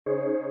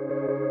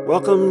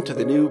Welcome to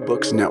the New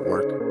Books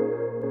Network.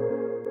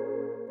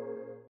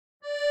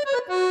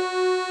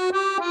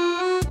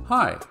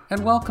 Hi,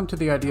 and welcome to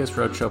the Ideas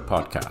Roadshow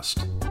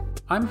podcast.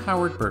 I'm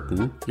Howard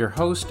Burton, your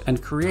host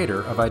and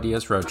creator of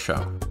Ideas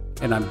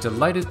Roadshow, and I'm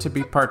delighted to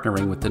be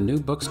partnering with the New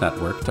Books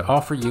Network to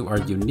offer you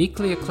our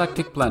uniquely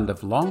eclectic blend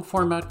of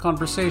long-format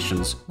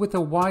conversations with a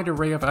wide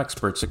array of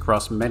experts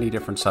across many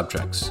different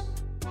subjects.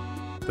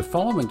 The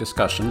following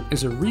discussion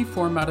is a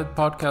reformatted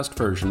podcast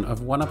version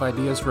of one of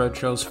Ideas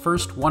Roadshow's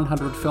first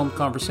 100 film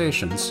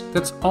conversations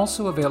that's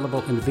also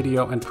available in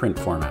video and print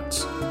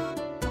formats.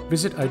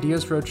 Visit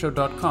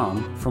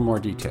ideasroadshow.com for more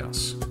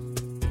details.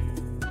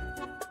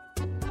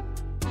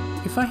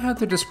 If I had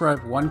to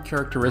describe one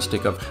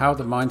characteristic of how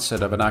the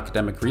mindset of an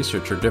academic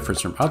researcher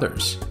differs from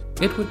others,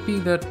 it would be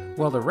that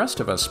while the rest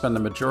of us spend the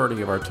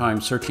majority of our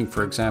time searching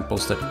for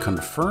examples that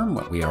confirm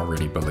what we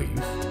already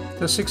believe,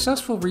 the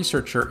successful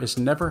researcher is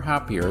never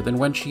happier than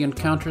when she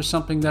encounters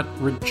something that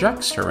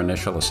rejects her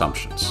initial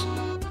assumptions.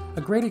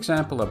 A great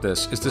example of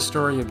this is the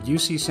story of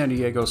UC San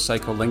Diego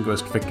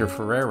psycholinguist Victor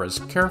Ferreira's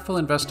careful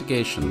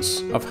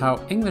investigations of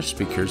how English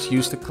speakers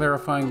use the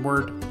clarifying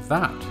word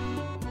 "that,"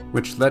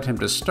 which led him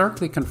to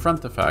starkly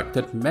confront the fact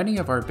that many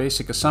of our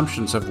basic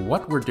assumptions of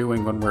what we're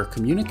doing when we're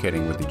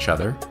communicating with each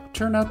other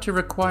turn out to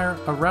require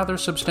a rather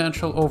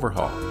substantial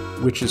overhaul,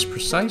 which is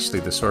precisely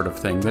the sort of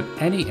thing that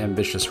any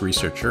ambitious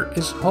researcher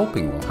is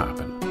hoping will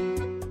happen.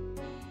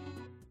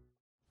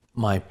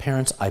 My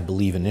parents, I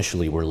believe,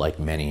 initially were like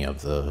many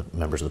of the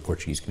members of the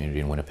Portuguese community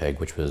in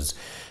Winnipeg, which was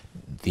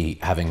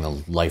having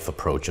the life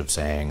approach of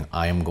saying,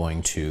 I am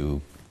going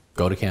to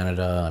go to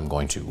Canada, I'm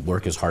going to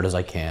work as hard as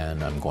I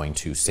can, I'm going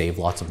to save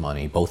lots of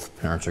money, both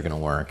parents are going to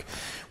work,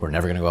 we're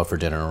never going to go out for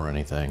dinner or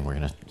anything, we're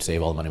going to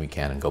save all the money we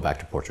can and go back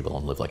to Portugal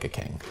and live like a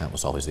king. That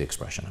was always the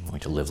expression, I'm going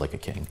to live like a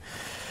king.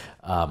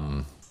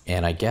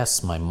 And I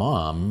guess my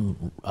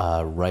mom,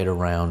 right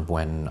around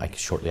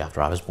shortly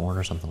after I was born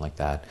or something like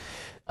that,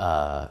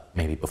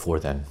 maybe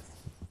before then,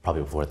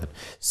 probably before then,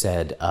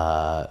 said,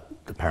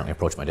 apparently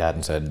approached my dad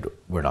and said,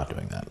 we're not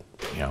doing that.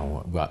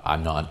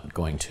 I'm not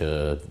going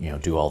to,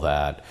 do all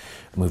that,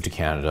 move to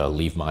Canada,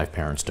 leave my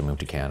parents to move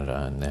to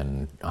Canada, and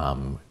then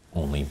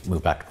only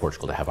move back to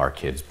Portugal to have our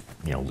kids,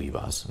 leave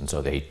us. And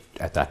so they,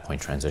 at that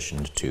point,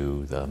 transitioned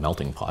to the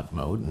melting pot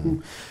mode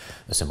and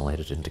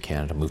assimilated into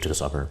Canada, moved to the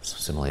suburbs,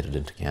 assimilated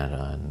into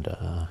Canada, and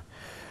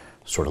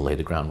sort of laid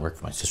the groundwork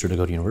for my sister to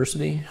go to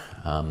university,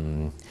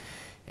 and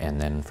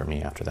then for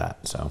me after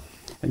that. So.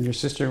 And your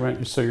sister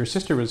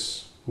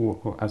was,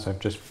 as I've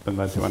just been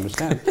led to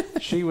understand,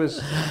 she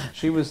was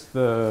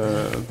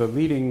the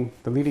leading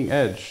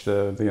edge,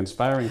 the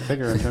inspiring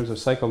figure in terms of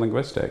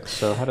psycholinguistics.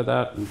 So how did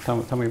that?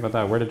 Tell me about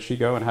that. Where did she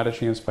go, and how did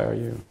she inspire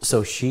you?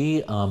 So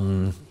she,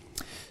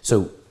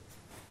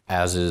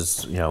 as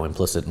is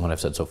implicit in what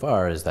I've said so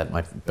far, is that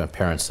my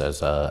parents,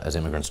 as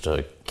immigrants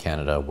to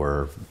Canada,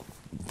 were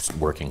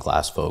working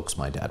class folks.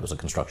 My dad was a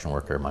construction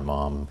worker. My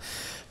mom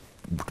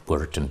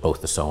worked in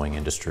both the sewing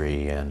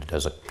industry and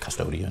as a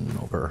custodian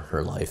over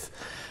her life.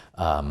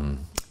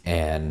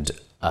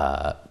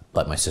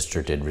 But my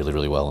sister did really,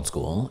 really well in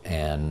school.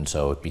 And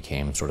so it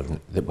became sort of,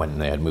 when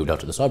they had moved out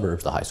to the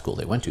suburbs, the high school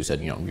they went to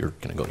said, you're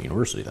going to go to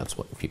university. That's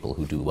what people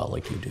who do well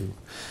like you do,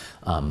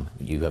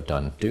 you have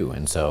done do.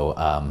 And so,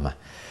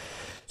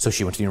 so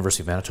she went to the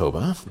University of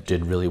Manitoba,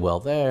 did really well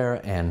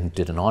there, and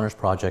did an honors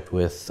project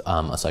with a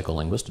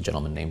psycholinguist, a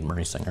gentleman named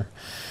Murray Singer,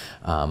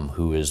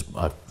 who is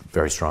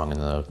very strong in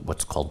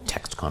what's called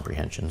text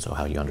comprehension, so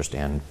how you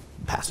understand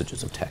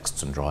passages of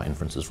texts and draw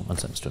inferences from one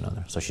sentence to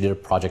another. So she did a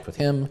project with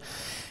him,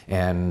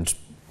 and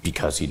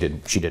because she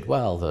did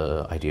well,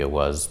 the idea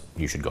was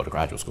you should go to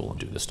graduate school and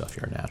do this stuff,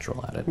 you're a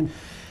natural at it.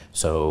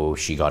 So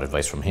she got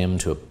advice from him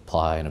to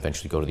apply and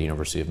eventually go to the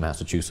University of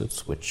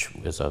Massachusetts, which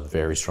is a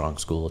very strong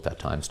school at that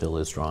time, still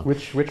is strong.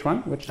 Which one?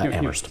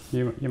 Amherst.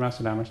 UMass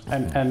at Amherst.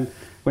 And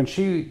when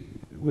she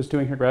was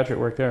doing her graduate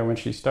work there, when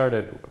she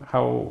started,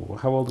 how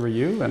old were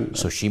you?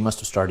 So she must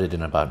have started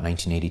in about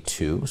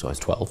 1982, so I was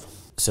 12.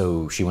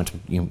 So she went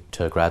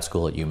to grad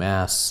school at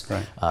UMass.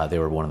 Right. They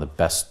were one of the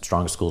best,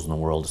 strongest schools in the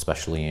world,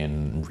 especially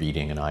in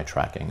reading and eye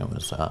tracking. It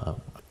was,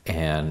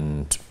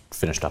 and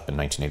finished up in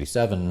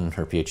 1987,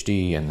 her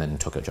PhD, and then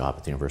took a job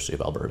at the University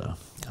of Alberta.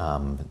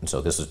 And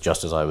so this is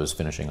just as I was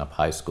finishing up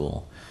high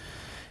school.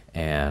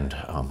 And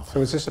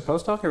so was this a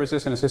postdoc or was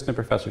this an assistant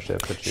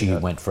professorship? She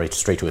went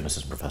straight to an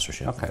assistant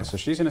professorship. Okay, so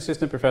she's an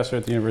assistant professor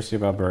at the University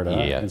of Alberta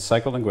in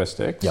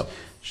psycholinguistics. Yep.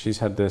 She's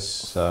had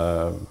this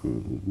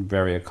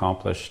very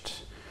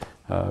accomplished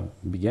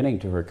beginning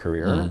to her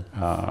career,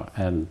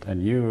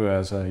 and you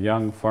as a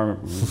young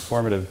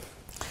formative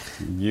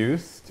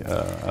youth,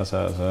 as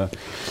a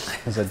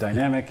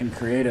dynamic and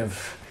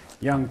creative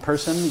young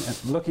person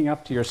looking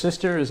up to your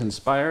sister is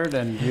inspired,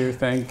 and you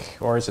think,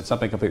 or is it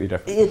something completely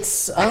different?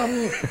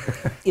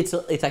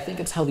 I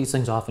think it's how these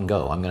things often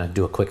go. I'm going to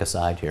do a quick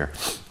aside here.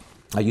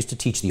 I used to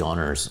teach the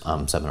honors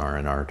seminar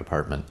in our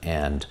department,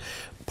 and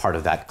part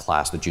of that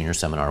class, the junior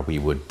seminar, we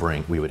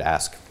would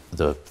ask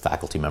the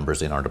faculty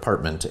members in our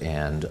department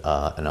and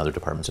other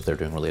departments, if they're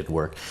doing related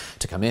work,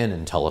 to come in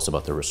and tell us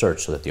about their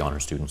research so that the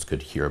honors students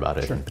could hear about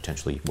it and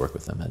potentially work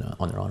with them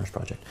on their honors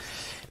project.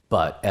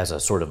 But as a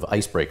sort of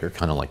icebreaker,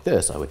 kind of like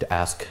this, I would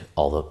ask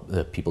all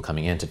the people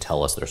coming in to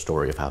tell us their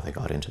story of how they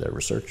got into their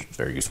research. It's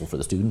very useful for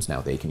the students.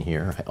 Now they can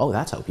hear, oh,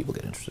 that's how people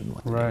get interested in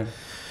what they do.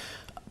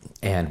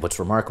 And what's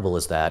remarkable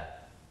is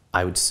that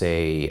I would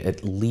say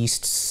at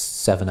least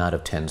 7 out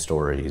of 10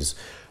 stories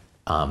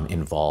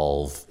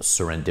involve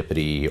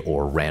serendipity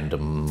or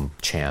random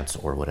chance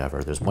or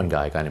whatever. There's one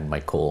guy, a guy named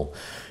Mike Cole,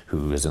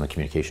 who is in the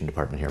communication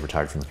department here,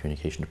 retired from the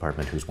communication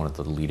department, who's one of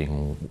the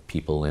leading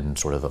people in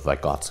sort of the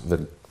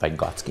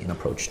Vygotskian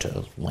approach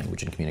to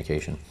language and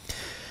communication.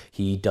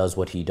 He does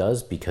what he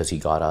does because he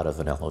got out of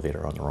an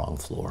elevator on the wrong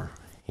floor.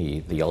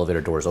 The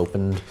elevator doors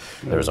opened.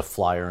 There was a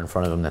flyer in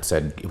front of him that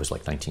said, it was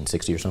like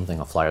 1960 or something,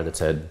 a flyer that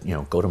said,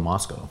 go to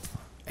Moscow.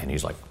 And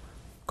he's like,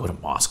 go to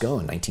Moscow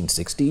in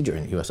 1960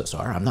 during the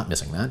USSR? I'm not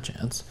missing that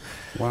chance.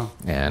 Wow.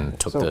 And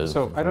took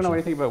So I don't know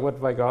anything about what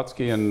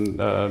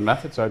Vygotskian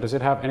methods are. Does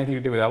it have anything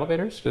to do with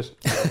elevators? Just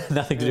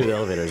nothing to do with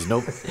elevators.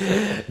 Nope.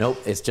 Nope.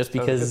 It's just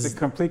because it's a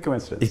complete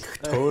coincidence.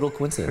 Total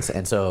coincidence.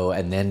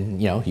 And then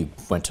he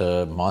went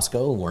to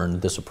Moscow,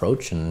 learned this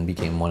approach, and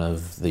became one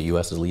of the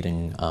U.S.'s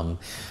leading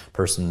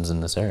persons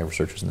in this area,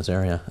 researchers in this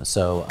area.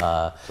 So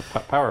it's the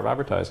power of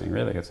advertising,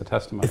 really. It's a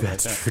testimony.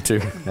 That's true too.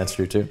 That's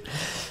true too.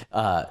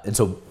 And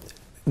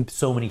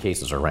so many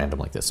cases are random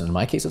like this. In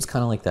my case, it's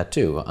kind of like that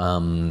too.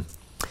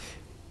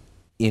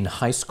 In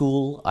high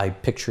school, I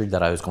pictured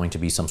that I was going to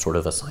be some sort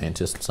of a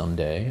scientist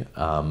someday,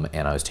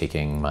 and I was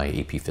taking my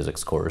AP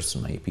physics course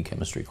and my AP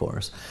chemistry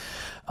course.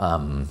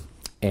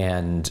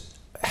 And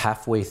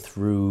halfway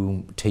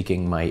through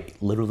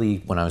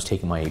literally when I was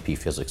taking my AP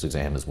physics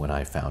exam is when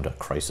I found a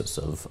crisis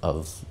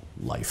of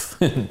life.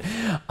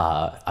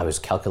 I was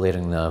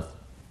calculating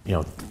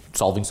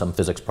solving some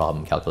physics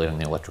problem, calculating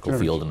the electrical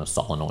field in a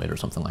solenoid or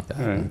something like that,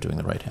 and doing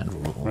the right-hand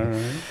rule.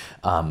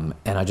 And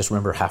I just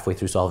remember halfway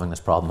through solving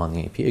this problem on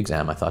the AP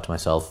exam, I thought to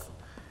myself,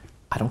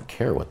 I don't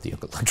care what the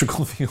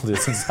electrical field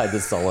is inside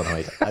this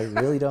solenoid. I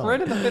really don't.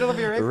 Right in the middle of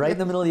your AP? Right in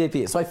the middle of the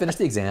AP. So I finished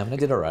the exam, and I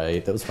did all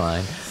right. That was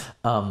fine.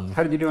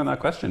 How did you do on that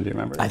question? Do you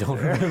remember? I don't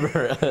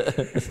remember.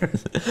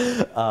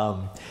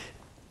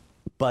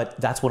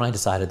 But that's when I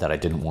decided that I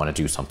didn't want to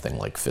do something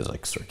like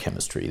physics or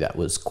chemistry that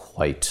was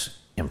quite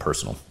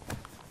impersonal.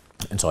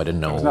 And so I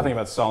didn't know. There's nothing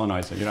about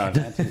solenoids. You're not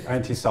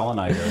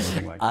anti-solenoid or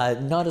anything like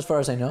that. Not as far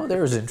as I know.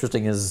 They're as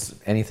interesting as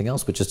anything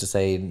else, but just to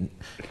say,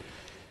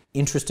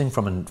 interesting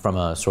from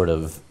a sort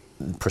of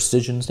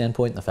precision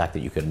standpoint, the fact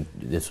that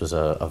this was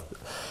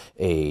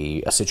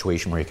a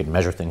situation where you could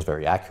measure things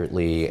very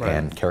accurately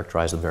and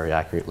characterize them very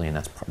accurately, and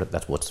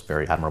that's what's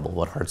very admirable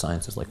about hard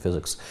sciences like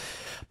physics.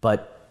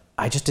 But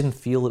I just didn't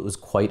feel it was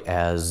quite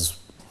as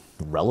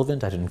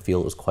relevant. I didn't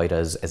feel it was quite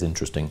as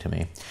interesting to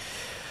me.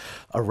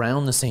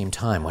 Around the same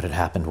time, what had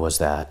happened was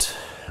that,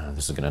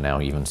 this is going to now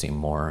even seem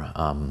more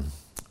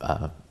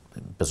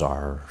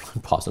bizarre,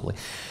 possibly.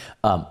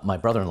 My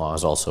brother-in-law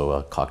is also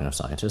a cognitive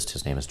scientist.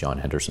 His name is John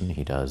Henderson.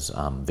 He does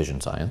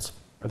vision science.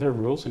 Are there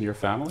rules in your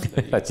family?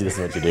 This is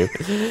what you do.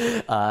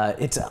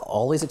 It's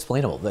always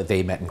explainable.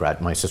 They met in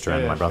my sister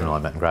and my brother-in-law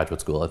met in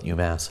graduate school at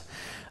UMass.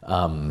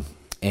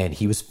 And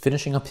he was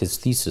finishing up his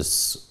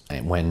thesis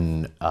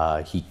when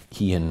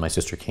he and my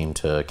sister came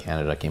to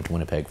Canada, came to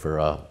Winnipeg for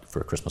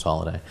a Christmas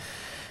holiday.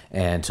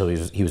 And so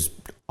he was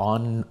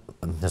on,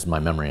 this is my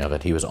memory of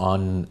it, he was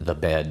on the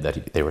bed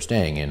that they were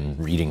staying in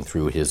reading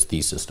through his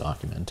thesis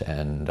document.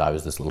 And I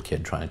was this little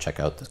kid trying to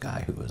check out this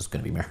guy who was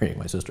going to be marrying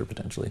my sister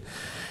potentially.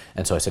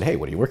 And so I said, hey,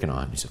 what are you working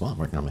on? He said, well, I'm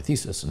working on my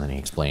thesis. And then he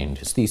explained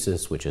his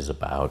thesis, which is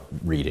about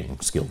reading,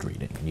 skilled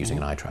reading, and using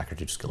an eye tracker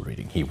to do skilled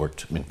reading. He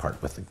worked in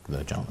part with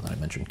the gentleman that I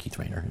mentioned, Keith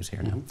Rayner, who's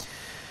here now.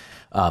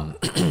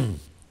 And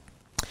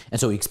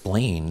so he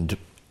explained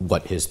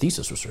what his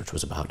thesis research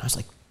was about. And I was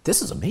like,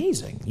 this is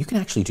amazing. You can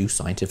actually do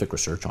scientific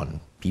research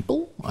on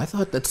people? I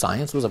thought that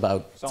science was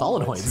about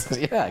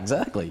solenoids. Yeah,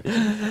 exactly.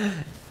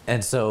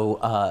 And so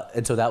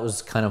that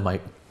was kind of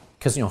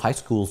because high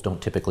schools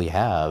don't typically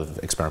have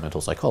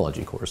experimental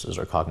psychology courses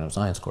or cognitive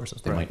science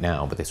courses. They might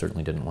now, but they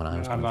certainly didn't when I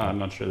was going. I'm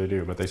not sure they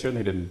do, but they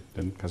certainly didn't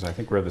because I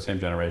think we're the same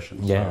generation.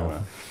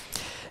 Yeah.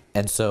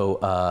 And so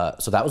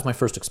that was my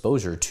first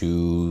exposure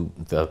to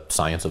the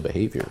science of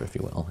behavior, if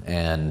you will.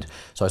 And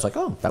so I was like,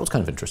 oh, that was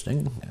kind of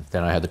interesting.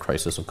 Then I had the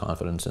crisis of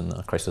confidence and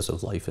the crisis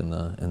of life in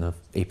the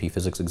AP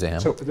physics exam.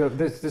 So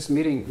this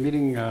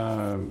meeting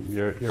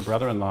your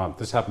brother-in-law,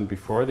 this happened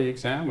before the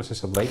exam? Was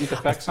this a latent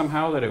effect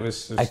somehow, that it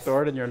was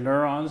stored in your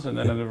neurons and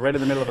then right in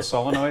the middle of a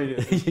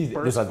solenoid it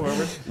burst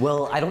forward?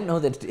 Well, I don't know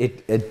that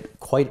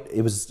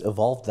it was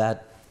evolved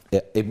that.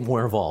 It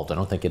more evolved. I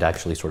don't think it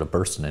actually sort of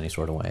burst in any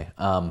sort of way.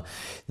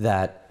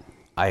 That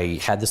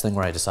I had this thing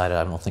where I decided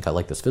I don't think I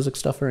like this physics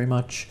stuff very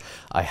much.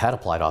 I had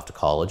applied off to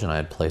college, and I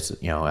had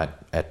places,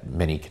 at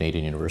many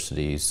Canadian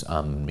universities.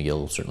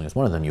 McGill certainly was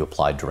one of them. You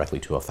applied directly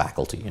to a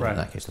faculty, and in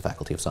that case, the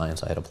Faculty of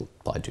Science I had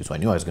applied to. So I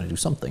knew I was going to do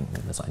something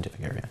in the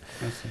scientific area.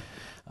 I see.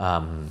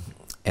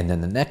 And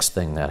then the next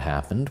thing that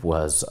happened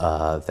was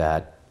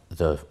that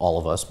all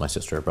of us, my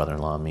sister,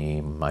 brother-in-law,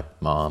 me, my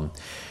mom,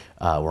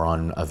 were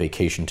on a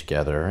vacation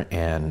together.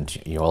 And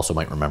you also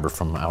might remember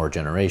from our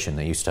generation,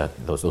 they used to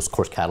those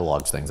course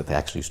catalogs things that they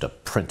actually used to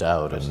print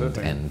out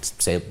and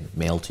say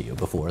mail to you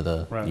before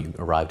you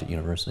arrived at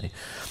university.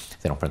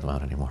 They don't print them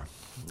out anymore.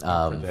 They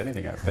don't print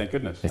anything out, thank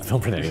goodness. They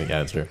don't print anything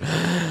out, it's true.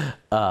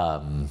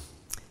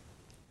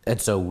 And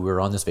so we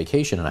were on this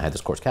vacation, and I had this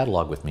course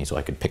catalog with me, so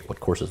I could pick what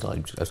courses I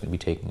was going to be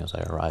taking as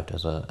I arrived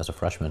as a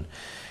freshman.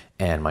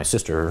 And my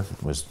sister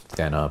was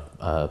then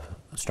a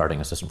starting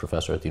assistant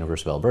professor at the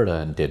University of Alberta,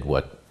 and did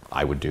what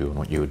I would do and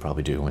what you would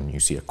probably do when you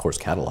see a course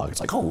catalog.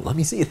 It's like, oh, let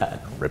me see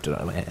that. And I ripped it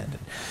out of my hand and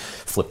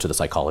flipped to the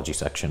psychology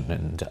section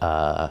and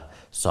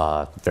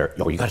saw,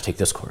 you got to take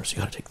this course. You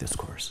got to take this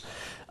course.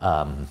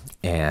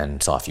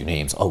 And saw a few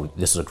names. Oh,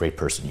 this is a great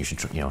person. You should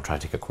try to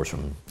take a course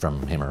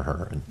from him or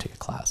her and take a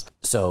class.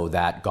 So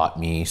that got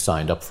me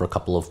signed up for a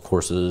couple of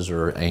courses,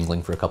 or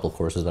angling for a couple of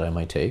courses that I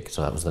might take.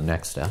 So that was the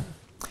next step.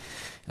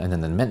 And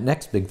then the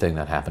next big thing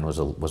that happened was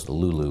the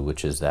Lulu,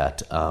 which is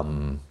that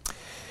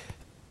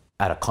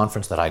at a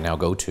conference that I now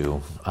go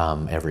to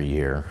every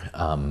year.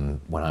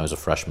 When I was a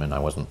freshman, I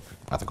wasn't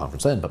at the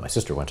conference then, but my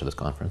sister went to this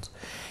conference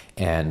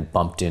and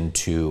bumped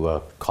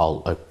into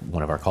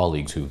one of our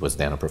colleagues who was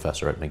then a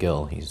professor at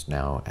McGill. He's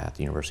now at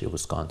the University of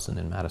Wisconsin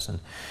in Madison.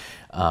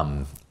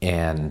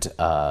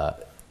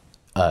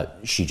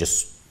 She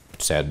just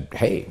said,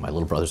 hey, my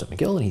little brother's at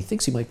McGill and he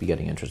thinks he might be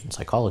getting interested in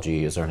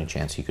psychology. Is there any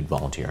chance he could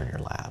volunteer in your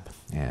lab?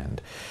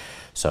 And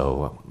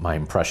so my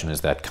impression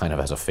is that kind of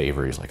as a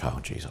favor, he's like,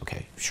 oh, geez,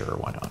 okay, sure,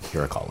 why not?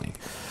 You're a colleague.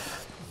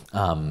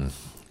 And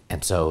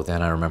so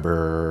then I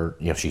remember,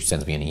 she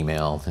sends me an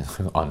email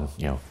on,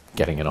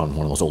 getting it on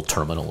one of those old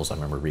terminals. I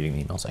remember reading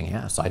the email saying,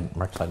 yeah,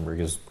 Mark Seidenberg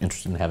is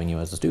interested in having you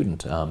as a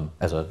student, I'll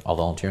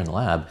volunteer in the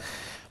lab.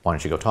 Why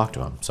don't you go talk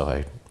to him?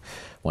 So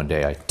one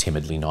day I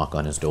timidly knock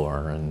on his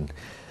door, and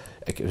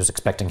I was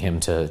expecting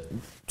him to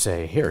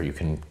say,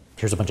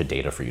 here's a bunch of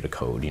data for you to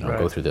code,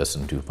 go through this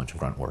and do a bunch of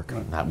grunt work.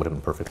 Right. And that would have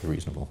been perfectly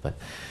reasonable. But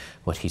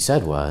what he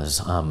said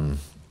was,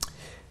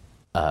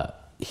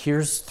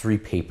 here's 3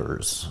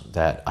 papers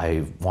that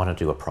I want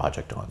to do a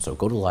project on. So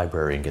go to the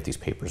library and get these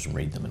papers and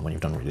read them. And when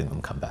you've done reading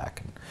them, come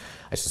back. And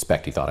I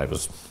suspect he thought I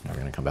was never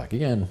going to come back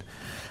again.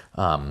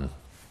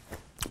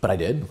 But I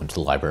did, went to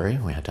the library.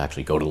 We had to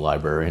actually go to the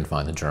library and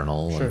find the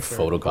journal and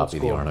photocopy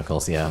the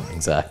articles. Yeah,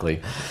 exactly.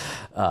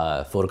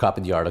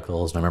 Photocopied the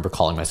articles. And I remember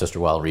calling my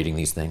sister while reading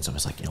these things. I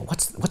was like,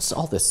 what's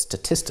all this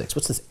statistics?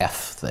 What's this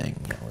F thing?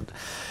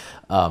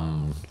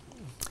 And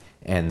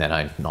then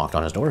I knocked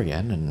on his door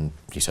again, and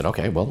he said,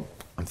 okay, well,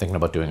 I'm thinking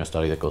about doing a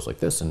study that goes like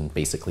this, and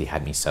basically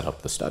had me set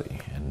up the study.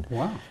 And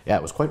wow. Yeah,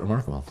 it was quite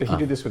remarkable. Did he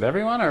do this with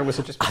everyone, or was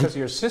it just because of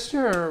your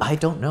sister? Or? I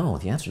don't know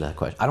the answer to that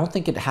question. I don't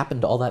think it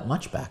happened all that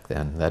much back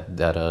then,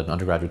 that an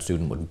undergraduate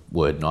student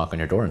would knock on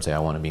your door and say, I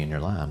want to be in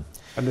your lab.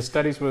 And the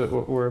studies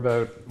were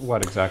about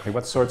what exactly?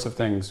 What sorts of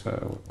things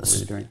were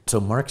you doing? So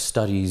Mark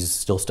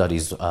still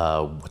studies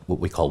what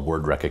we call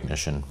word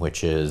recognition,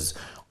 which is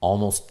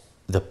almost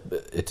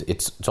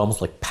it's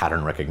almost like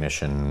pattern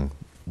recognition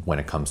when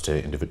it comes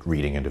to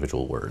reading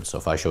individual words. So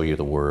if I show you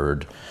the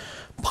word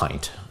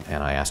pint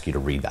and I ask you to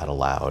read that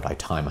aloud, I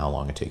time how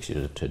long it takes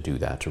you to do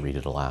that, to read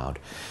it aloud.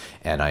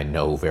 And I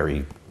know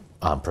very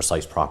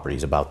precise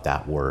properties about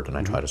that word, and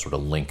I try to sort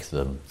of link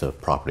the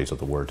properties of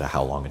the word to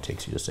how long it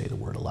takes you to say the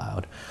word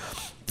aloud.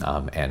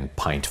 And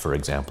pint, for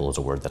example, is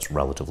a word that's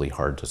relatively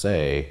hard to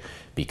say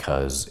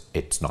because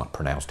it's not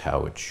pronounced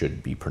how it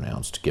should be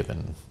pronounced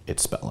given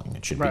its spelling.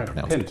 It should be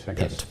pronounced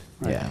pint.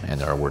 Right. Yeah, and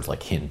there are words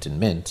like hint and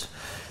mint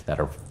that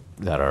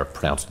are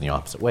pronounced in the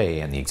opposite way,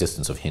 and the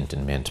existence of hint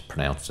and mint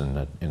pronounced in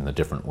a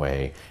different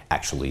way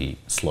actually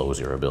slows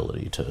your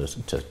ability to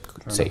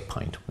say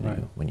pint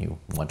when you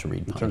want to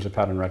read pint. In terms of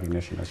pattern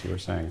recognition, as you were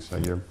saying, so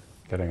you're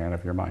getting out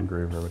of your mind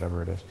groove or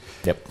whatever it is.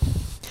 Yep.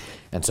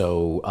 And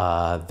so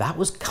that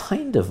was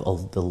kind of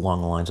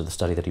along the lines of the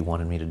study that he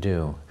wanted me to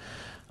do.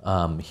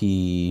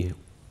 He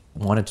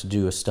wanted to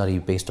do a study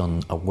based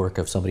on a work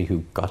of somebody who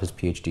got his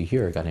PhD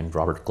here, a guy named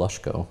Robert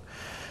Glushko,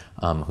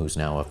 who's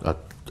now a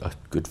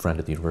good friend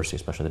at the university,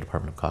 especially the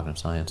Department of Cognitive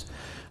Science.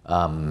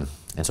 And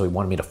so he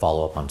wanted me to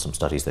follow up on some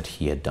studies that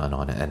he had done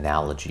on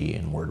analogy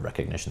in word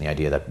recognition, the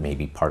idea that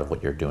maybe part of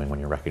what you're doing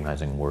when you're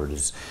recognizing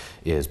words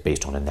is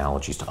based on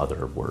analogies to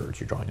other words.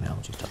 You're drawing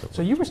analogies to other words.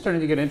 So you were starting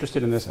to get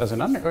interested in this as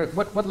an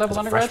what level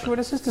undergraduate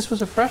is this? This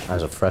was a freshman?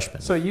 As a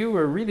freshman. So you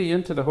were really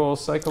into the whole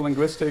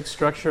psycholinguistics,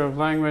 structure of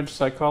language,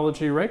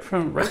 psychology right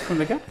from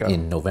the get-go.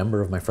 In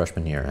November of my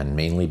freshman year, and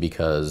mainly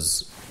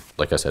because,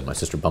 like I said, my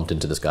sister bumped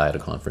into this guy at a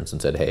conference and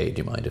said, hey,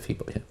 do you mind if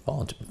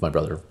my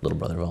little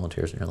brother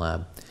volunteers in your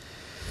lab?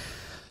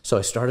 So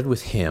I started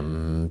with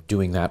him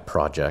doing that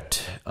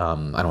project. I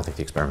don't think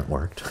the experiment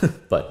worked,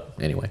 but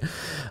anyway.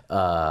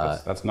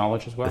 That's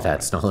knowledge as well.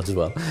 That's knowledge as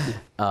well.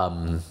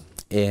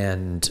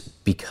 And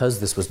because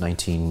this was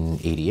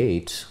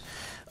 1988,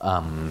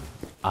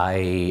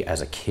 I,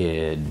 as a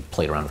kid,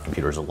 played around with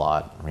computers a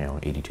lot,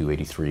 82,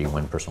 83,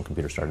 when personal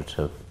computers started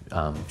to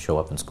show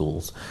up in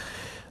schools.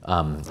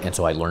 And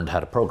so I learned how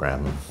to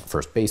program,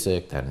 first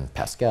BASIC, then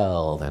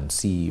Pascal, then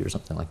C or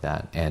something like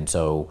that. And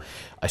so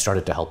I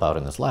started to help out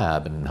in this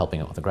lab and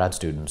helping out with the grad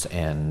students.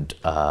 And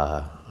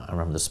I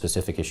remember the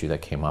specific issue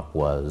that came up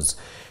was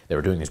they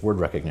were doing these word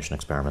recognition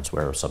experiments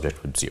where a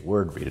subject would see a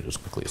word, read it as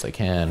quickly as they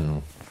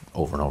can,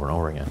 over and over and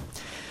over again.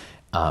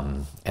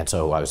 And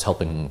so I was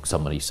helping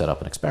somebody set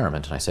up an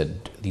experiment, and I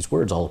said, these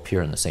words all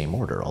appear in the same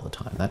order all the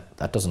time.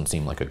 That doesn't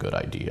seem like a good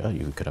idea.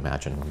 You could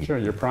imagine. Sure,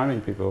 you're priming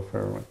people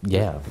for...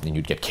 Yeah, and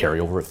you'd get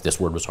carryover. If this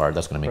word was hard,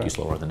 that's going to make you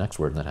slower than the next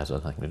word, and that has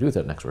nothing to do with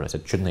that next word. I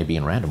said, shouldn't they be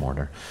in random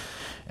order?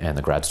 And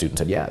the grad student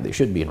said, yeah, they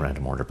should be in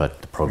random order,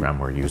 but the program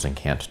we're using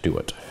can't do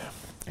it.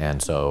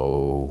 And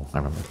so I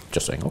remember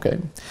just saying, okay.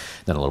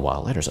 Then a little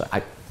while later, I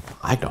said,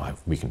 I know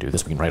we can do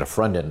this. We can write a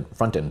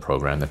front-end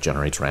program that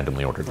generates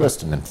randomly ordered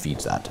lists and then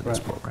feeds that to this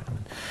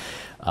program.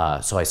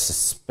 So I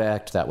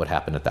suspect that what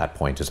happened at that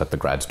point is that the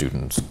grad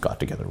students got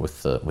together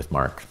with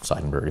Mark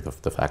Seidenberg,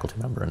 the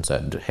faculty member, and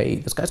said, hey,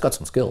 this guy's got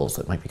some skills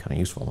that might be kind of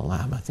useful in the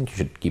lab. I think you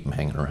should keep him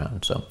hanging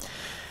around. So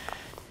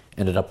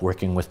ended up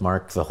working with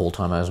Mark the whole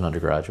time I was an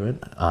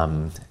undergraduate.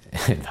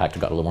 In fact, it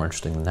got a little more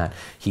interesting than that.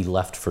 He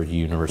left for the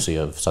University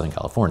of Southern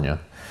California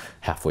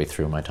halfway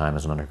through my time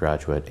as an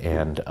undergraduate,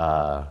 and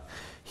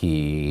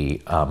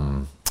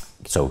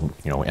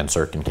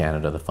NSERC in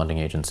Canada, the funding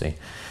agency,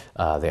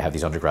 they have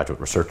these undergraduate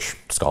research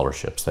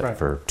scholarships that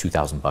for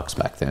 $2,000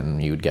 back then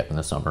you would get in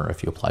the summer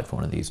if you applied for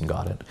one of these and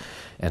got it.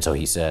 And so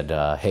he said,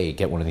 hey,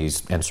 get one of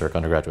these NSERC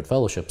undergraduate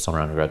fellowships,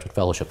 summer undergraduate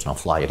fellowships, and I'll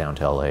fly you down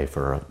to LA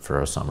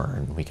for a summer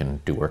and we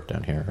can do work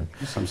down here.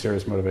 There's some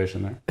serious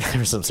motivation there. There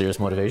was some serious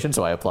motivation,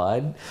 so I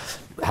applied.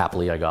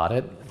 Happily, I got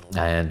it.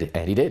 And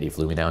he did. He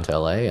flew me down to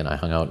LA, and I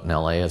hung out in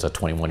LA as a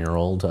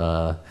 21-year-old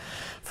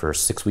for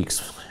 6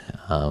 weeks.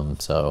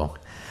 So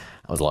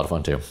that was a lot of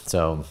fun too.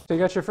 So you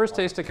got your first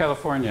taste of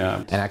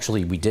California. And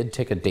actually, we did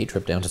take a day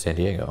trip down to San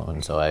Diego,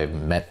 and so I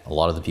met a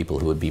lot of the people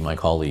who would be my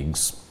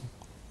colleagues,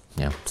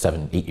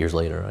 7, 8 years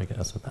later, I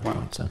guess, at that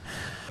point. So.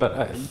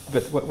 But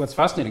what's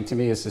fascinating to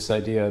me is this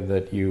idea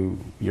that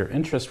your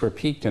interests were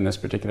piqued in this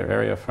particular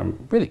area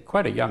from really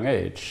quite a young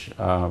age,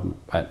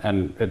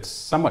 and it's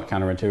somewhat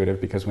counterintuitive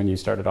because when you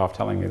started off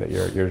telling me that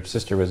your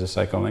sister was a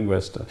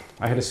psycholinguist,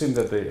 I had assumed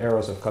that the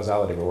arrows of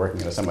causality were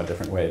working in a somewhat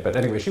different way. But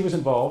anyway, she was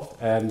involved,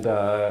 and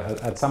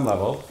at some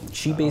level,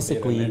 she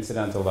basically at an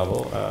incidental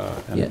level,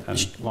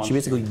 she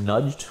basically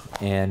nudged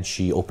and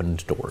she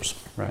opened doors.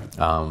 Right.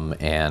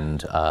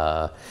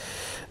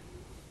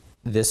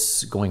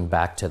 This going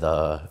back to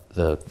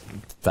the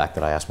fact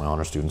that I asked my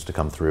honor students to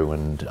come through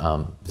and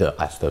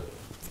asked the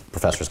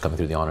professors coming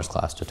through the honors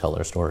class to tell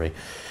their story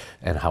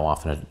and how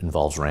often it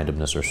involves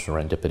randomness or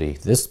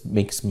serendipity. This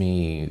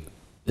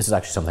is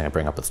actually something I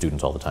bring up with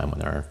students all the time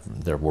when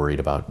they're worried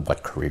about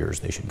what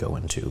careers they should go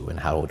into and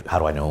how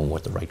do I know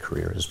what the right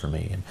career is for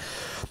me. And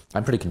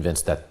I'm pretty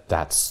convinced that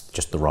that's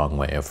just the wrong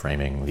way of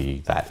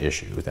framing that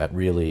issue, that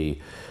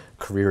really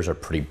careers are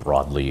pretty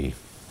broadly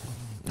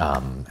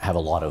have a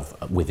lot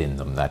of within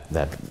them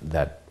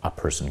that a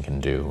person can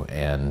do,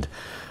 and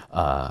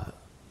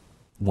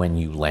when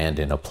you land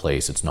in a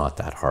place, it's not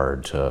that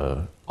hard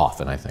to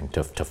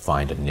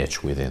find a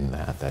niche within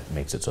that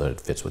makes it so that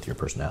it fits with your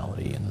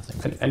personality and the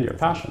things and your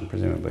passion,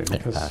 presumably,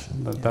 because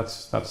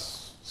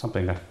that's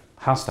something that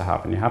has to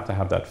happen. You have to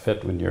have that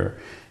fit when you're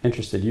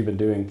interested. You've been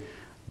doing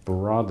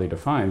broadly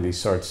defined these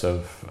sorts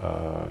of,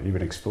 you've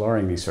been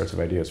exploring these sorts of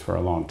ideas for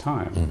a long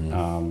time,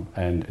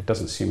 and it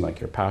doesn't seem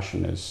like your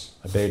passion is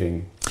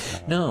abating.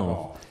 No, at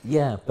all.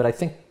 Yeah, but I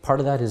think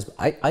part of that is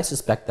I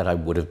suspect that I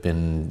would have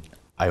been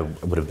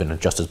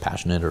just as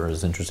passionate or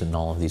as interested in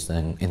all of these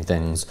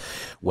things,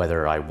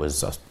 whether I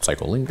was a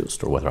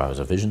psycholinguist or whether I was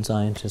a vision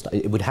scientist.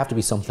 It would have to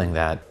be something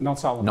that not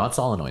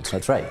solenoids.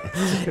 That's right,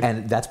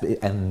 and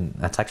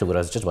that's actually what I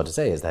was just about to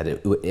say, is that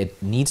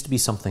it needs to be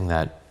something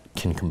that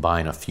can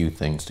combine a few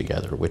things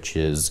together, which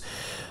is,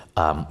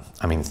 some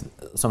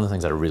of the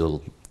things that I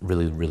really,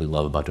 really, really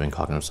love about doing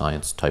cognitive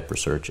science type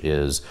research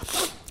is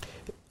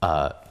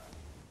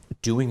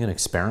doing an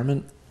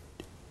experiment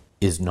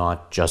is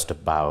not just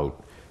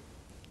about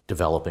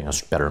developing a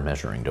better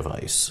measuring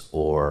device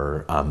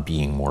or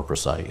being more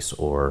precise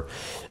or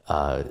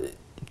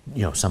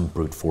some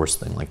brute force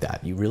thing like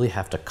that. You really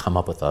have to come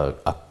up with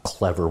a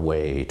clever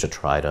way to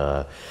try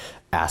to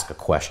ask a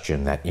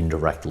question that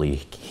indirectly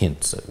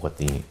hints at what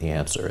the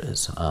answer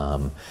is.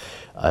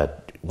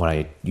 When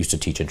I used to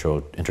teach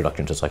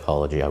Introduction to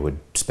Psychology, I would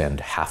spend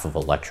half of a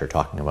lecture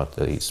talking about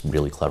these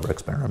really clever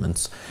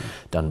experiments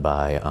done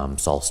by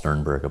Saul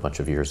Sternberg a bunch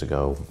of years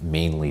ago,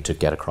 mainly to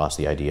get across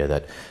the idea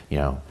that,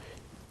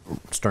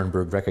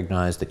 Sternberg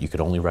recognized that you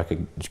could only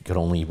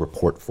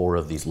report 4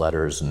 of these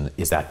letters, and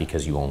is that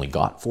because you only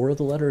got 4 of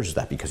the letters? Is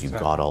that because you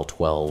got all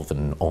 12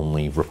 and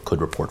only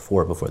could report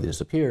 4 before they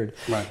disappeared?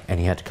 Right. And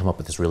he had to come up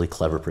with this really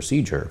clever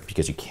procedure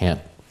because you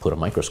can't put a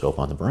microscope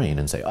on the brain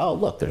and say, oh,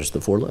 look, there's the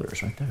 4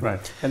 letters right there.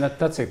 Right, and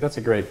that's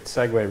a great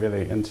segue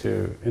really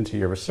into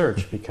your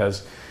research,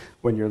 because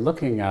when you're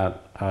looking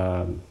at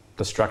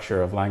the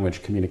structure of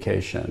language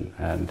communication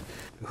and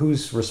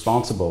who's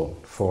responsible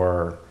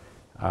for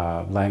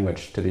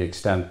language to the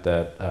extent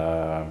that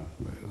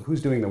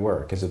who's doing the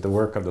work? Is it the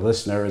work of the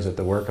listener? Is it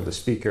the work of the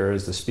speaker?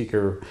 Is the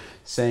speaker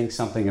saying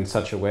something in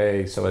such a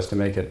way so as to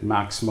make it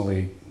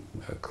maximally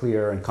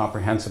clear and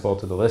comprehensible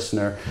to the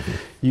listener?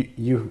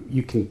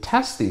 You can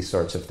test these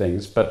sorts of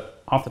things,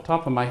 but off the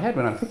top of my head,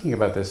 when I'm thinking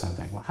about this, I'm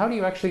thinking, well, how do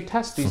you actually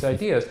test these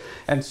ideas?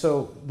 And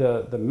so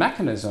the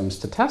mechanisms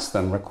to test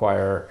them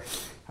require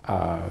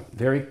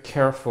very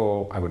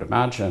careful, I would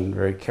imagine,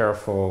 very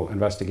careful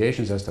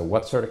investigations as to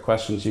what sort of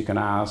questions you can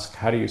ask,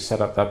 how do you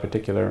set up that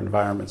particular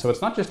environment. So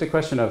it's not just a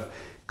question of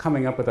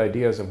coming up with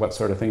ideas of what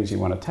sort of things you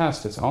want to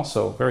test, it's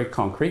also very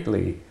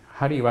concretely,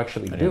 how do you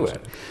actually do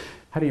it?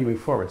 How do you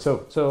move forward?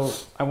 So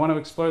I want to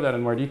explore that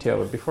in more detail,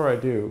 but before I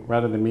do,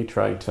 rather than me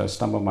try to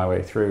stumble my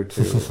way through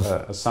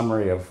to a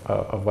summary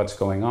of what's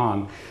going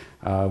on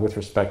with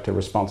respect to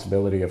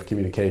responsibility of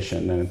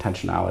communication and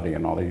intentionality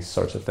and all these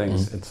sorts of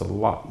things, it's a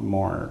lot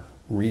more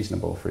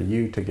reasonable for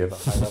you to give a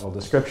high-level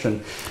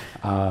description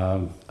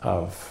of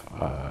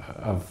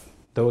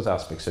those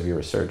aspects of your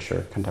research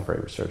or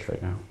contemporary research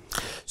right now.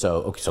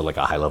 So like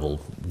a high-level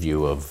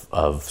view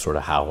of sort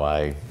of how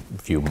I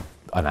view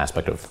an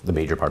aspect of the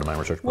major part of my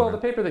research program. Well,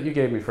 the paper that you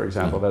gave me, for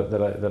example,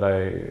 that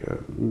I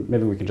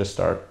maybe we can just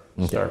start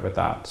with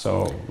that.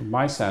 So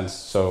my sense.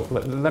 So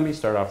let me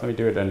start off. Let me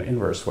do it in an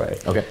inverse way.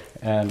 Okay.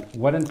 And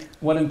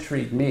what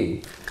intrigued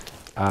me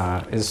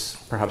is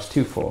perhaps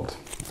twofold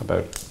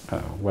about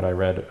what I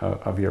read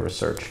of your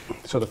research.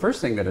 So the first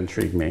thing that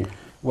intrigued me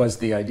was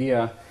the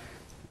idea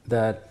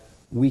that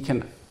we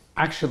can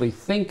actually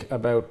think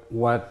about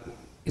what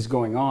is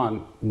going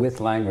on with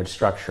language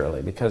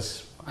structurally,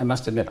 because I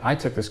must admit, I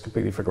took this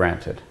completely for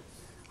granted.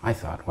 I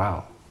thought,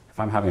 wow, if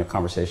I'm having a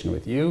conversation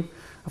with you,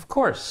 of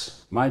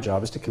course, my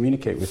job is to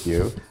communicate with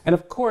you. And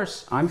of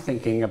course, I'm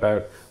thinking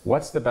about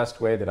what's the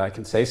best way that I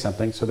can say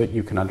something so that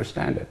you can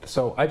understand it.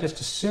 So I just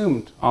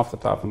assumed off the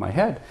top of my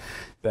head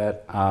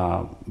that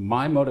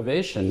my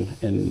motivation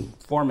in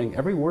forming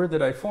every word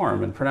that I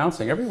form and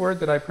pronouncing every word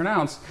that I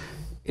pronounce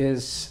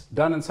is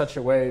done in such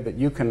a way that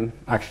you can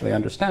actually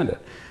understand it.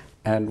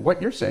 And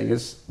what you're saying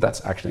is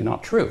that's actually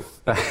not true.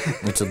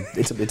 It's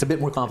a bit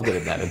more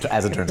complicated than that,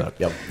 as it turns out.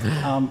 Yep.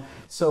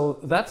 So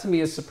that to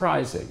me is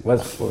surprising.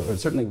 It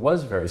certainly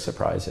was very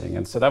surprising.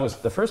 And so that was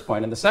the first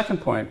point. And the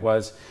second point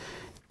was,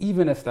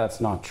 even if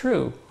that's not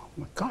true, oh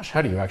my gosh,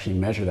 how do you actually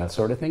measure that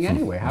sort of thing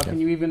anyway? How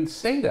can you even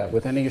say that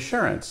with any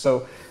assurance?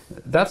 So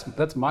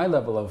that's my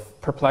level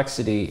of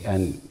perplexity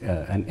and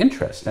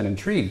interest and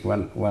intrigue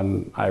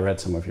when I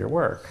read some of your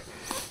work.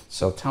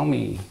 So tell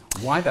me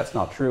why that's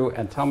not true,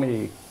 and tell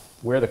me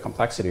where the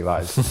complexity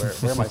lies,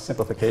 where my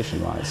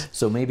simplification lies.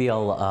 So maybe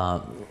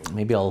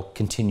I'll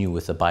continue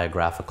with a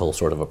biographical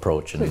sort of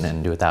approach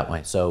and do it that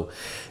way. So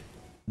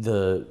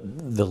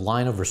the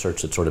line of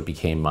research that sort of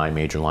became my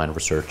major line of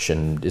research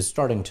and is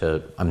starting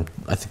to,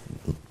 I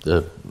think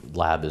the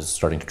lab is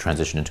starting to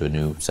transition into a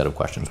new set of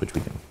questions, which we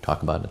can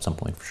talk about at some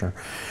point for sure.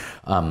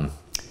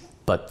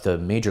 But the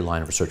major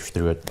line of research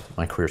through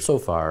my career so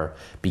far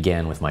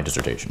began with my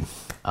dissertation,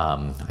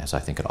 as I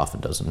think it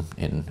often does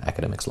in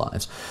academics'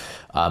 lives.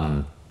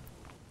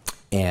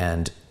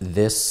 And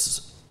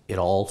it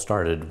all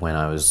started when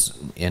I was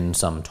in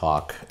some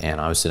talk, and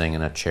I was sitting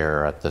in a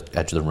chair at the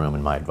edge of the room,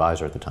 and my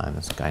advisor at the time,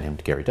 this guy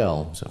named Gary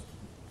Dell, who's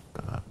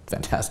a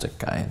fantastic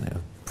guy, and a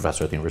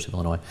professor at the University of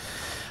Illinois,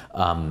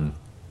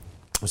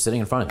 was sitting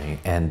in front of me,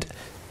 and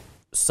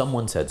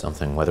someone said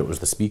something, whether it was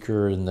the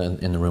speaker in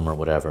the room or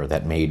whatever,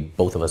 that made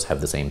both of us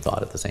have the same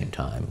thought at the same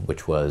time,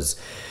 which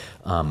was,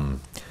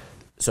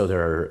 so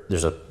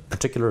there's a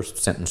particular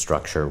sentence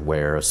structure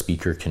where a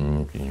speaker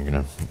can, you're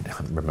going to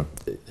remember,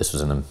 this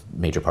was in a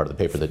major part of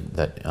the paper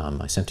that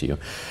I sent to you,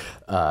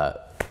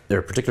 there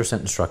are particular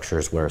sentence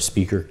structures where a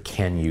speaker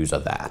can use a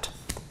that.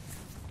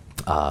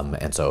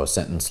 And so a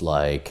sentence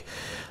like,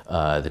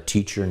 the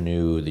teacher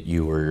knew that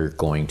you were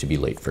going to be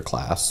late for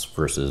class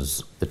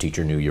versus the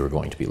teacher knew you were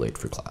going to be late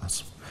for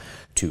class.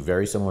 Two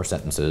very similar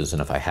sentences,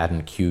 and if I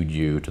hadn't cued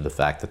you to the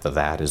fact that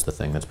that is the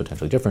thing that's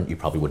potentially different, you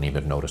probably wouldn't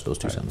even have noticed those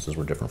two sentences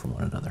were different from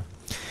one another.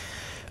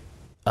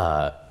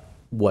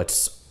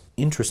 What's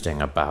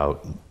interesting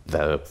about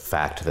the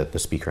fact that the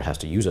speaker has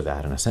to use a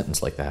that in a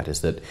sentence like that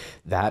is that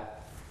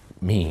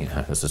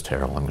this is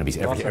terrible. I'm going to be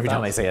every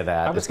time I say a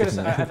that.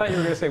 I thought you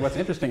were going to say what's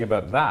interesting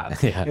about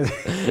that. Yeah,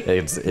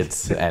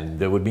 it's and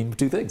there would mean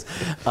two things.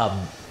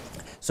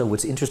 So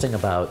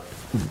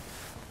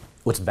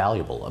what's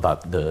valuable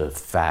about the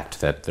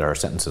fact that there are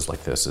sentences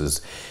like this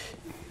is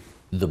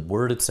the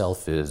word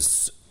itself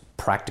is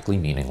practically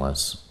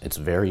meaningless. It's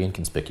very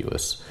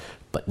inconspicuous,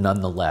 but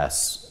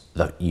nonetheless,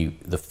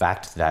 the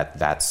fact that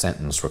that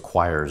sentence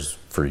requires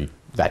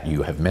that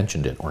you have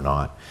mentioned it or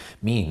not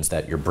means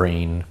that your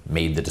brain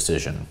made the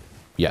decision.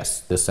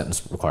 Yes, this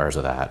sentence requires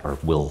a that, or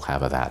will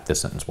have a that.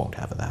 This sentence won't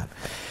have a that.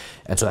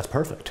 And so that's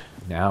perfect.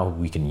 Now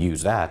we can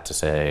use that to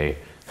say,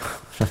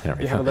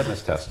 you have a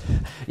litmus test.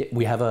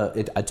 We have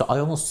I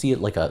almost see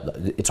it like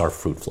it's our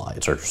fruit fly,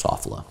 it's our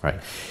Drosophila, right?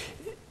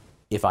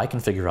 if I can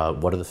figure out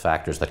what are the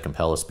factors that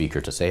compel a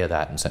speaker to say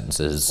that in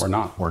sentences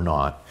or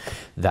not,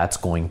 that's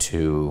going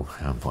to,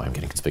 oh boy, I'm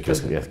getting conspicuous.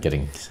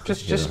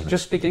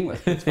 Just speak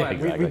English. It's fine.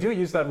 Exactly. We do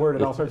use that word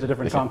in all sorts of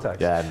different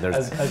contexts, Yeah, and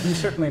as you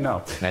certainly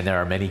know. And there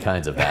are many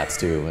kinds of that's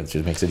too, which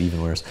just makes it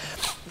even worse.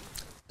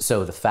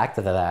 So the fact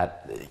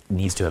that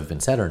needs to have been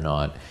said or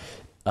not,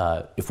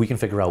 if we can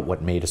figure out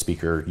what made a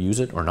speaker use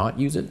it or not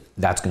use it,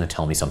 that's going to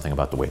tell me something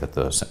about the way that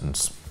the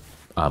sentence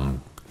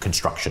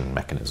construction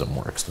mechanism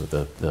works,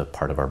 the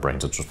part of our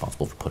brains that's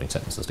responsible for putting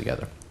sentences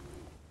together.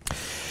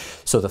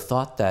 So the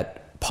thought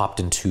that popped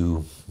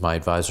into my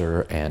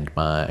advisor and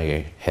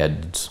my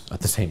heads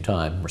at the same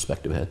time,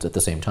 respective heads at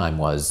the same time,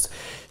 was,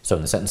 so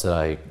in the sentence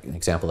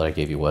example that I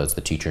gave you was,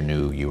 the teacher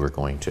knew you were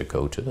going to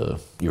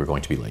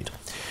be late.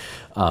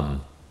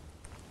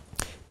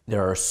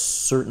 There are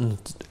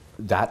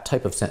that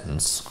type of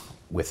sentence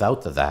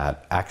without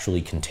that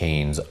actually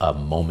contains a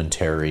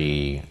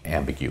momentary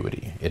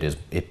ambiguity.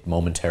 It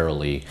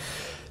momentarily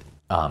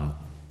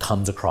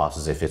comes across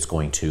as if it's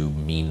going to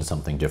mean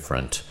something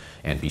different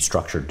and be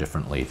structured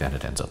differently than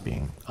it ends up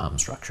being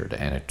structured.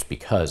 And it's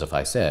because if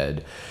I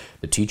said,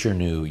 the teacher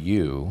knew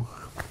you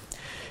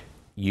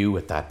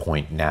at that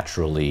point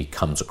naturally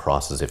comes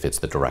across as if it's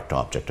the direct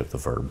object of the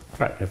verb.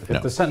 Right. If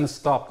the sentence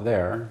stopped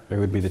there, it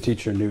would be the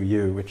teacher knew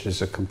you, which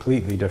is a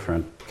completely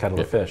different kettle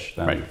of fish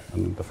than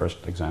the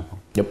first example.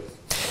 Yep.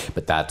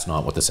 But that's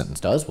not what the sentence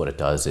does. What it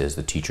does is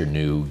the teacher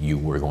knew you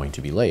were going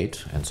to be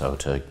late. And so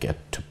to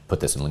put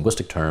this in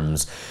linguistic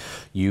terms,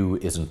 you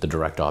isn't the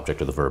direct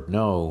object of the verb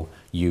know.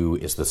 You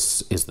is the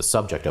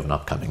subject of an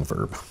upcoming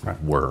verb,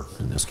 were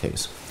in this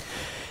case.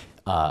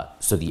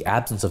 So the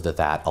absence of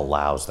that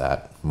allows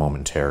that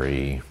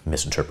momentary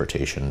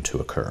misinterpretation to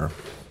occur.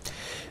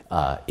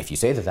 If you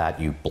say that,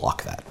 you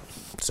block that.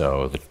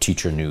 So the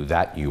teacher knew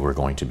that you were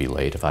going to be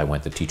late. If I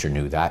went, the teacher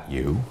knew that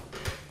you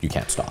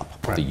can't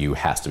stop. Right. The you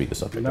has to be the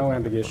subject. No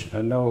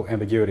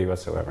ambiguity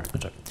whatsoever.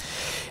 That's right.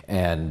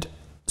 And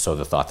so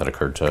the thought that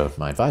occurred to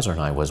my advisor and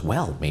I was,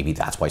 well, maybe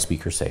that's why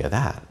speakers say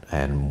that.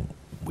 And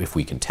if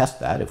we can test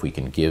that, if we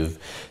can give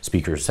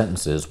speakers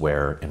sentences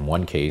where in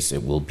one case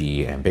it will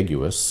be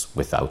ambiguous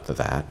without the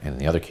that, and in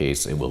the other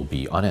case it will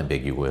be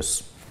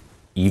unambiguous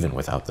even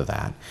without the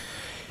that,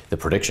 the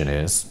prediction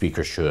is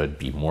speakers should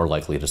be more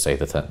likely to say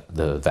the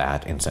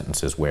that in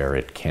sentences where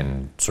it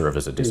can serve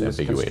as a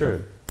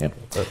disambiguator. Yep.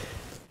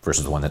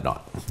 Versus the one that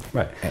not.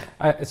 Right.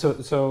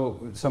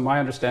 So my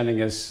understanding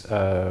is,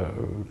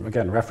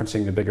 again,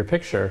 referencing the bigger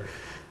picture,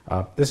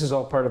 this is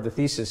all part of the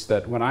thesis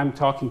that when I'm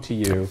talking to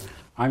you,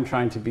 I'm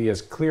trying to be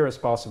as clear as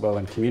possible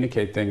and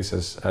communicate things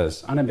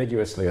as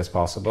unambiguously as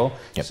possible.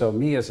 Yep. So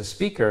me as a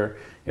speaker,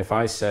 if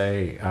I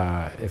say,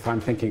 if I'm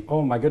thinking,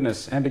 oh my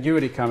goodness,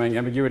 ambiguity coming,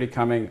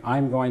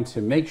 I'm going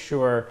to make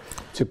sure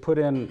to put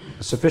in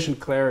sufficient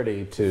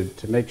clarity to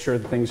make sure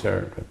that things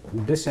are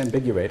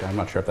disambiguate. I'm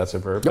not sure if that's a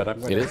verb, yep, but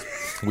I'm going it is.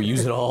 We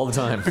use it all the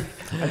time.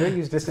 I don't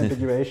use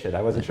disambiguation.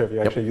 I wasn't sure if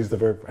you actually use the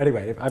verb.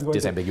 Anyway, I'm going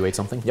disambiguate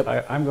something.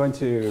 Yep. I'm going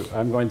to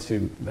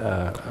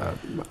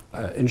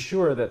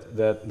ensure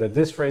that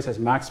this phrase has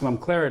maximum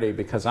clarity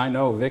because I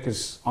know Vic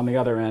is on the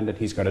other end and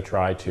he's going to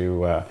try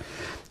to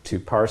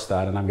parse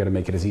that, and I'm going to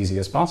make it as easy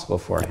as possible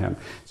for him.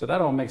 So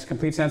that all makes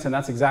complete sense, and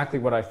that's exactly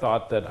what I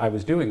thought that I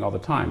was doing all the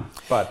time.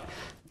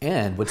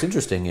 And what's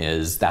interesting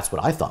is that's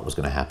what I thought was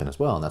going to happen as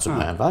well, and that's what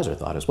my advisor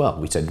thought as well.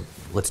 We said,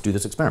 let's do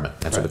this experiment.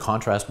 And so the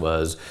contrast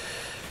was,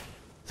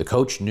 the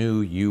coach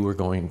knew you were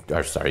going,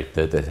 I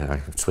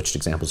switched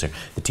examples here.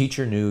 The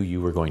teacher knew you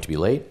were going to be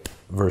late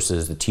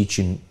versus the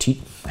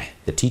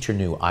teacher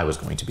knew I was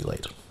going to be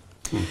late.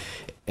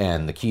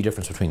 And the key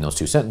difference between those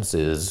two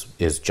sentences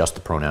is just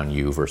the pronoun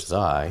you versus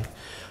I.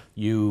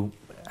 You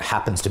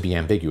happens to be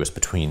ambiguous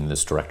between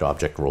this direct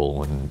object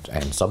role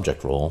and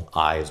subject role.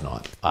 I is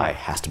not. I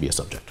has to be a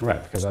subject.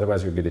 Right, because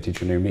otherwise it would be the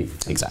teacher knew me.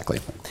 Exactly.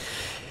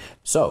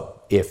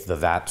 So if the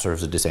that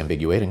serves a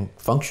disambiguating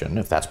function,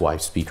 if that's why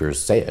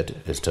speakers say it,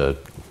 is to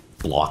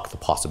block the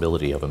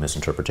possibility of a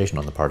misinterpretation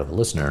on the part of a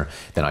listener,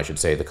 then I should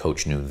say the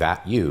coach knew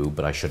that you,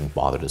 but I shouldn't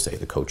bother to say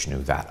the coach knew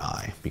that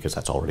I, because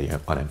that's already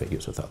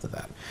unambiguous without the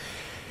that.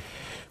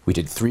 We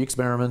did 3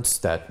 experiments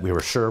that we were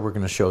sure were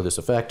going to show this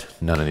effect.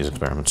 None of these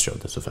experiments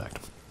showed this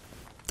effect.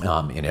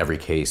 In every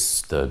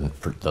case, the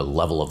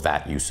level of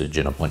that usage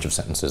in a bunch of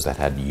sentences that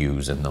had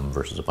yous in them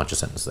versus a bunch of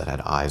sentences that had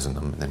I's in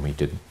them, and then we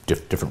did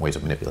different ways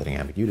of manipulating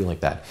ambiguity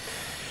like that.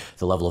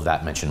 The level of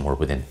that mention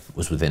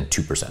was within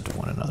 2% of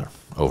one another,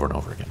 over and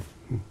over again.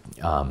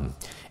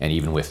 And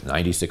even with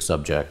 96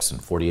 subjects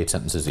and 48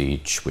 sentences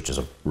each, which is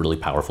a really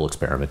powerful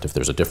experiment, if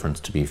there's a difference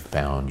to be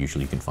found,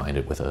 usually you can find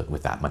it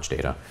with that much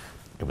data.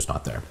 It was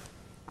not there.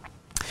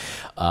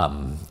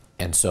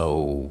 And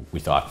so we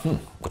thought,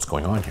 what's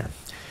going on here?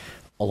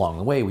 Along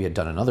the way, we had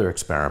done another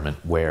experiment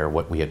where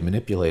what we had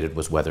manipulated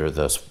was whether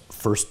the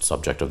first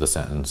subject of the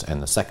sentence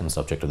and the second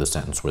subject of the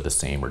sentence were the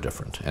same or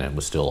different. And it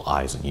was still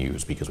I's and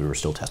U's because we were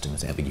still testing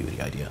this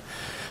ambiguity idea.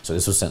 So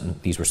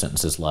these were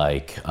sentences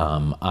like,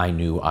 I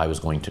knew I was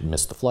going to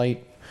miss the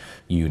flight.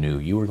 You knew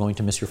you were going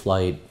to miss your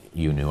flight.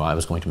 you knew I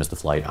was going to miss the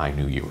flight, I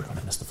knew you were going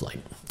to miss the flight.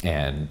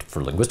 And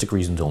for linguistic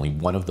reasons, only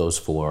one of those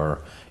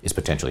four is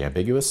potentially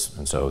ambiguous.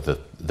 And so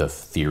the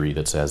theory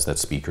that says that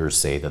speakers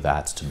say the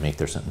that's to make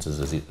their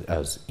sentences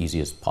as easy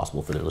as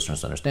possible for their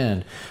listeners to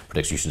understand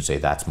predicts you should say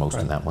that's most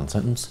in that one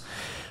sentence.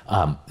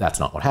 That's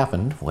not what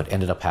happened. What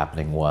ended up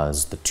happening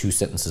was the two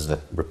sentences that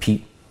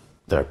repeat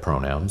their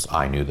pronouns,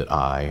 I knew that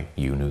I,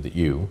 you knew that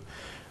you,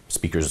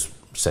 speakers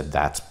said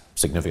that's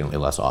significantly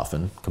less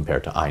often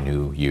compared to I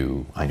knew that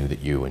you,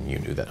 and you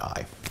knew that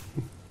I.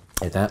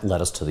 And that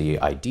led us to the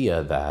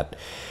idea that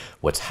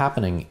what's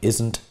happening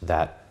isn't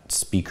that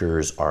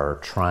speakers are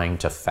trying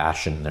to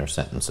fashion their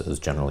sentences,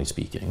 generally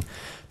speaking,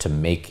 to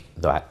make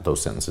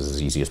those sentences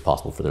as easy as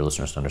possible for their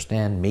listeners to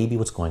understand. Maybe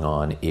what's going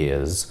on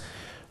is,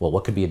 well,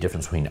 what could be a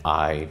difference between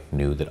I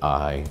knew that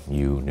I,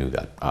 you knew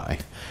that I?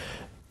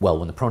 Well,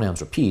 when the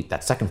pronouns repeat,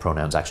 that second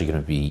pronoun is actually going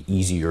to be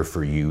easier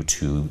for you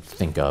to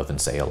think of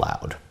and say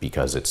aloud,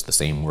 because it's the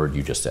same word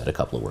you just said a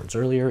couple of words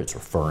earlier. It's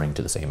referring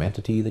to the same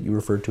entity that you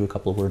referred to a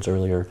couple of words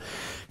earlier,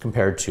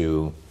 compared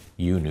to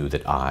you knew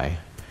that I.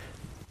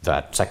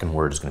 That second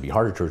word is going to be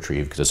harder to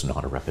retrieve because it's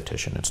not a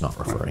repetition. It's not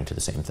referring to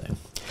the same thing.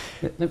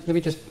 Let me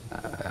just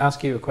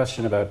ask you a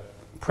question about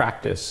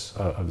practice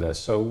of this.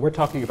 So we're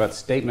talking about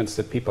statements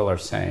that people are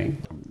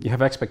saying. You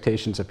have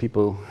expectations of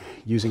people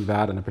using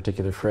that in a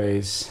particular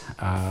phrase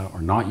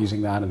or not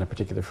using that in a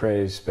particular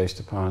phrase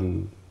based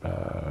upon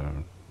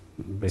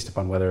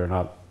whether or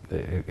not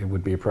it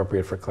would be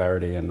appropriate for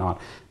clarity and not.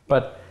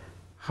 But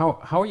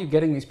how are you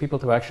getting these people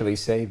to actually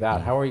say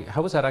that? How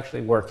is that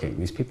actually working?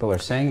 These people are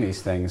saying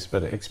these things,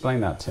 but explain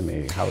that to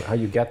me. How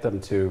you get them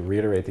to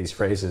reiterate these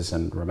phrases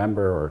and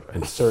remember or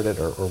insert it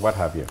or what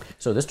have you?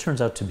 So this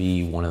turns out to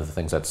be one of the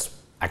things that's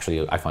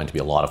actually I find to be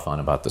a lot of fun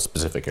about the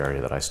specific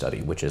area that I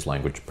study, which is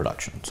language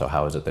production. So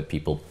how is it that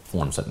people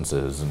form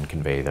sentences and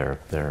convey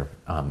their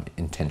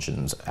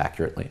intentions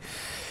accurately?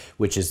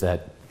 Which is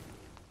that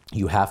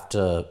you have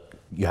to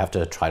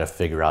try to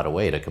figure out a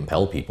way to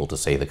compel people to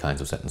say the kinds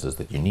of sentences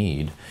that you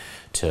need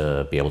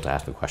to be able to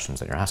ask the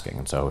questions that you're asking.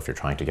 And so if you're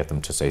trying to get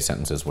them to say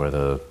sentences where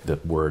the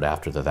word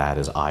after the that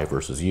is I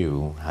versus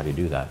you, how do you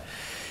do that?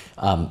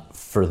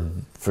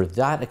 For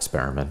that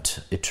experiment,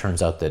 it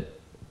turns out that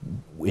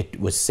it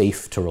was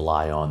safe to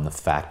rely on the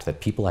fact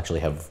that people actually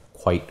have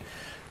quite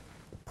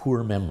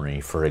poor memory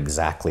for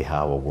exactly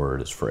how a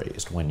word is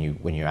phrased. When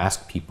you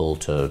ask people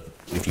to,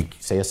 if you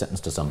say a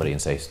sentence to somebody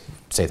and say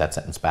that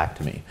sentence back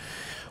to me,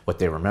 what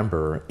they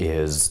remember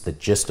is the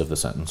gist of the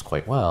sentence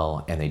quite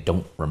well, and they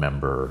don't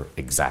remember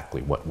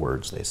exactly what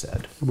words they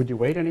said. Would you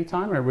wait any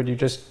time, or would you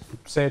just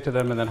say it to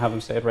them and then have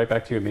them say it right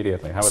back to you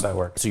immediately? How would that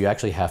work? So you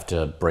actually have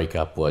to break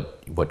up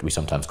what we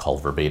sometimes call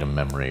verbatim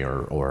memory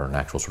or an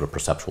actual sort of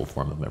perceptual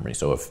form of memory.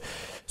 So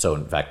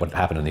in fact, what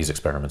happened in these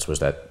experiments was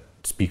that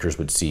speakers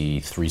would see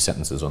three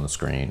sentences on the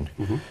screen.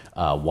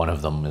 Mm-hmm. One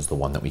of them is the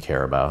one that we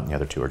care about, and the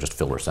other two are just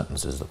filler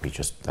sentences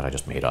that I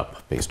just made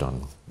up based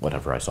on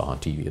whatever I saw on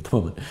TV at the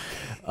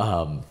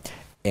moment.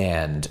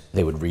 And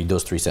they would read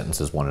those three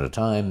sentences one at a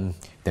time.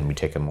 Then we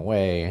take them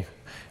away.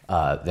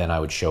 Then I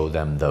would show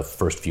them the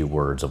first few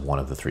words of one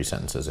of the three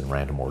sentences in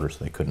random order,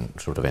 so they couldn't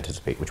sort of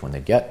anticipate which one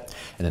they'd get.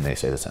 And then they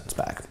say the sentence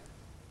back.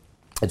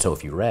 And so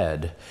if you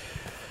read,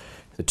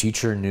 the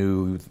teacher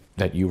knew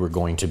that you were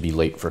going to be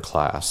late for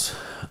class,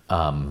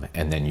 and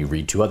then you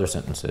read two other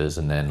sentences,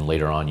 and then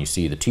later on you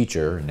see the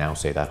teacher now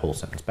say that whole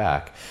sentence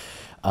back.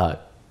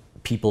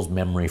 People's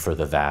memory for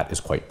that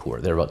is quite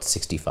poor. They're about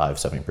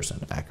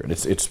 65-70%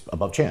 accurate. It's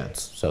above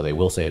chance, so they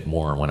will say it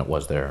more when it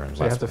was there. And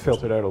so you have to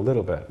filter it out a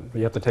little bit.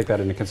 You have to take that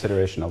into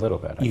consideration a little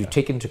bit. You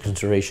take into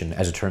consideration,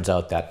 as it turns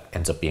out, that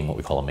ends up being what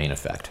we call a main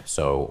effect.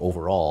 So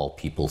overall,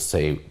 people will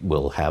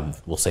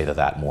say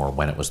that more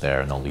when it was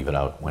there, and they'll leave it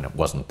out when it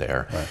wasn't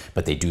there. Right.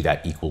 But they do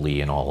that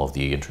equally in all of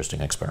the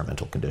interesting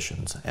experimental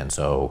conditions. And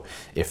so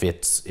if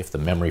the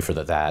memory for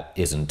that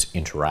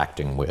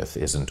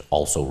isn't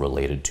also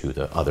related to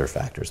the other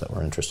factors that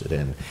we're interested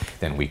in,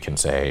 then we can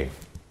say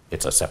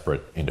it's a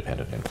separate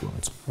independent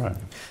influence. Right.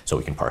 So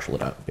we can partial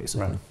it out,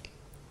 basically. Right.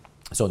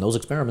 So in those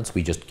experiments,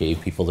 we just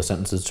gave people the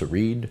sentences to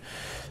read,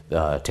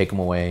 take them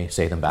away,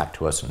 say them back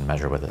to us, and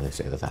measure whether they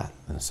say that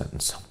in a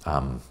sentence.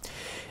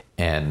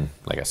 And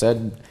like I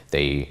said,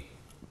 they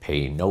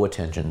pay no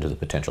attention to the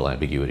potential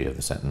ambiguity of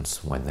the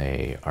sentence when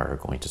they are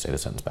going to say the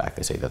sentence back.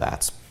 They say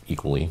that's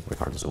equally,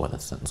 regardless of whether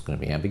the sentence is going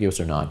to be ambiguous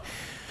or not.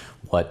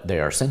 What they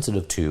are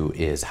sensitive to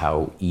is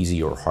how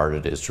easy or hard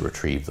it is to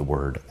retrieve the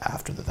word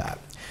after the that.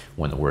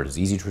 When the word is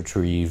easy to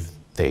retrieve,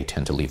 they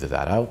tend to leave the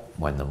that out.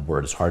 When the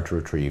word is hard to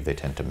retrieve, they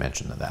tend to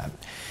mention the that.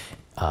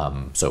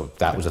 So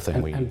that was a thing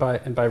And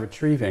by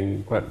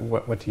retrieving,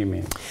 what do you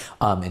mean?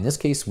 In this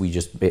case,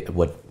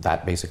 what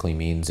that basically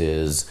means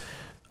is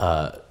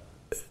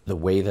the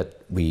way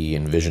that we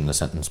envision the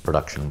sentence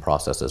production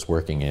process as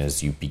working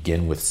is you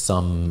begin with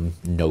some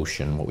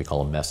notion, what we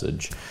call a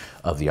message,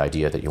 of the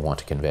idea that you want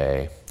to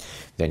convey.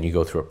 Then you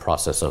go through a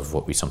process of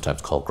what we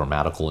sometimes call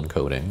grammatical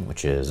encoding,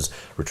 which is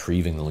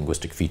retrieving the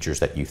linguistic features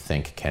that you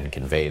think can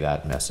convey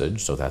that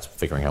message. So that's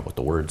figuring out what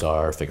the words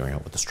are, figuring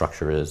out what the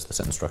structure is, the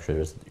sentence structure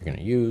is that you're going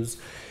to use.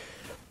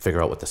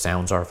 figure out what the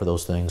sounds are for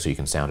those things so you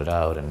can sound it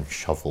out and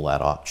shuffle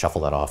that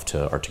off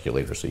to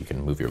articulator so you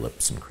can move your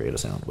lips and create a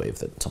sound wave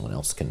that someone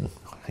else can,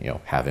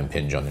 have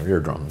impinge on their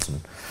eardrums, and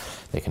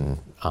they can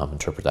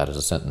interpret that as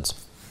a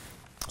sentence.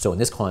 So in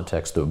this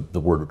context, the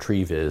word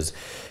retrieve is,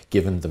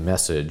 given the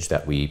message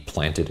that we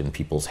planted in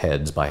people's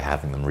heads by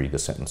having them read the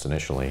sentence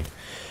initially,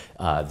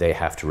 they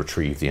have to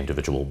retrieve the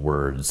individual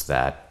words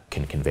that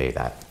can convey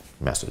that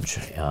message.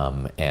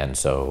 And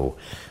so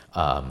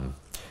I'm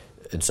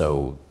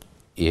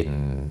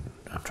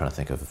trying to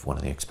think of one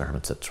of the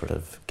experiments that sort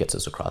of gets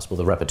us across. Well,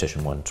 the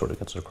repetition one sort of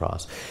gets us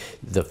across.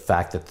 The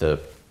fact that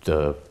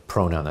the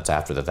pronoun that's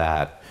after the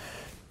that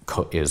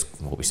is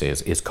what we say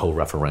is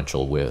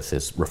co-referential with,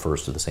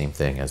 refers to the same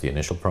thing as the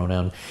initial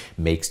pronoun,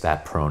 makes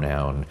that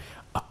pronoun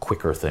a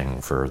quicker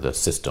thing for the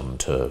system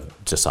to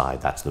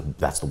decide that's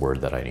the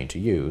word that I need to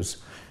use.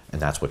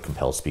 And that's what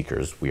compels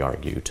speakers, we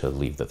argue, to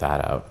leave the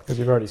that out. Because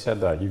you've already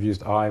said that. You've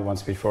used I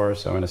once before,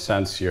 so in a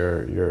sense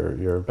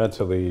you're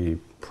mentally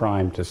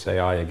primed to say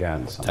I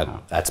again somehow.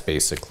 That's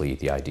basically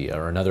the idea.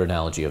 Or another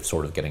analogy of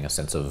sort of getting a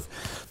sense of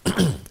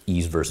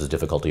ease versus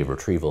difficulty of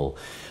retrieval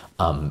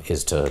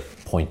is to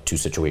point to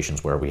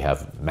situations where we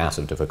have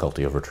massive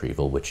difficulty of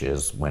retrieval, which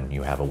is when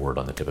you have a word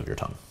on the tip of your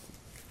tongue.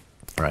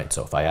 All right,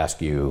 so if I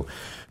ask you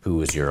who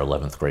was your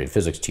 11th grade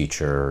physics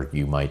teacher,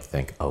 you might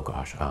think, oh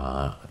gosh,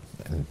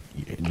 and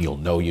you'll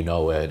know you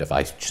know it. If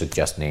I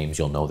suggest names,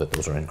 you'll know that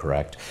those are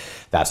incorrect.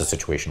 That's a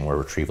situation where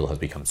retrieval has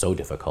become so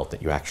difficult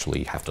that you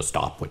actually have to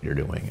stop what you're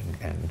doing.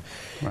 And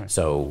right.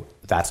 So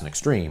that's an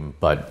extreme,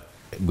 but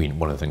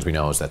one of the things we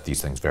know is that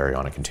these things vary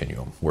on a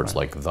continuum. Words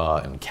like the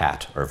and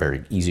cat are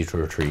very easy to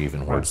retrieve,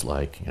 and words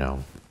like,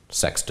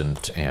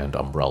 sextant and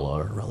umbrella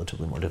are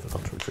relatively more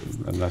difficult to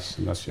retrieve.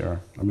 Unless you're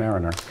a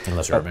mariner.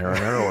 Unless you're a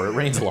mariner or it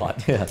rains a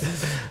lot. Yeah.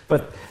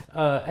 But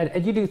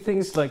and you do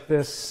things like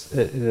this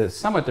in a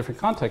somewhat different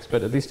context,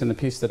 but at least in the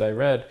piece that I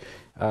read,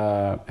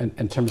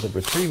 in terms of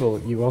retrieval,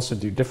 you also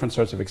do different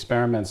sorts of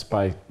experiments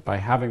by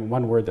having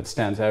one word that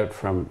stands out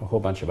from a whole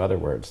bunch of other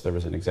words. There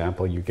was an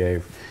example you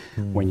gave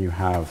when you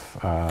have,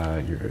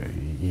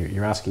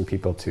 you're asking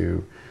people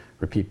to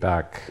repeat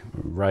back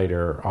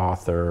writer,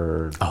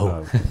 author,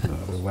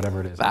 whatever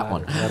it is, that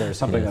one, letter,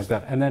 something like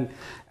that, and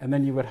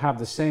then you would have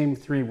the same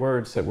three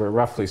words that were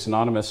roughly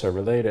synonymous or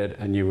related,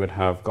 and you would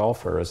have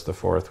golfer as the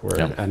fourth word,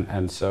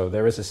 and so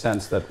there is a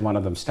sense that one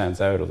of them stands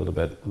out a little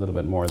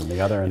bit more than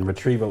the other, and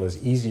retrieval is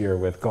easier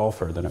with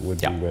golfer than it would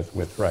be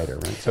with writer,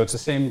 right? So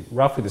it's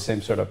roughly the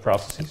same sort of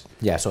processes.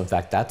 Yeah. So in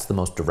fact, that's the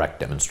most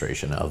direct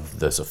demonstration of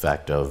this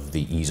effect of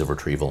the ease of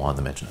retrieval on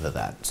the mention of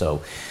that.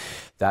 So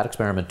that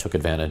experiment took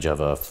advantage of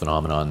a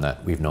phenomenon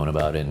that we've known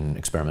about in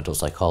experimental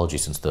psychology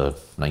since the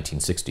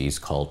 1960s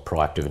called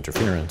proactive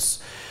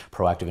interference.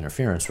 Proactive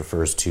interference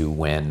refers to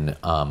when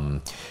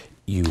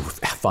you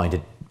find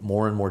it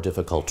more and more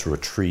difficult to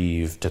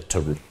retrieve,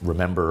 to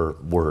remember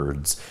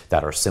words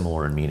that are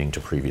similar in meaning to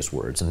previous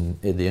words. And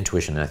the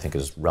intuition, I think,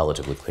 is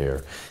relatively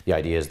clear. The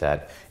idea is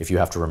that if you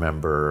have to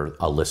remember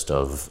a list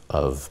of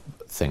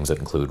things that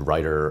include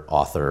writer,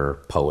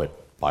 author, poet,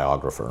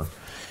 biographer,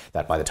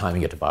 that by the time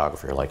you get to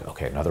biography, you're like,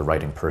 okay, another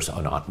writing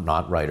person,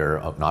 not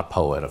writer, not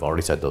poet, I've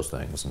already said those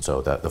things. And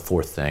so the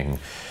fourth thing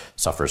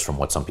suffers from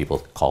what some people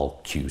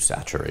call cue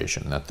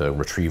saturation, that the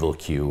retrieval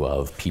queue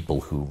of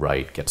people who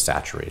write gets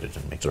saturated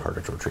and makes it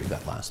harder to retrieve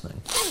that last thing.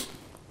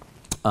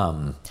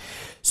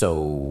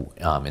 So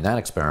in that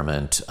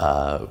experiment,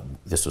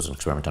 this was an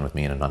experiment done with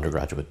me and an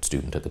undergraduate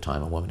student at the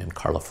time, a woman named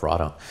Carla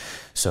Ferreira.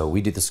 So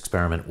we did this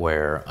experiment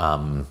where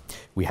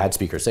we had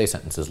speakers say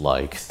sentences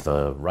like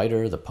the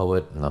writer, the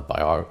poet, and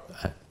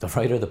the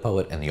writer, the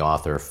poet, and the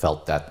author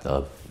felt that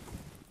the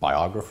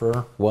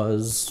biographer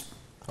was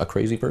a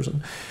crazy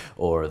person,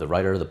 or the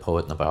writer, the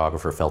poet, and the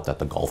biographer felt that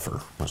the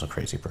golfer was a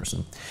crazy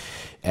person.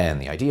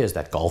 And the idea is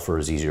that golfer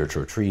is easier to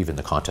retrieve in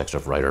the context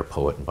of writer,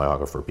 poet, and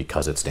biographer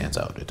because it stands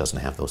out. It doesn't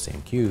have those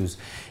same cues.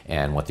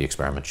 And what the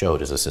experiment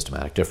showed is a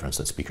systematic difference,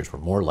 that speakers were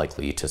more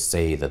likely to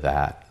say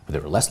that, they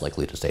were less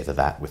likely to say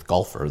that with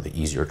golfer, the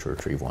easier to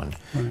retrieve one,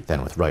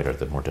 than with writer,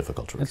 the more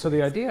difficult to retrieve. And so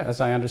the idea,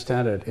 as I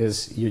understand it,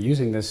 is you're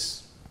using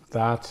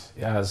that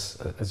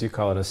as you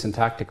call it, a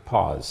syntactic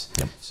pause.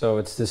 Yep. So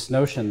it's this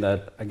notion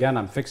that, again,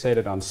 I'm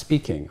fixated on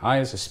speaking. I,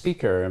 as a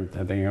speaker, am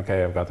thinking,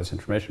 okay, I've got this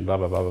information, blah,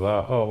 blah, blah, blah,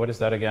 blah. Oh, what is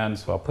that again?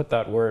 So I'll put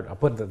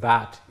the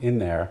that in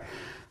there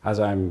as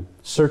I'm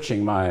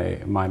searching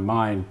my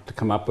mind to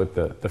come up with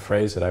the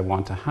phrase that I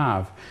want to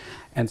have.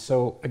 And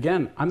so,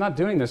 again, I'm not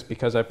doing this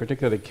because I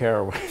particularly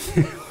care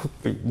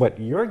what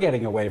you're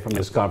getting away from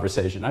this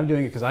conversation. I'm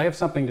doing it because I have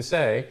something to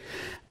say,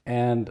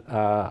 and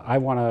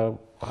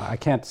I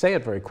can't say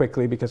it very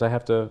quickly because I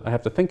have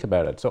to think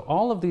about it. So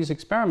all of these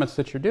experiments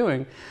that you're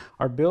doing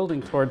are building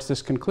towards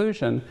this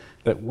conclusion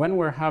that when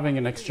we're having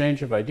an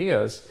exchange of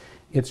ideas,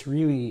 it's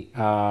really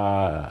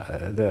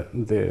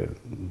the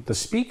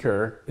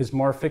speaker is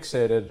more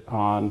fixated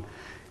on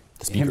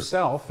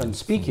himself and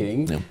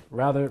speaking, Yeah.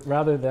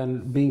 rather than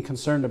being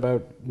concerned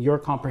about your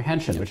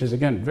comprehension, which is,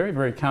 again, very,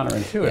 very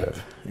counterintuitive.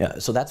 Yeah,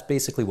 so that's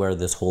basically where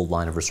this whole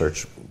line of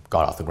research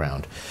got off the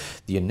ground.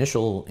 The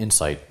initial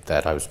insight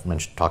that I was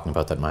talking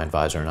about that my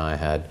advisor and I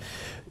had,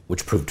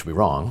 which proved to be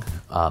wrong,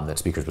 that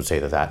speakers would say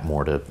that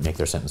more to make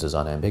their sentences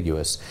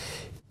unambiguous,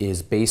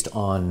 is based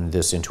on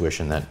this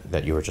intuition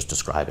that you were just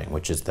describing,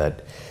 which is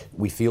that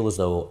we feel as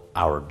though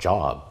our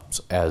jobs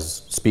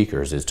as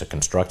speakers is to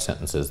construct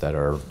sentences that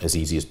are as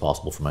easy as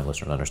possible for my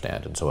listener to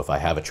understand. And so if I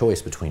have a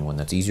choice between one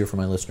that's easier for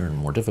my listener and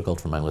more difficult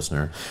for my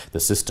listener,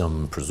 the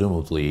system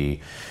presumably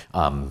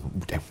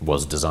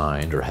was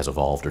designed or has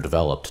evolved or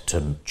developed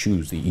to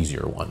choose the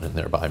easier one and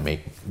thereby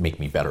make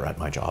me better at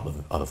my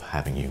job of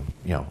having you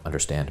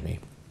understand me.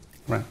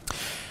 Right.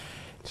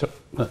 So,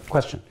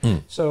 question.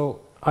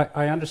 So,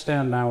 I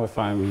understand now if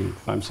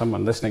I'm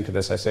someone listening to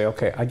this, I say,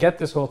 okay, I get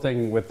this whole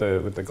thing with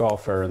the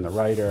golfer and the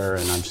writer,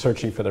 and I'm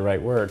searching for the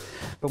right word.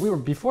 But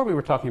before we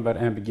were talking about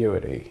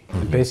ambiguity,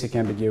 and basic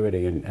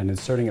ambiguity, and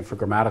inserting it for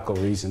grammatical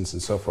reasons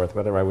and so forth,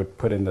 whether I would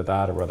put into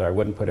that or whether I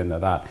wouldn't put into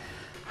that.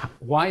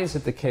 Why is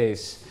it the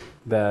case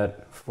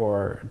that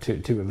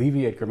to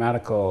alleviate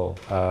grammatical,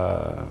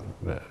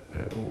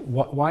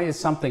 why is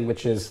something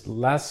which is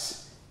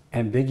less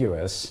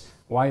ambiguous,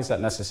 why is that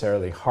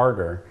necessarily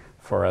harder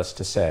for us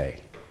to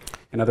say?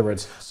 In other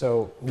words,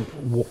 so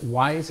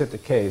why is it the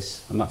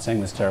case, I'm not saying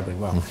this terribly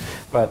well,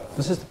 but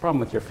this is the problem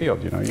with your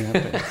field, you have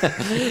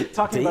to,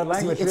 talking about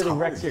language really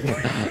wrecks you.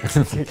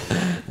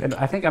 And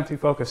I think I'm too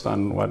focused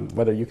on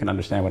whether you can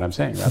understand what I'm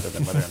saying rather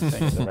than whether I'm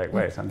saying it the right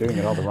way, so I'm doing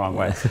it all the wrong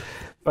way.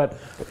 But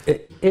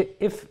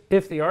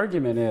if the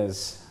argument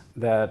is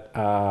that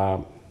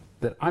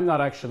I'm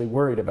not actually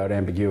worried about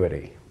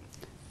ambiguity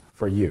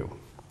for you,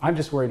 I'm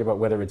just worried about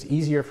whether it's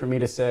easier for me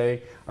to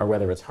say or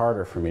whether it's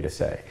harder for me to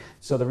say.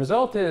 So the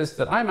result is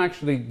that I'm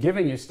actually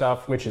giving you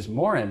stuff which is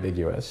more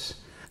ambiguous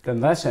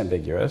than less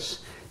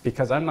ambiguous,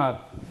 because it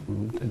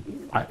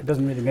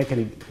doesn't really make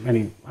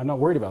any, I'm not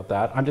worried about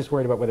that. I'm just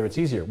worried about whether it's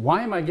easier.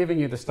 Why am I giving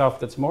you the stuff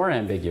that's more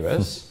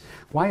ambiguous?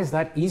 Why is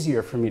that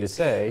easier for me to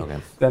say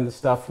than the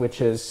stuff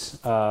which is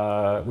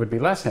would be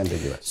less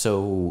ambiguous?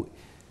 So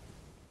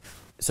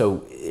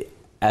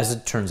as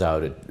it turns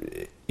out,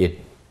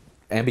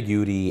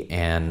 ambiguity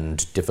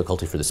and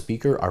difficulty for the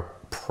speaker are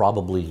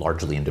probably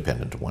largely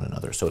independent of one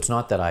another. So it's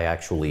not that I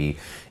actually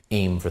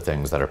aim for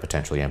things that are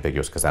potentially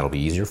ambiguous because that'll be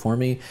easier for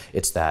me.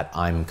 It's that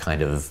I'm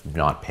kind of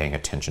not paying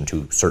attention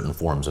to certain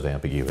forms of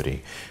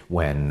ambiguity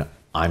when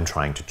I'm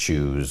trying to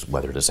choose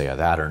whether to say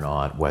that or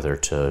not, whether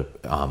to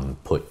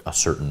put a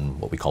certain,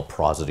 what we call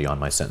prosody on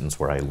my sentence,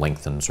 where I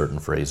lengthen certain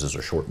phrases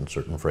or shorten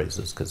certain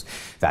phrases, because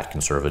that can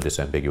serve a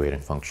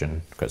disambiguating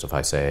function. Because if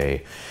I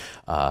say,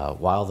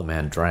 while the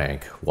man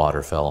drank,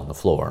 water fell on the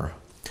floor,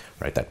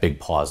 right? That big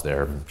pause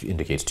there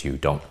indicates to you,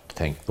 don't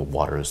think the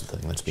water is the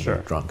thing that's being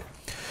drunk.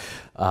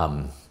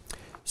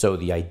 So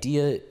the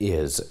idea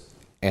is,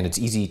 and it's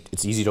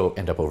easy to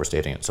end up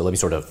overstating it. So let me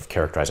sort of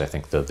characterize, I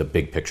think, the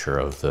big picture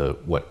of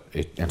what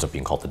it ends up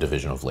being called the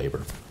division of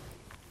labor.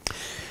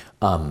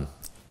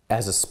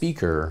 As a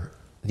speaker,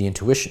 the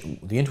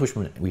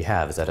intuition we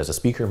have is that as a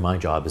speaker, my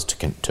job is to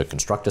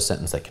construct a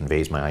sentence that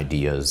conveys my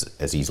ideas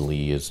as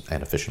easily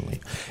and efficiently,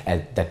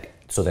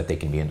 so that they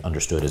can be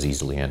understood as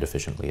easily and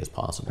efficiently as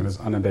possible. And as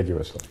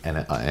unambiguously.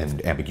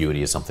 And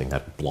ambiguity is something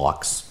that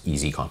blocks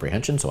easy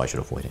comprehension, so I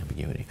should avoid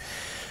ambiguity.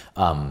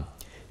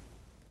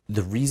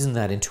 The reason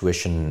that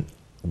intuition,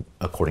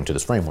 according to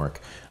this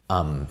framework,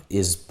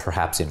 is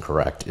perhaps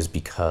incorrect is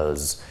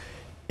because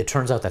it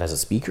turns out that as a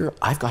speaker,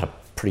 I've got a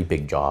pretty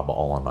big job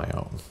all on my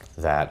own.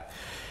 That,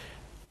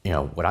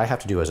 what I have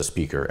to do as a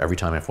speaker every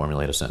time I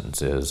formulate a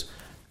sentence is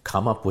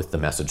come up with the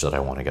message that I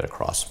want to get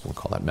across. We'll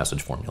call that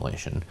message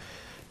formulation.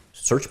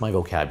 Search my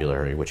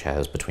vocabulary, which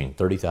has between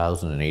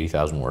 30,000 and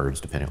 80,000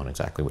 words, depending on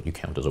exactly what you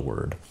count as a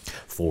word,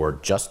 for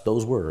just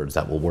those words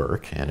that will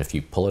work. And if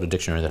you pull out a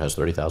dictionary that has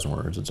 30,000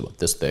 words, it's about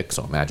this thick.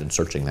 So imagine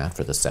searching that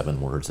for the 7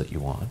 words that you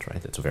want,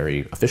 right? It's a very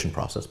efficient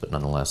process, but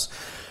nonetheless,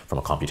 from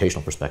a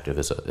computational perspective,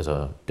 is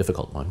a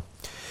difficult one.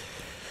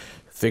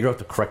 Figure out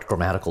the correct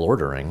grammatical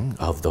ordering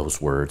of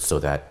those words so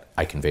that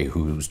I convey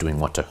who's doing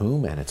what to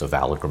whom, and it's a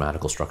valid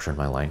grammatical structure in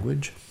my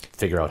language.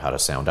 Figure out how to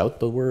sound out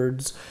the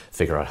words,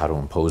 figure out how to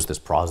impose this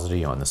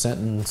prosody on the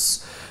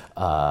sentence,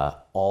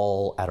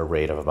 all at a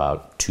rate of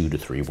about 2 to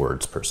 3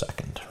 words per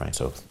second, right?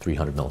 So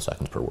 300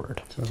 milliseconds per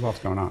word. So there's lots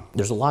going on.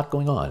 There's a lot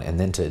going on. And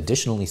then to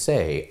additionally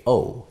say,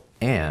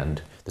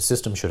 and the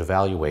system should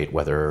evaluate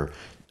whether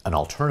an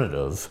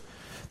alternative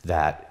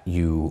that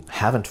you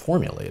haven't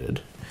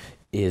formulated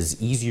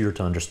is easier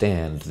to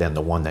understand than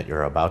the one that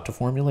you're about to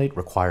formulate,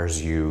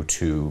 requires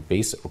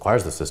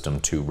the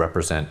system to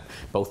represent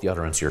both the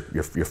utterance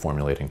you're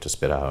formulating to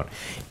spit out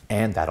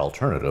and that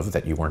alternative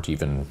that you weren't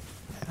even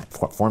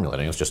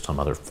formulating. It's just some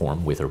other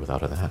form with or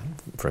without a that,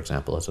 for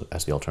example,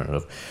 as the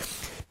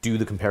alternative. Do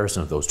the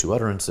comparison of those two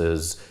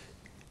utterances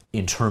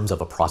in terms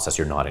of a process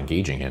you're not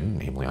engaging in,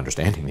 namely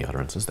understanding the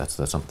utterances. That's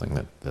something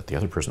that the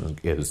other person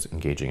is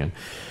engaging in.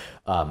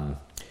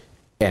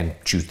 and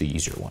choose the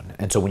easier one.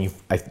 And so when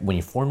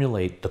you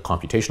formulate the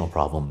computational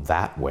problem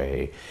that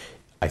way,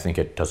 I think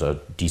it does a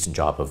decent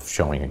job of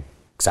showing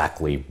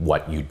exactly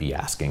what you'd be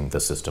asking the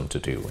system to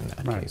do in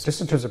that case. Just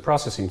in terms of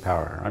processing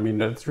power, I mean,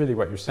 that's really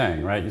what you're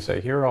saying, right? You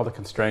say, here are all the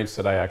constraints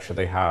that I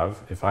actually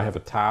have. If I have a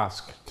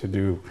task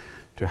to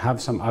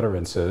have some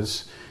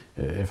utterances,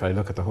 if I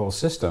look at the whole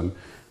system,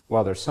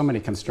 well, there's so many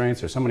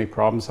constraints, there's so many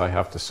problems I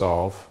have to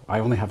solve. I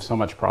only have so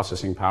much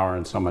processing power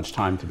and so much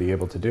time to be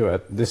able to do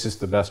it. This is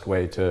the best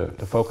way to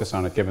focus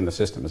on it given the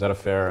system. Is that a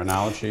fair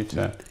analogy?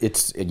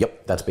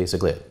 Yep, that's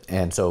basically it.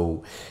 And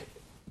so,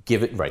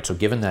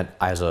 given that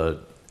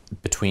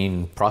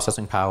between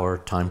processing power,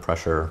 time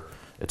pressure,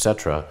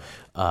 etc.,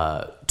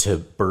 to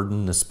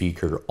burden the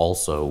speaker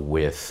also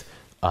with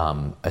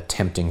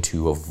attempting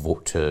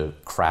to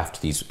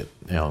craft these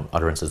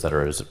utterances that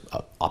are as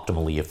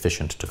optimally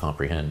efficient to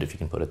comprehend, if I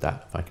can put it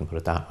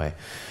that way,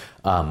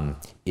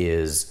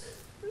 is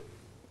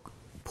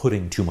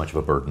putting too much of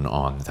a burden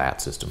on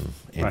that system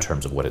in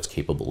terms of what it's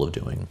capable of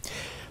doing.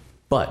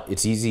 But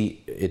it's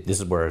easy. This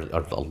is where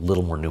a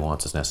little more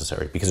nuance is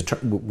necessary, because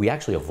we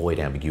actually avoid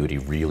ambiguity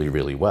really,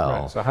 really well.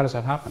 Right. So how does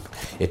that happen?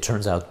 It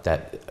turns out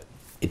that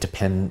it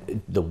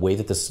depends the way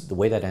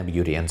that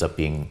ambiguity ends up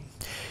being.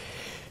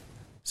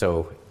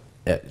 So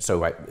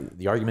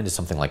the argument is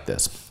something like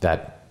this: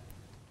 that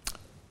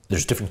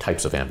there's different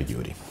types of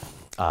ambiguity.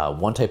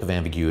 One type of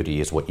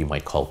ambiguity is what you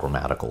might call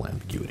grammatical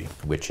ambiguity,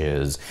 which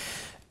is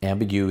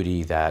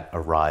ambiguity that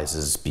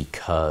arises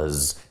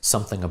because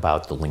something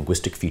about the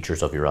linguistic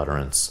features of your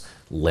utterance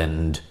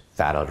lend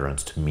that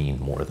utterance to mean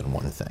more than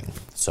one thing.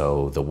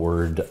 So the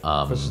word...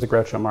 this is the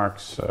Groucho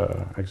Marx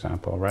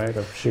example, right?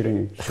 Of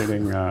shooting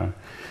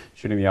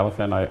the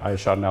elephant. I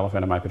shot an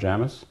elephant in my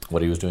pajamas.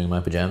 What he was doing in my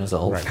pajamas,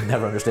 I'll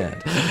never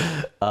understand.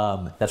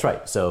 That's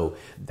right. So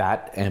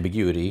that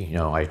ambiguity,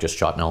 I just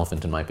shot an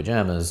elephant in my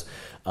pajamas,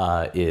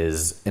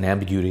 is an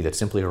ambiguity that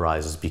simply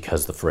arises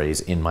because the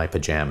phrase "in my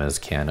pajamas"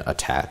 can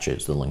attach,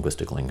 is the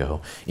linguistic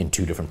lingo, in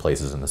two different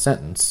places in the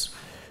sentence.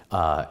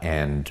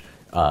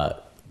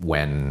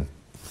 When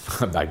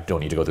I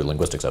don't need to go through the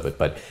linguistics of it,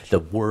 but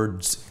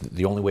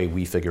the only way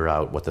we figure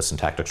out what the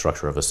syntactic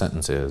structure of a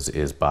sentence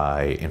is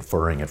by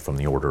inferring it from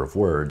the order of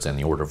words, and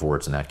the order of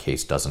words in that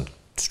case doesn't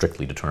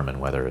strictly determine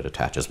whether it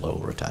attaches low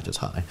or attaches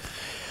high.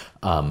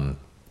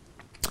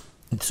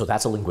 So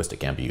that's a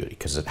linguistic ambiguity,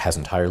 because it has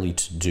entirely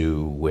to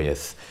do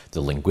with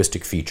the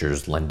linguistic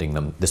features lending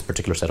them, this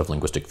particular set of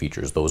linguistic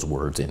features, those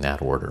words in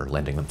that order,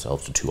 lending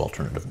themselves to two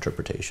alternative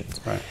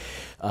interpretations. Right.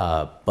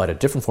 But a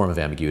different form of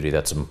ambiguity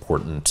that's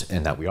important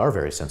and that we are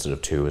very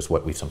sensitive to is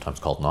what we've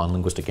sometimes called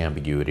non-linguistic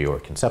ambiguity or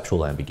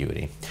conceptual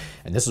ambiguity.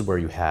 And this is where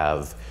you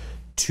have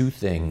two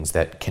things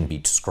that can be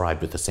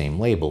described with the same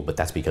label, but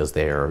that's because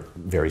they're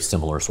very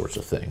similar sorts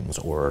of things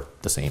or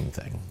the same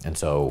thing. And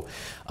so,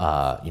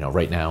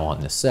 right now on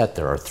this set,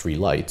 there are three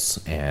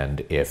lights,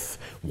 and if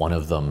one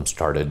of them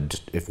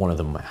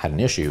had an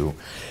issue,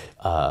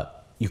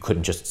 you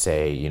couldn't just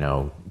say,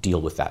 deal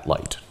with that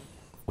light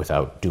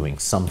without doing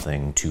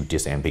something to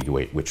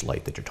disambiguate which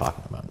light that you're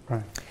talking about.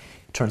 Right.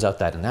 It turns out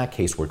that in that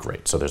case we're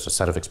great. So there's a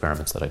set of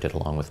experiments that I did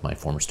along with my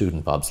former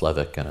student, Bob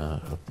Slevik, and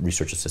a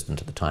research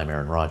assistant at the time,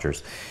 Aaron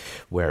Rogers,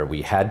 where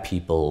we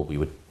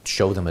would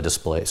show them a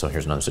display. So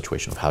here's another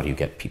situation of how do you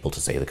get people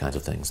to say the kinds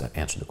of things that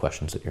answer the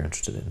questions that you're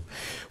interested in.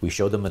 We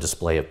showed them a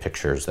display of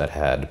pictures that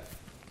had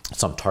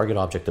some target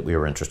object that we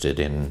were interested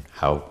in,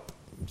 how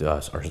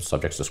our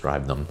subjects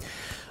described them,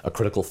 a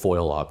critical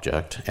foil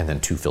object, and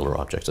then two filler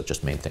objects that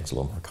just made things a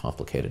little more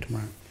complicated.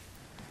 Right.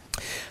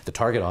 The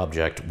target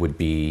object would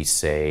be,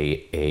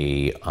 say,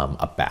 a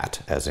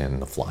bat, as in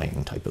the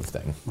flying type of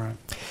thing. Right.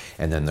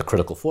 And then the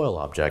critical foil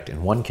object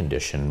in one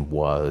condition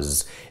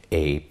was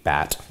a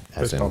bat,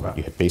 as Baseball in bat.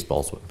 you hit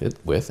baseballs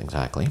with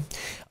exactly.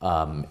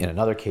 In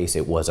another case,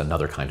 it was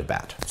another kind of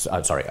bat.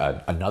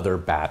 Another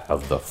bat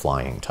of the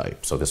flying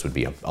type. So this would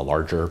be a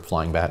larger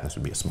flying bat, and this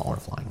would be a smaller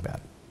flying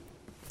bat.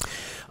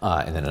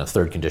 And then in a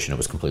third condition, it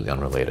was completely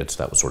unrelated,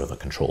 so that was sort of a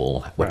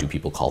control. What do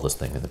people call this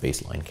thing in the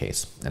baseline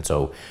case? And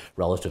so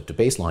relative to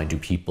baseline, do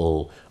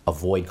people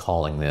avoid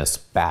calling this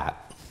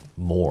bat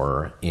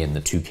more in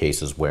the two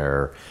cases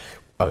where,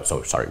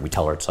 we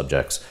tell our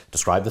subjects,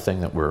 describe the thing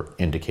that we're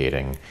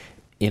indicating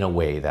in a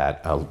way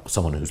that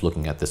someone who's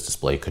looking at this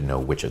display could know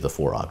which of the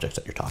four objects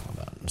that you're talking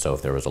about. And so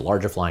if there was a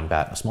larger flying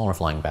bat and a smaller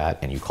flying bat,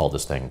 and you call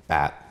this thing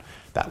bat,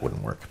 that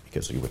wouldn't work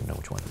because you wouldn't know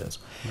which one it is.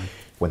 Right.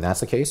 When that's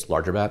the case,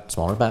 larger bat,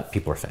 smaller bat,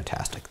 people are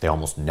fantastic. They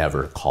almost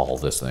never call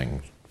this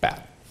thing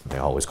bat. They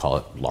always call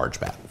it large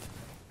bat.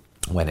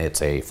 When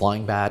it's a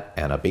flying bat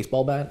and a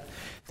baseball bat,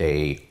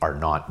 they are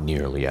not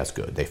nearly as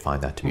good. They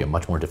find that to be a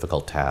much more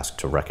difficult task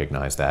to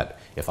recognize that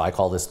if I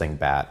call this thing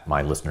bat,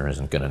 my listener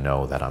isn't going to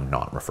know that I'm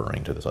not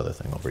referring to this other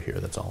thing over here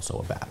that's also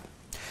a bat.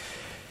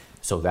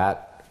 So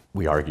that,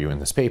 we argue in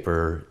this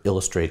paper,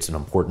 illustrates an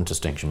important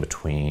distinction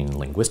between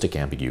linguistic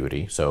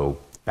ambiguity. So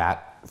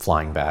bat,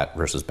 flying bat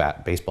versus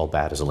bat, baseball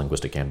bat is a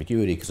linguistic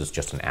ambiguity because it's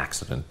just an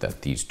accident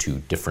that these two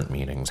different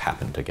meanings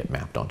happen to get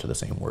mapped onto the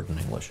same word in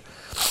English.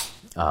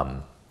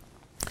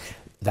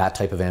 that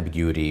type of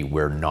ambiguity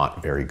we're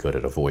not very good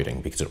at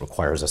avoiding because it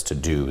requires us to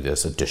do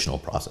this additional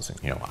processing.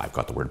 I've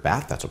got the word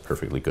bat, that's a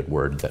perfectly good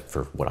word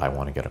for what I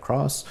want to get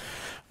across.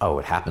 Oh,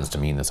 it happens to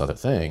mean this other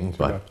thing,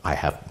 but I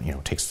have,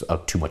 it takes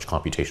too much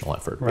computational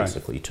effort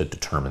basically to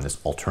determine this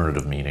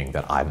alternative meaning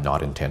that I'm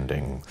not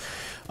intending,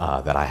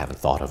 that I haven't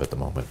thought of at the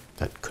moment,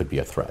 that could be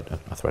a threat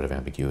of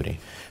ambiguity.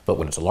 But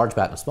when it's a large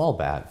bat and a small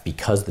bat,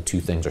 because the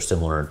two things are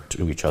similar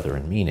to each other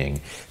in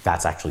meaning,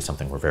 that's actually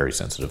something we're very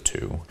sensitive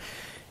to.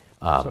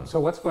 So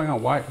what's going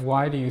on?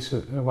 Why do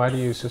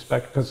you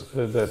suspect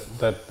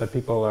that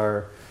people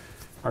are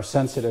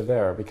sensitive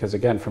there? Because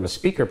again, from a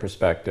speaker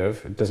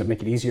perspective, does it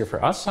make it easier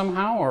for us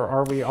somehow, or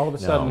are we all of a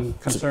sudden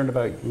concerned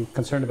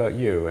about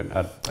you and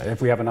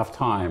if we have enough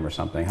time or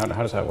something? How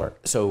does that work?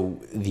 So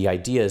the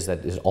idea is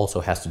that it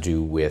also has to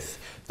do with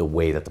the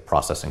way that the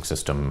processing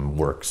system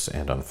works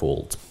and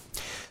unfolds.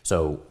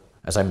 So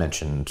as I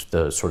mentioned,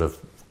 the sort of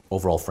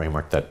overall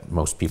framework that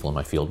most people in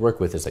my field work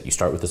with is that you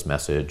start with this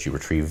message, you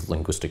retrieve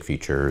linguistic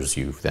features,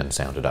 you then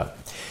sound it up.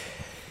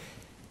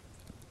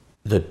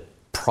 The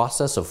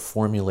process of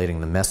formulating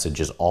the message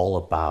is all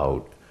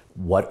about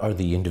what are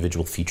the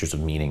individual features of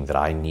meaning that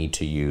I need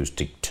to use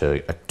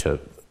to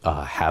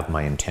have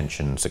my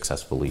intention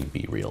successfully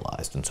be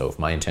realized. And so if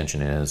my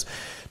intention is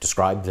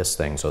describe this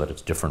thing so that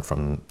it's different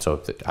so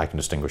that I can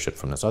distinguish it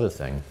from this other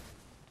thing,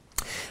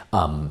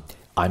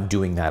 I'm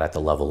doing that at the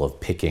level of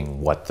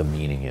picking what the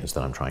meaning is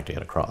that I'm trying to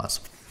get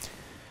across.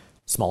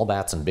 Small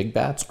bats and big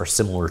bats are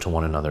similar to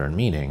one another in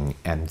meaning,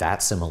 and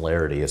that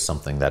similarity is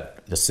something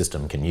that the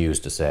system can use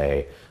to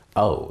say,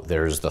 oh,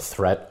 there's the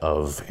threat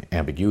of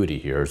ambiguity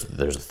here.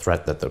 There's a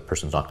threat that the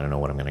person's not going to know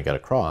what I'm going to get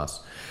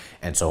across,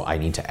 and so I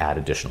need to add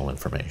additional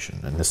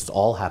information. And this is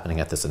all happening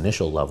at this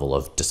initial level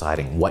of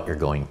deciding what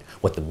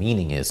the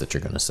meaning is that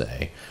you're going to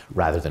say,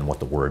 rather than what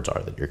the words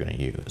are that you're going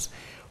to use.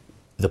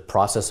 The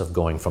process of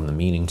going from the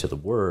meaning to the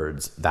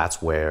words,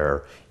 that's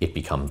where it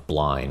becomes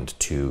blind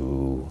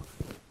to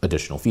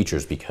additional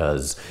features,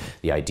 because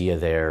the idea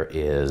there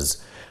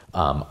is,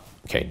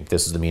 okay,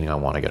 this is the meaning I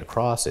want to get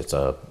across. It's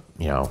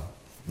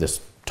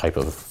this type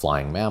of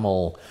flying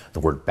mammal.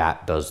 The word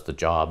bat does the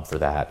job for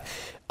that.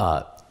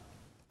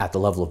 At the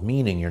level of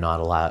meaning, you're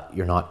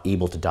not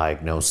able to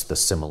diagnose the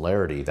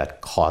similarity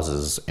that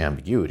causes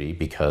ambiguity,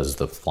 because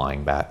the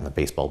flying bat and the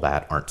baseball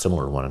bat aren't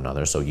similar to one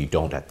another. So you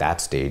don't at that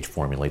stage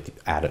formulate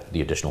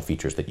the additional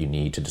features that you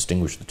need to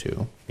distinguish the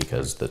two,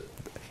 because the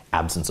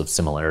absence of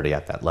similarity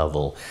at that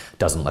level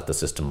doesn't let the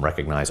system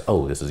recognize,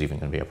 oh, this is even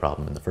going to be a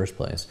problem in the first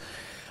place.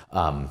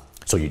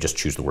 So you just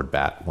choose the word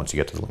bat once you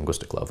get to the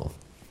linguistic level.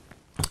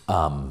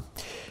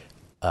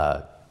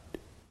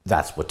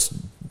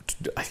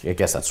 I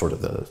guess that's sort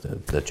of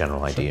the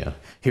general idea.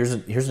 Here's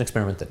an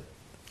experiment that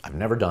I've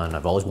never done.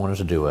 I've always wanted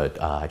to do it.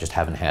 I just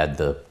haven't had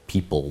the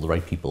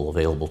right people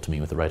available to me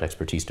with the right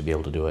expertise to be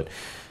able to do it.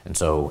 And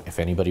so if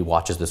anybody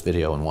watches this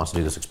video and wants to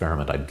do this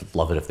experiment, I'd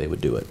love it if they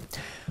would do it.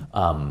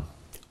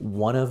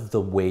 One of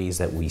the ways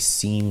that we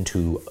seem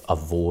to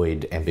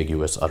avoid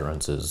ambiguous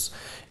utterances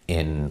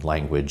in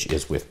language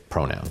is with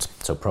pronouns.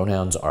 So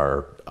pronouns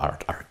are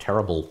a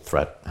terrible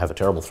threat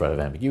of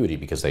ambiguity,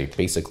 because they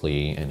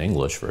basically, in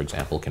English, for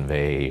example,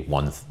 convey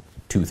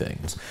two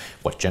things: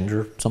 what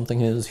gender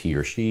something is, he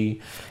or she,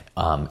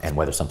 and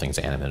whether something's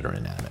animate or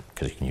inanimate,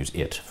 because you can use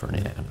it for an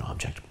inanimate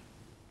object.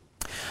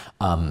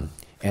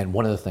 And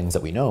one of the things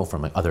that we know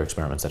from other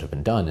experiments that have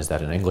been done is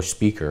that an English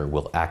speaker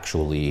will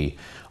actually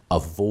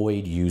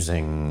avoid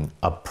using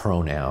a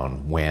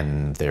pronoun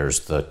when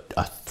there's a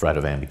threat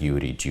of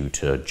ambiguity due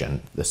to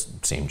the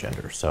same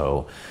gender.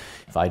 So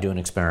if I do an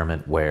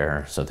experiment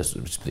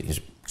these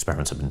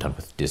experiments have been done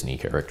with Disney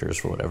characters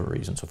for whatever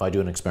reason. So if I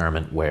do an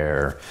experiment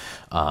where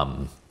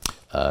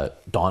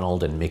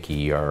Donald and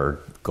Mickey are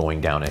going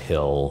down a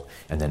hill,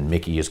 and then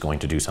Mickey is going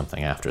to do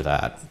something after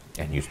that,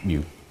 and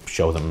you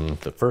show them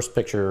the first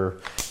picture,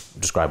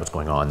 describe what's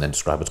going on, then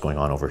describe what's going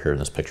on over here in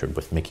this picture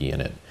with Mickey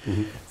in it,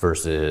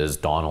 versus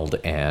Donald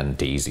and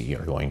Daisy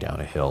are going down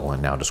a hill,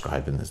 and now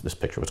describe in this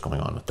picture what's going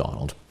on with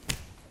Donald.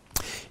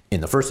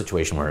 In the first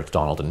situation, where it's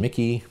Donald and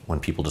Mickey, when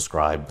people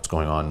describe what's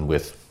going on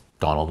with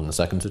Donald in the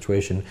second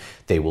situation,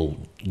 they will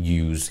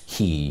use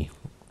he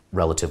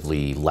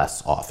relatively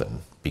less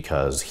often,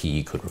 because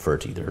he could refer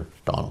to either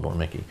Donald or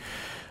Mickey.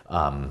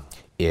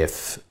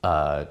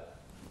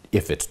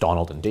 If it's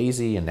Donald and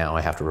Daisy, and now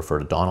I have to refer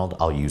to Donald,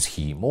 I'll use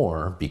he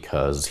more,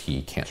 because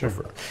he can't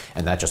refer.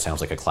 And that just sounds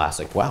like a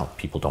classic, wow,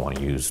 people don't want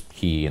to use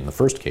he in the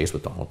first case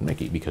with Donald and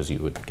Mickey, because you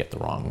would get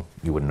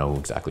you wouldn't know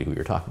exactly who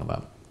you're talking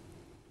about.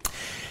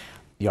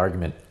 The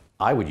argument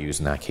I would use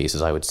in that case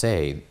is I would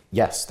say,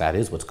 yes, that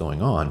is what's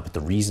going on, but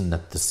the reason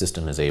that the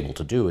system is able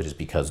to do it is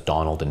because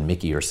Donald and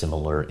Mickey are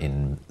similar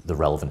in the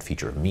relevant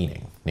feature of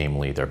meaning.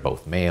 Namely, they're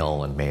both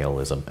male, and male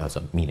is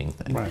a meaning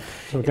thing. Right.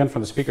 So again,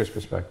 from the speaker's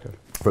perspective.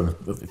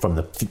 From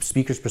the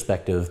speaker's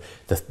perspective,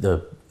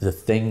 the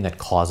thing that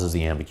causes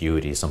the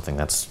ambiguity is something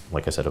that's,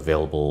 like I said,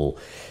 available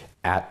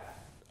at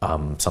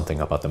something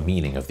about the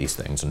meaning of these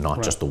things, and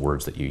not just the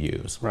words that you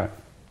use. Right.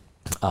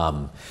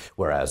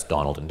 Whereas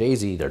Donald and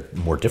Daisy, they're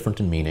more different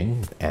in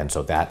meaning, and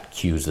so that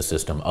cues the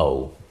system,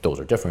 oh, those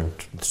are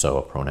different, so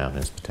a pronoun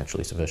is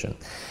potentially sufficient.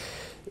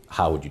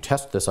 How would you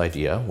test this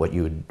idea? What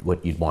you'd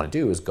want to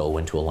do is go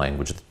into a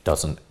language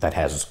that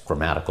has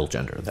grammatical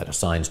gender, that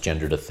assigns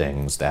gender to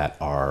things that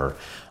are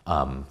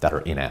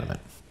inanimate.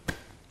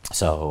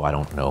 So I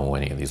don't know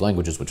any of these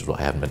languages, which is why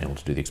I haven't been able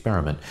to do the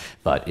experiment.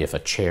 But if a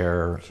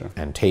chair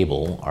and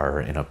table are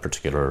in a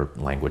particular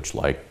language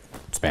like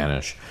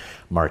Spanish,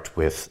 marked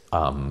with,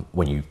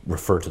 when you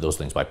refer to those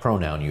things by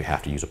pronoun, you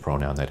have to use a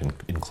pronoun that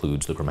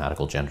includes the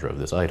grammatical gender of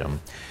this item.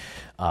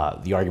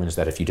 The argument is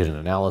that if you did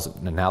an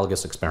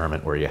analogous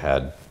experiment where you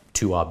had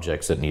two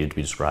objects that needed to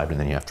be described and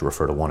then you have to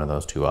refer to one of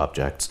those two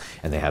objects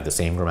and they have the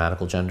same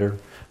grammatical gender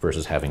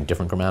versus having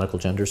different grammatical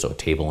gender, so a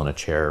table and a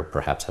chair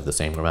perhaps have the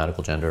same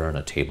grammatical gender and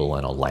a table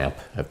and a lamp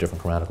have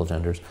different grammatical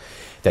genders,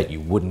 that you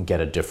wouldn't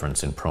get a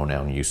difference in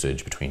pronoun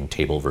usage between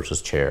table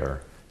versus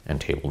chair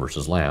and table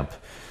versus lamp,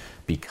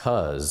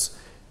 because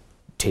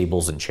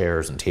tables and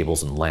chairs and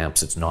tables and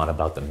lamps, it's not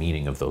about the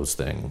meaning of those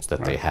things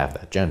that they have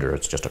that gender.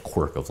 It's just a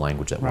quirk of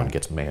language that one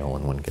gets male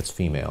and one gets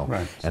female.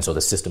 And so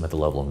the system at the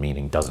level of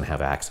meaning doesn't have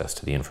access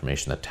to the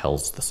information that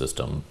tells the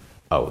system,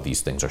 oh,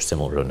 these things are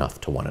similar enough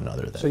to one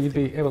another. So you'd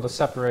be able to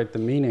separate the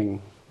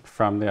meaning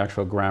from the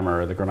actual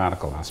grammar or the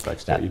grammatical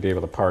aspects. You'd be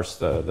able to parse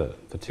the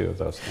two of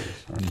those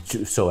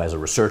things. So as a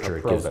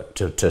researcher,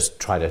 to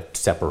try to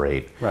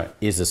separate,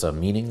 is this a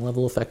meaning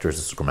level effect or is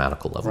this a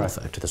grammatical level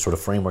effect? The sort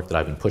of framework that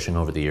I've been pushing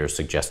over the years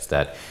suggests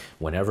that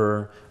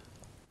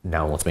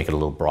now let's make it a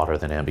little broader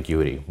than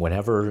ambiguity,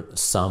 whenever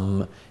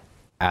some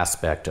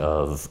aspect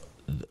of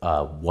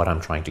what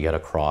I'm trying to get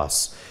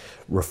across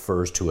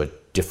refers to a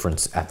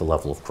difference at the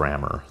level of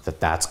grammar,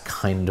 that's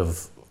kind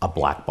of a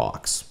black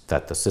box,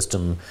 that the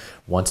system,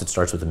 once it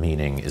starts with a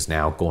meaning, is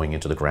now going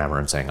into the grammar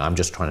and saying, I'm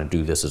just trying to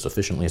do this as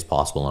efficiently as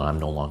possible, and I'm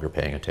no longer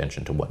paying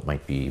attention to what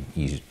might be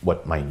easy,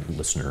 what my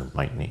listener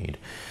might need.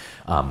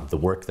 The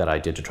work that I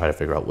did to try to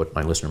figure out what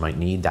my listener might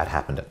need, that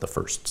happened at the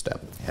first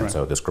step. And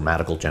so this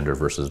grammatical gender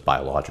versus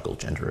biological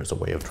gender is a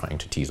way of trying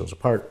to tease those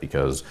apart,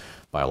 because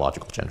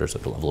biological gender is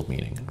at the level of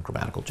meaning and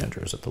grammatical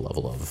gender is at the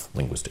level of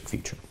linguistic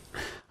feature.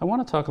 I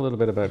want to talk a little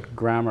bit about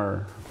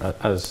grammar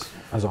as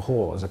a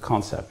whole, as a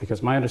concept,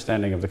 because my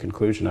understanding of the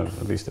conclusion of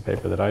at least the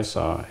paper that I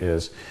saw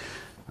is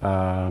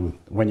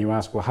when you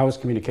ask, well, how is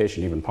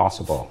communication even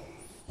possible?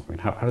 I mean,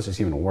 how does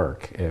this even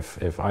work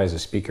if I as a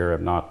speaker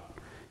am not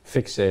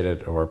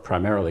fixated or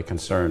primarily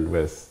concerned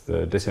with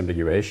the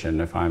disambiguation?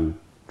 If I'm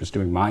just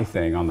doing my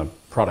thing on the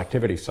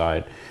productivity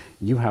side,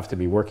 you have to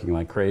be working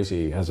like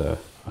crazy as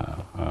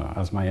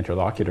my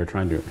interlocutor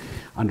trying to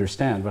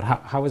understand. But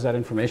how is that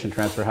information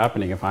transfer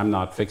happening if I'm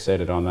not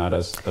fixated on that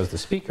as the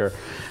speaker?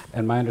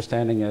 And my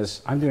understanding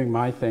is I'm doing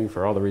my thing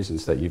for all the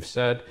reasons that you've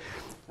said.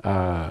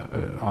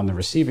 On the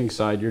receiving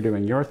side, you're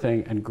doing your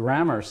thing, and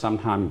grammar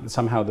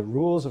somehow the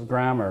rules of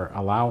grammar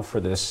allow for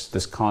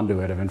this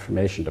conduit of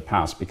information to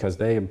pass, because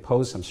they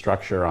impose some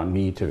structure on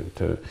me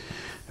to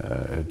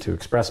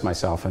express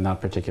myself in that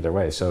particular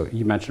way. So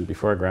you mentioned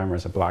before grammar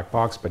is a black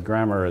box, but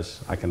grammar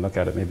is, I can look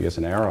at it maybe as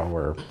an arrow,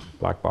 or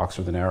black box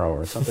with an arrow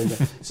or something.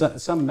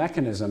 Some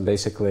mechanism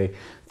basically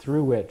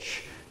through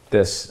which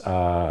this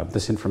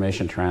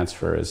information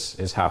transfer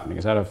is happening.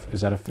 Is that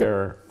a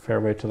fair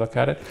way to look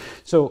at it?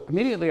 So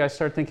immediately I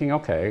start thinking,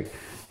 okay,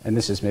 and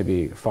this is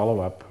maybe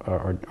follow-up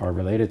or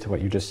related to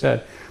what you just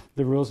said,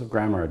 the rules of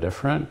grammar are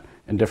different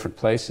in different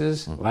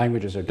places,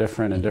 languages are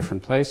different in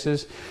different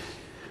places.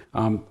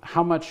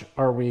 How much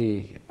are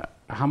we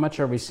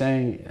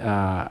saying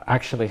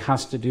actually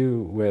has to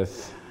do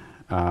with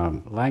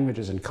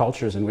languages and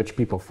cultures in which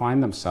people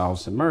find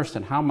themselves immersed,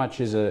 and how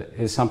much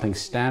is something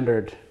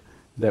standard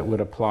that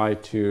would apply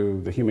to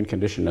the human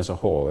condition as a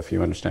whole, if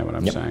you understand what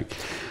I'm saying?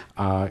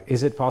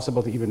 Is it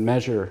possible to even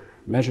measure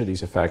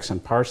these effects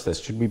and parse this?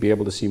 Should we be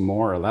able to see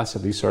more or less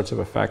of these sorts of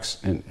effects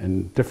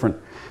in different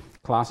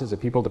classes of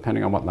people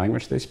depending on what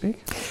language they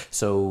speak?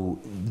 So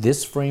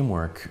this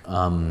framework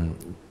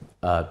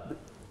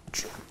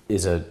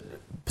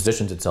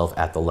positions itself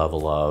at the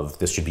level of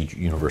this should be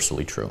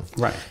universally true.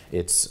 Right.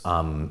 It's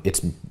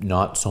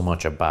not so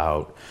much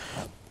about.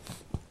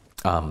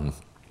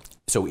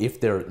 So if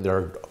there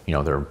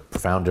are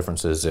profound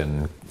differences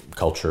in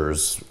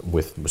cultures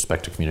with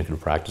respect to communicative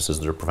practices,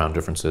 there are profound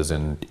differences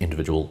in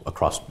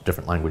across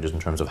different languages in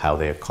terms of how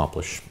they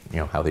accomplish,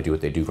 how they do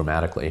what they do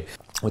grammatically.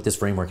 What this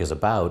framework is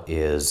about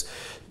is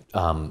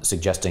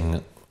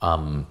suggesting,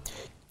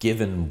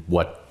 given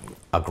what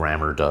a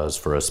grammar does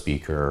for a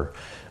speaker,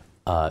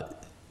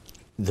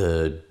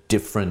 the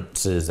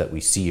differences that we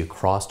see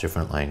across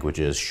different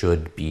languages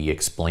should be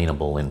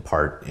explainable in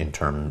part in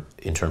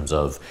terms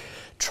of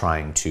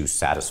trying to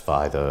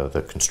satisfy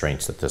the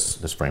constraints that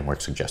this framework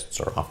suggests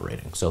are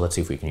operating. So let's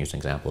see if we can use an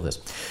example of this.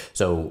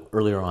 So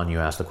earlier on you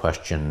asked the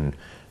question,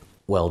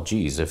 well,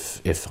 geez,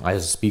 if I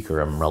as a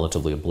speaker am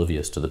relatively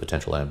oblivious to the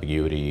potential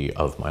ambiguity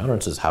of my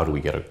utterances, how do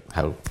we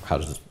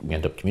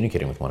end up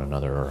communicating with one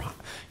another? Or,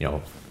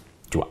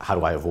 how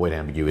do I avoid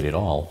ambiguity at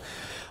all?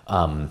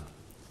 And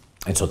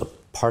so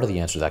part of the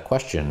answer to that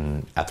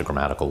question at the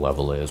grammatical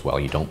level is, well,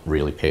 you don't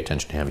really pay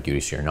attention to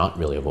ambiguity, so you're not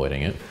really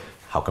avoiding it.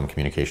 How come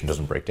communication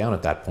doesn't break down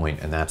at that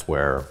point? And that's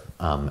where,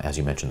 as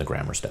you mentioned, the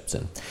grammar steps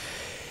in.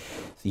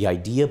 The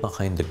idea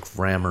behind the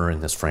grammar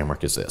in this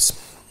framework is this.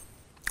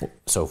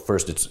 So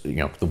first, it's,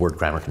 the word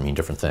grammar can mean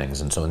different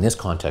things. And so in this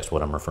context,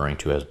 what I'm referring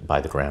to as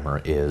by the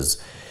grammar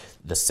is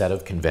the set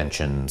of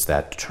conventions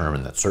that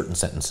determine that certain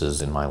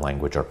sentences in my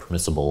language are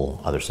permissible,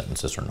 other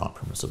sentences are not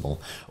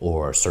permissible,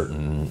 or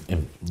certain,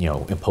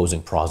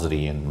 imposing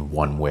prosody in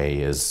one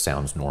way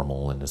sounds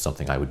normal and is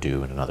something I would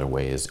do, and another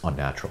way is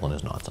unnatural and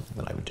is not something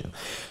that I would do.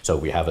 So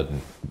we have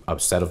a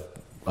set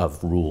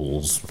of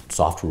rules,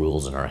 soft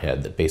rules in our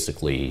head that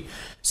basically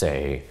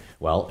say,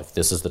 well, if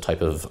this is the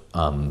type of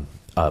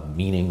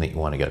meaning that you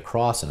want to get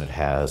across, and it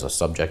has a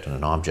subject and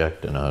an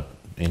object and an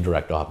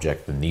indirect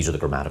object, then these are the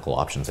grammatical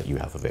options that you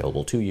have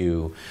available to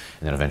you.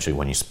 And then eventually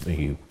when you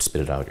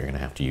spit it out, you're going to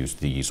have to use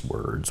these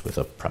words with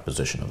a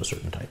preposition of a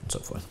certain type and so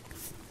forth.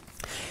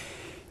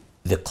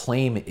 The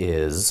claim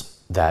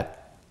is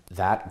that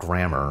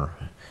grammar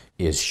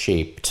is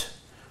shaped,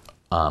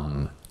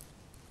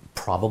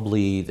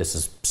 probably, this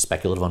is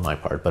speculative on my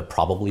part, but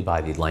probably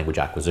by the language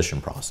acquisition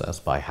process,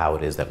 by how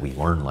it is that we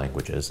learn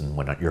languages. And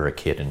when you're a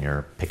kid and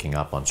you're picking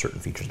up on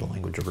certain features of the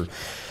language,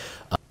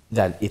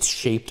 that it's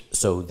shaped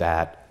so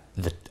that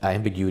the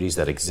ambiguities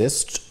that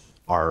exist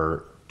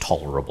are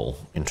tolerable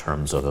in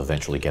terms of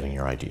eventually getting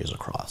your ideas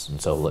across.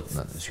 And so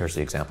here's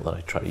the example that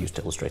I try to use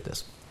to illustrate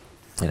this.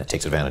 And it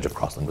takes advantage of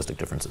cross-linguistic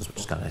differences, which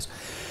is kind of nice.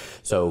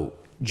 So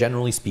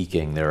generally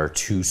speaking, there are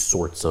two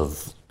sorts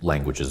of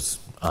languages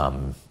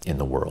in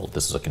the world.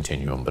 This is a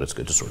continuum, but it's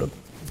good to sort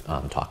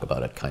of talk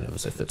about it kind of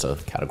as if it's a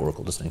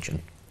categorical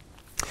distinction.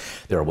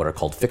 There are what are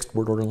called fixed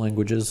word order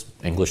languages.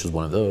 English is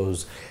one of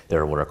those. There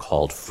are what are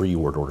called free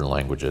word order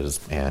languages,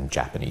 and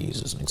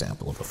Japanese is an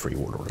example of a free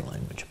word order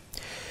language.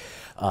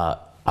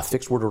 A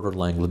fixed word order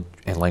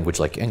language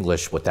like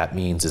English, what that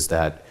means is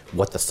that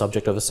what the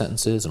subject of a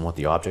sentence is and what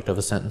the object of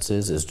a sentence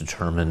is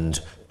determined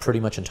pretty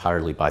much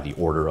entirely by the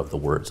order of the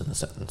words in the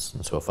sentence.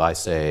 And so if I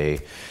say,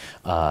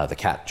 the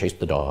cat chased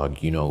the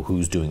dog, you know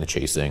who's doing the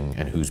chasing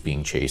and who's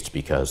being chased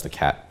because the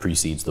cat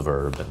precedes the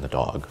verb and the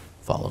dog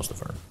follows the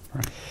verb.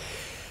 Right.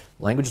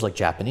 Languages like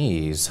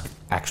Japanese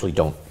actually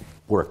don't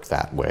work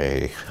that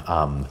way.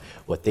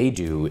 What they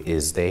do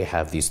is they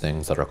have these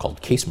things that are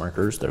called case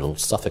markers. They're little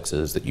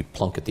suffixes that you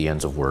plunk at the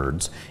ends of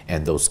words,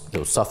 and those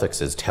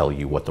suffixes tell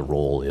you what the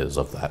role is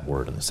of that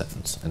word in the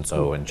sentence. And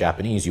so in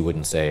Japanese, you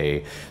wouldn't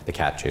say the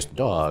cat chased the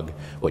dog.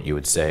 What you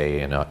would say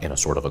in a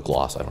sort of a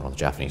gloss, I don't know the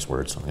Japanese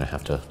word, so I'm going to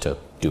have to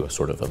do a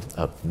sort of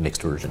a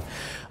mixed version.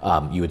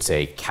 You would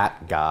say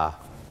cat ga,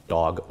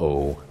 dog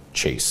o,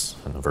 chase,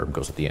 and the verb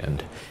goes at the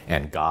end.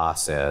 And ga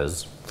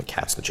says the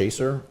cat's the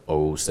chaser,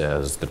 o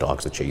says the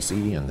dog's the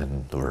chasee, and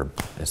then the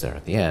verb is there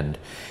at the end.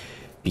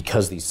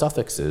 Because these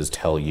suffixes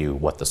tell you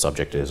what the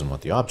subject is and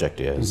what the object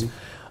is,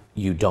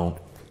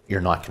 you're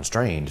not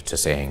constrained to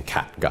saying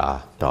cat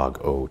ga, dog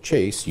o,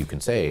 chase. You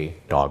can say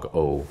dog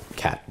o,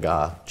 cat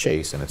ga,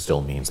 chase, and it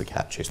still means the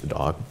cat chased the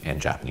dog, and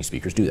Japanese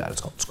speakers do that.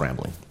 It's called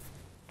scrambling.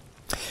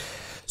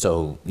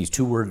 So these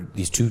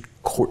two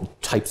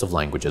types of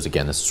languages,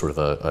 again, this is sort of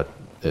a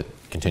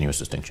continuous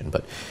distinction,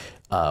 but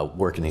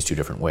work in these two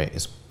different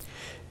ways.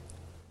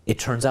 It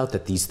turns out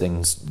that these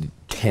things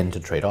tend to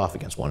trade off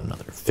against one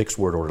another. Fixed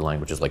word order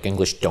languages like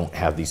English don't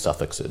have these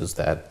suffixes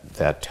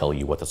that tell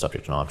you what the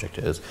subject and object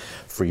is.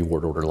 Free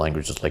word order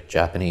languages like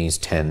Japanese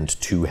tend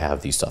to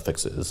have these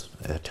suffixes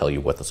that tell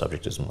you what the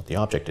subject is and what the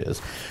object is.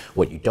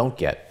 What you don't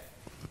get,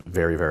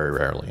 very, very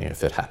rarely,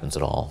 if it happens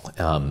at all,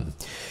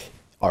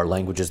 are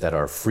languages that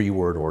are free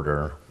word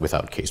order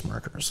without case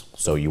markers.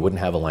 So you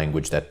wouldn't have a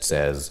language that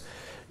says,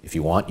 if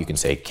you want, you can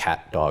say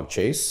cat, dog,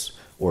 chase,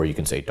 or you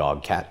can say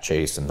dog, cat,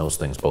 chase, and those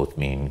things both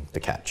mean the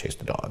cat chased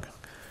the dog.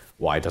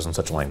 Why doesn't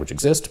such a language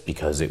exist?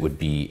 Because it would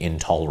be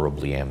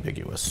intolerably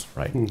ambiguous,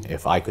 right?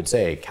 If I could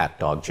say cat,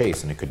 dog,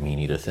 chase, and it could mean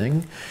either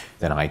thing,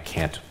 then I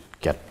can't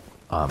get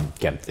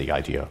the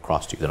idea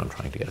across to you that I'm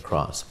trying to get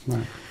across.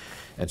 Right.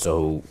 And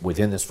so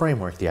within this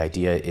framework, the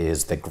idea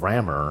is that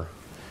grammar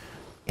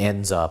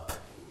ends up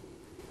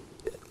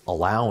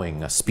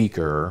allowing a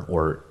speaker,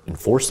 or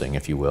enforcing,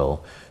 if you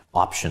will,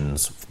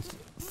 options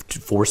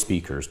for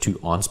speakers,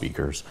 on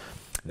speakers,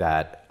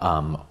 that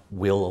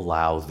will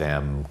allow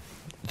them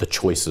the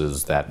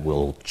choices that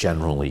will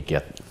generally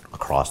get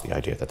across the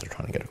idea that they're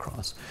trying to get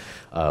across.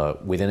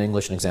 Within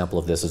English, an example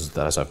of this is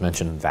that, as I've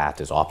mentioned, that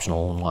is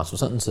optional in lots of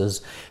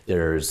sentences.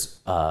 There's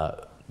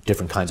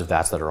different kinds of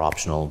that's that are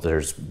optional.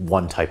 There's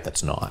one type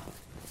that's not,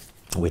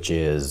 which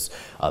is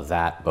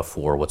that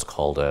before what's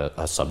called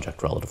a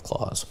subject relative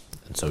clause.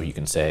 And so you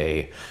can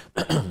say,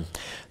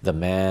 the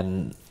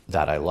man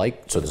that I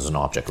liked, so this is an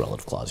object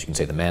relative clause. You can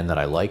say the man that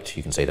I liked,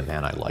 you can say the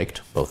man I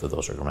liked. Both of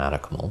those are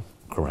grammatical.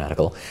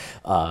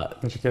 But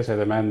you can say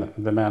the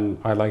man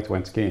I liked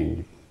went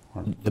skiing.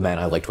 The man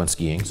I liked went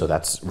skiing, so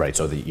that's right.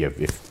 So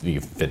if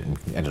you've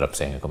ended up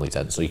saying a complete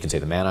sentence. So you can say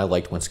the man I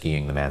liked went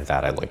skiing, the man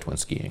that I liked went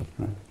skiing.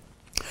 Right.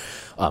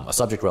 A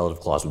subject relative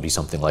clause would be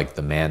something like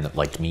the man that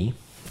liked me,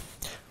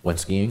 went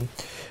skiing.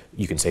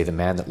 You can say the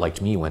man that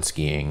liked me went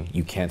skiing.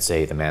 You can't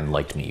say the man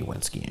liked me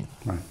went skiing.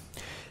 Right.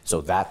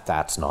 So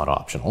that's not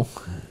optional.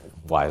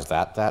 Why is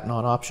that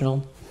not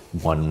optional?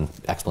 One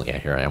explanation.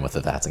 Yeah, here I am with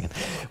the that's again.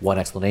 One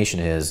explanation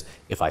is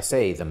if I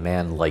say the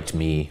man liked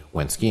me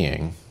went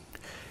skiing,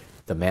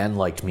 the man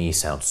liked me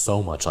sounds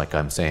so much like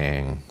I'm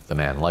saying the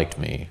man liked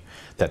me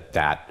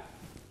that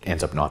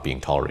ends up not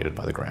being tolerated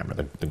by the grammar.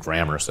 The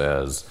grammar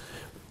says,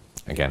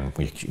 again,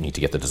 we need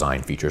to get the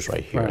design features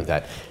right here, right.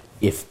 that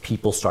if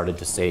people started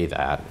to say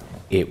that,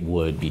 it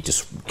would be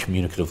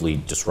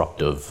communicatively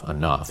disruptive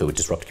enough, it would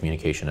disrupt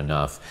communication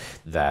enough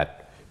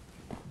that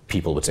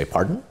people would say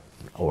pardon,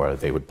 or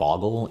they would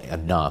boggle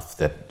enough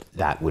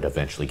that would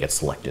eventually get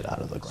selected out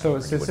of the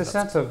grammar. So it's a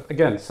sense of,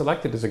 again,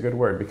 selected is a good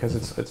word because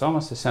it's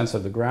almost a sense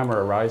of the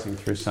grammar arising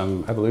through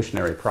some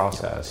evolutionary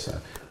process.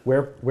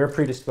 We're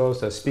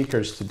predisposed as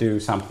speakers to do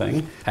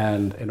something,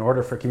 and in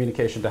order for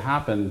communication to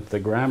happen, the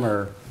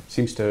grammar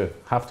seems to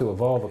have to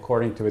evolve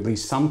according to at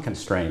least some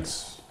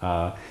constraints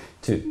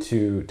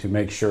to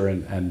make sure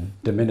and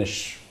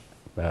diminish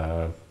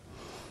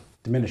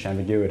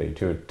ambiguity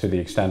to the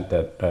extent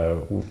that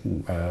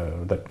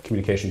that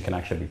communication can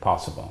actually be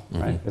possible.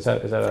 Right? Is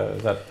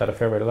that a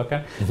fair way to look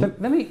at it?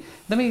 Mm-hmm.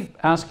 Let me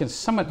ask a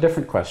somewhat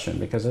different question,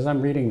 because as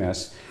I'm reading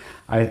this,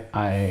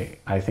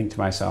 I think to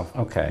myself,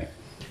 okay,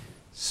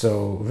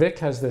 so Vic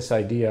has this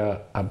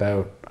idea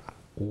about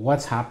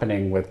what's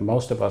happening with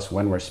most of us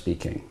when we're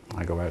speaking.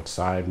 I go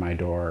outside my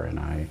door and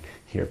I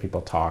hear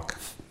people talk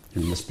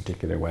in this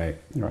particular way.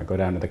 You know, I go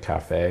down to the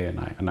cafe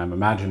and I'm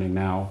imagining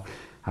now,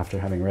 after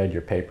having read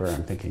your paper,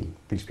 I'm thinking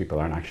these people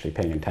aren't actually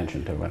paying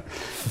attention to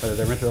whether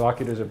their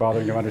interlocutors are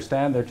bothering to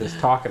understand. They're just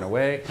talking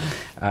away.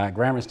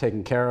 Grammar's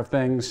taking care of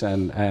things,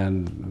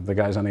 and the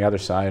guys on the other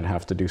side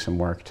have to do some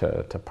work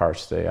to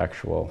parse the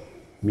actual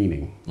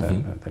meaning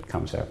that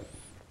comes out.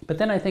 But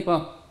then I think,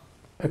 well,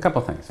 a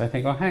couple things. I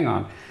think, well, hang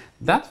on.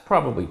 That's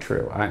probably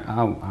true.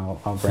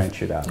 I'll grant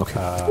you that.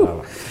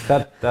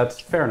 Okay. That's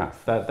fair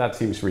enough. That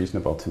seems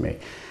reasonable to me.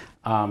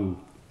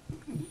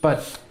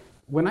 But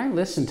when I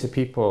listen to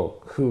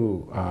people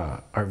who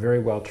are very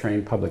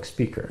well-trained public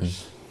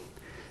speakers,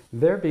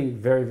 they're being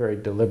very, very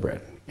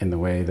deliberate in the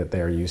way that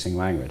they're using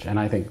language. And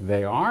I think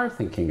they are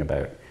thinking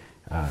about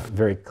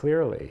very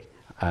clearly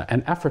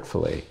and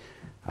effortfully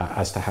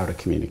as to how to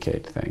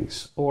communicate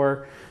things.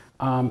 Or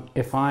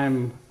if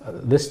I'm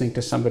listening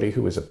to somebody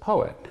who is a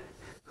poet,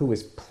 who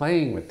is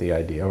playing with the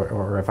idea,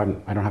 or if I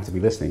don't have to be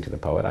listening to the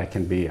poet, I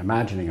can be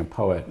imagining a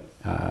poet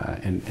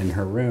in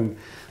her room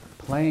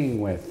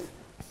playing with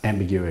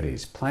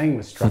ambiguities, playing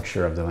with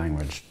structure of the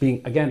language,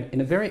 being, again,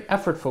 in a very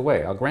effortful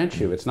way. I'll grant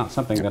you, it's not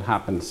something that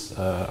happens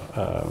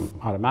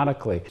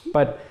automatically,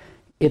 but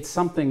it's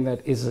something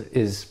that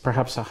is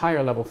perhaps a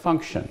higher level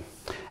function.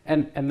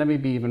 And let me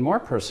be even more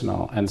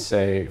personal and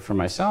say, for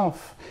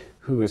myself,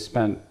 who has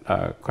spent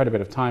quite a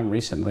bit of time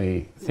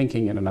recently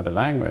thinking in another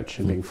language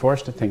and being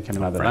forced to think in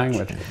another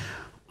language,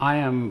 I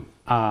am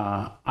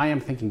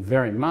thinking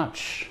very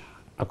much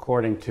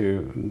according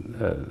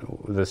to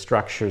the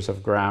structures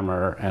of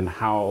grammar and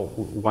how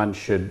one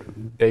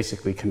should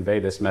basically convey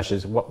this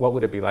message. What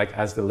would it be like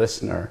as the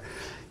listener?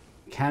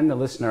 Can the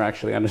listener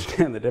actually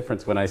understand the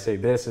difference when I say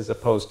this as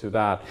opposed to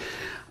that?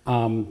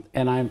 And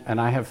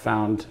I have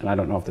found, and I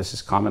don't know if this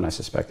is common, I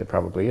suspect it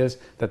probably is,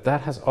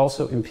 that has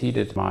also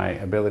impeded my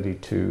ability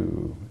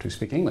to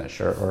speak English.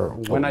 Or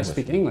when I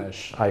speak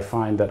English, I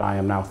find that I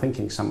am now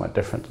thinking somewhat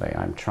differently.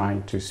 I'm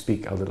trying to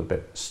speak a little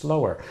bit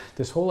slower.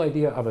 This whole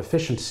idea of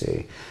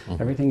efficiency,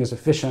 everything is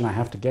efficient, I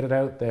have to get it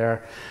out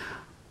there.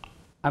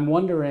 I'm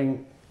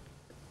wondering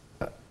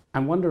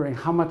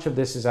how much of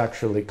this is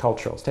actually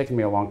cultural. It's taken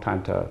me a long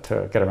time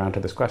to get around to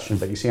this question,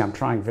 but you see, I'm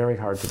trying very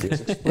hard to be as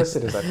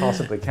explicit as I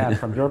possibly can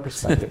from your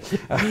perspective.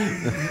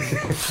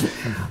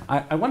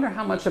 I wonder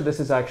how much of this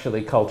is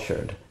actually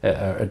cultured,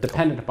 or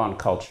dependent upon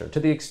culture, to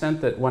the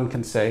extent that one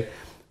can say,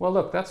 well,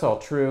 look, that's all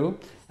true,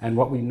 and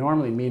what we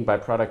normally mean by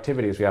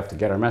productivity is we have to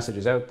get our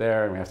messages out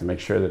there, and we have to make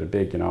sure that a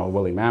big,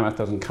 woolly mammoth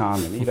doesn't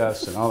come and eat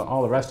us, and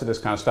all the rest of this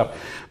kind of stuff.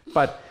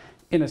 But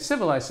in a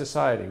civilized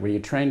society where you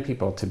train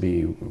people to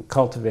be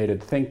cultivated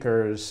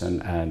thinkers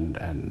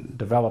and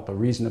develop a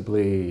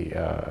reasonably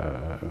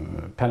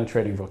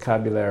penetrating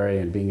vocabulary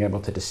and being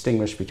able to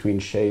distinguish between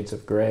shades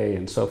of gray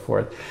and so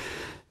forth,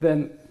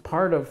 then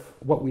part of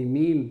what we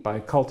mean by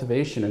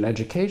cultivation and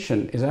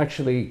education is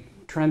actually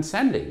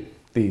transcending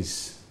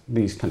these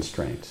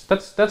constraints.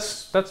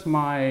 That's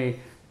my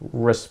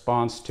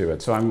response to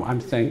it. So I'm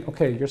saying,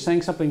 okay, you're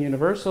saying something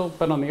universal,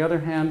 but on the other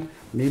hand,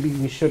 maybe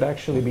we should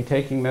actually be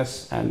taking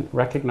this and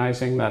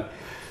recognizing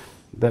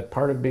that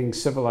part of being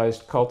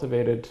civilized,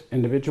 cultivated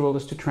individual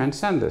is to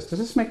transcend this. Does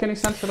this make any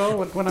sense at all,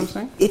 what I'm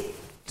saying? It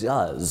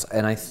does,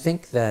 and I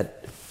think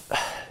that,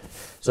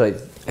 so I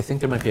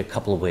think there might be a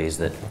couple of ways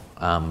that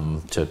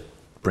to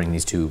bring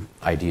these two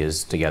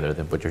ideas together,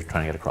 that what you're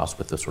trying to get across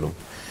with the sort of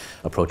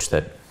approach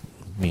that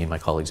me and my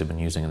colleagues have been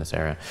using in this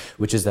area,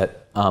 which is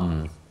that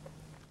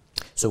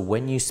So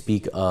when you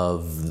speak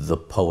of the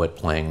poet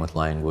playing with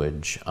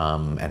language,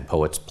 and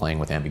poets playing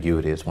with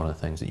ambiguity is one of the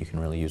things that you can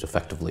really use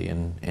effectively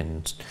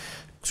in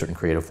certain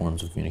creative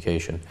forms of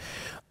communication.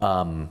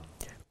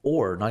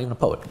 Or not even a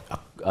poet,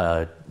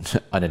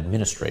 an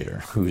administrator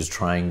who's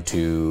trying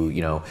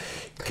to,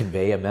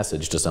 convey a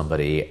message to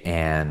somebody,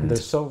 and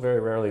there's so very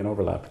rarely an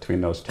overlap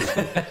between those two.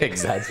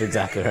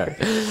 exactly right.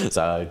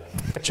 So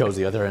I chose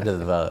the other end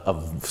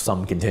of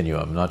some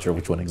continuum. I'm not sure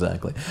which one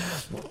exactly.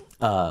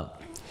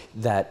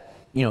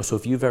 So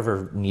if you've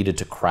ever needed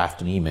to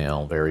craft an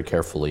email very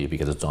carefully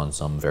because it's on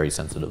some very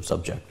sensitive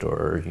subject,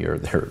 or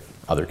there are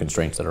other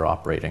constraints that are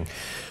operating,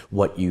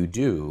 what you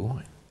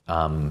do,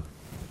 and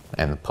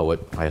the poet,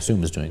 I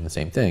assume, is doing the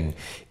same thing,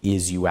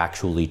 is you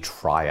actually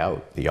try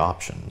out the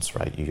options,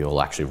 right?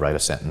 You'll actually write a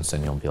sentence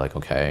and you'll be like,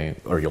 okay,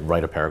 or you'll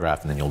write a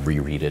paragraph and then you'll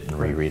reread it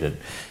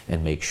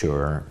and make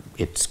sure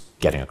it's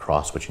getting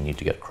across what you need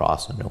to get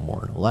across, and no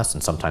more, no less.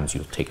 And sometimes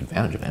you'll take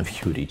advantage of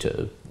ambiguity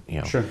to,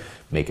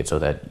 make it so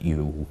that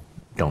you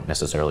don't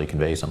necessarily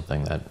convey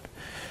something that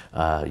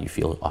you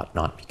feel ought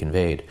not be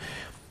conveyed.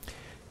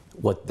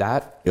 What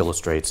that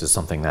illustrates is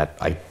something that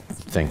I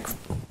think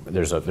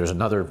there's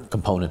another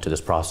component to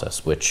this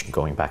process, which,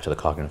 going back to the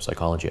cognitive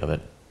psychology of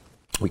it,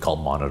 we call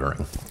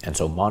monitoring. And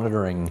so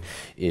monitoring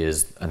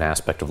is an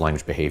aspect of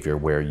language behavior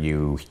where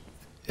you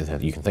can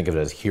think of it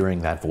as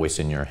hearing that voice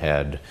in your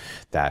head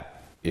that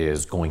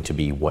is going to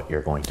be what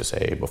you're going to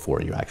say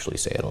before you actually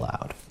say it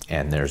aloud.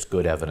 And there's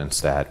good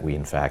evidence that we,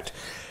 in fact,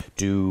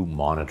 do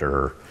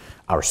monitor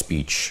our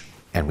speech,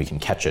 and we can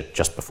catch it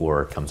just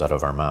before it comes out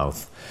of our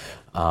mouth.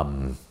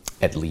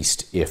 At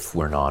least if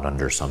we're not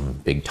under some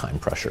big time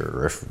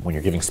pressure, or when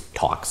you're giving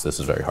talks, this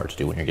is very hard to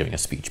do when you're giving a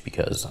speech,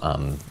 because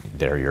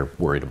there you're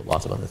worried about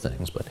lots of other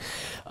things. But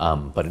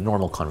in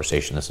normal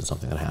conversation, this is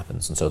something that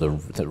happens. And so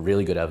the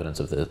really good evidence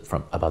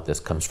about this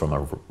comes from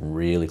a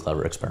really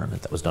clever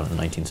experiment that was done in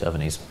the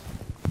 1970s.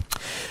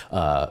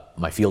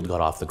 My field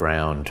got off the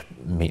ground,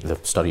 the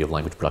study of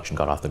language production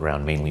got off the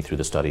ground mainly through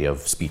the study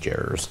of speech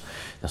errors.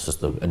 This is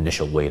the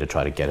initial way to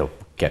try to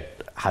get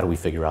how do we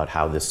figure out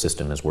how this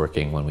system is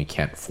working when we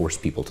can't force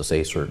people to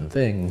say certain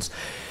things.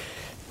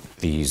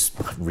 These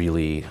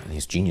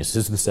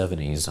geniuses in the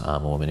 70s, a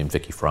woman named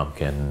Vicky Frunk,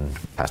 and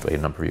passed away a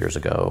number of years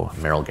ago,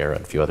 Merrill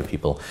Garrett, a few other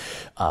people,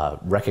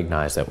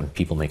 recognized that when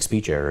people make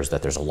speech errors,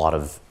 that there's a lot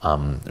of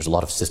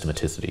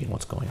systematicity in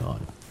what's going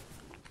on.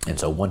 And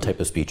so one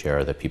type of speech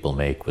error that people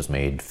make was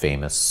made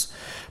famous,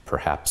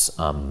 perhaps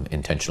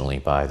intentionally,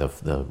 by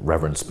the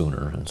Reverend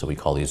Spooner, and so we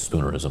call these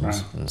Spoonerisms.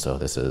 Right. And so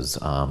this is,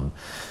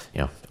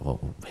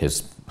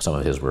 some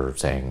of his were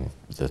saying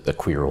the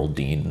queer old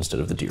dean instead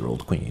of the dear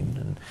old queen,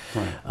 and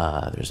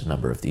right. There's a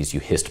number of these. You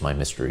hissed my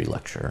mystery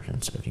lecture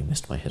instead of you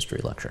missed my history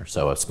lecture.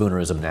 So a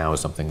Spoonerism now is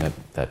something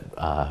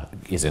that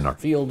is in our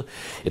field.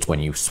 It's when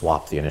you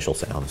swap the initial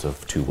sounds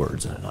of two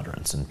words in an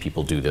utterance, and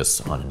people do this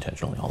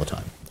unintentionally all the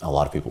time. A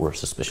lot of people were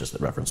suspicious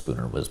that Reverend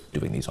Spooner was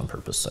doing these on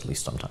purpose, at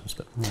least sometimes.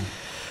 But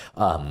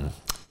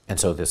and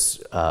so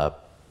this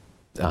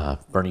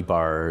Bernie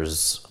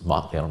Bars,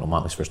 Motley, I don't know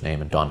Motley's first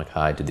name, and Don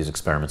Mackay did these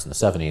experiments in the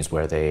 70s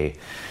where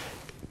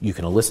you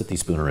can elicit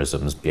these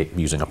Spoonerisms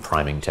using a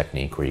priming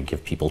technique where you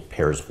give people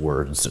pairs of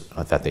words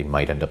that they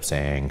might end up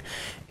saying,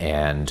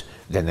 and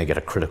then they get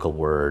a critical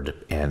word,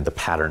 and the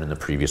pattern in the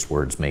previous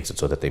words makes it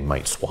so that they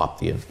might swap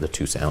the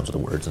two sounds of the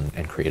words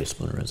and create a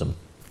Spoonerism.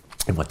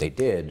 And what they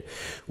did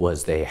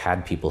was they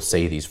had people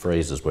say these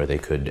phrases where they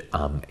could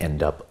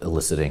end up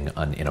eliciting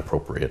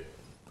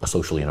a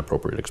socially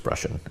inappropriate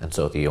expression. And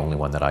so the only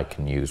one that I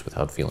can use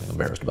without feeling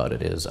embarrassed about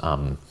it is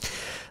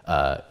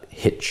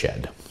hit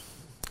shed.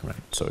 Right.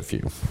 So if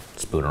you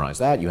Spoonerize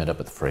that, you end up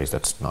with a phrase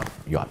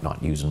you ought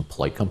not use in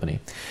polite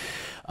company.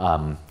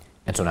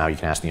 And so now you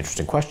can ask the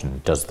interesting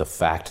question: does the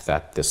fact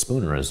that this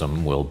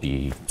Spoonerism will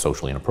be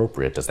socially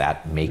inappropriate, does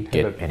that make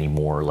it any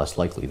more or less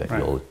likely that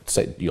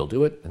you'll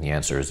do it? And the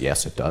answer is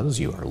yes, it does.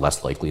 You are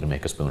less likely to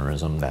make a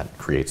Spoonerism that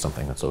creates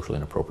something that's socially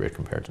inappropriate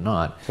compared to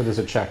not. So there's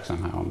a check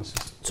somehow on the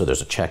system. So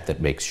there's a check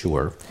that makes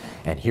sure.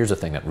 And here's the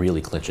thing that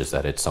really clinches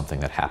that it's something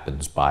that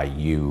happens by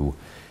you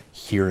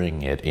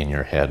hearing it in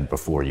your head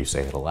before you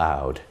say it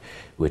aloud,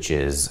 which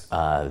is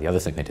the other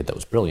thing they did that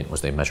was brilliant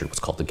was they measured what's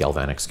called the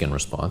galvanic skin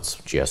response,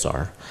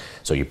 GSR.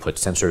 So you put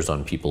sensors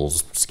on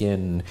people's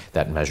skin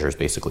that measures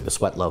basically the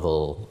sweat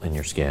level in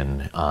your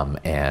skin,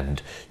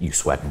 and you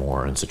sweat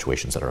more in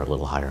situations that are a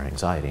little higher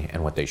anxiety.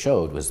 And what they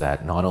showed was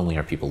that not only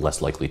are people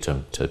less likely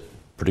to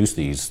produce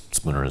these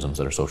Spoonerisms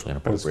that are socially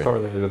inappropriate, but it's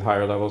correlated with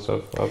higher levels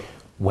of...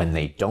 When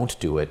they don't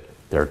do it,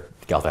 their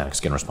galvanic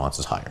skin response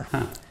is higher.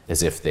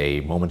 As if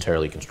they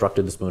momentarily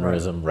constructed the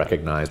Spoonerism,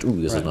 recognized,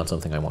 ooh, this is not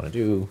something I want to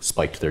do,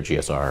 spiked their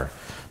GSR,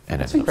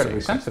 and it's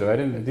incredibly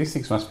sensitive. These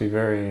things must be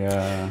very...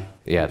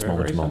 it's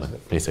moment to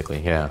moment, basically,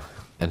 yeah.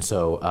 And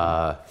so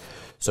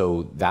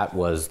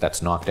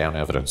that's knockdown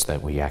evidence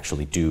that we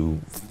actually do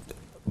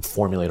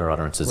formulate our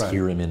utterances,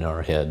 hear them in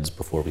our heads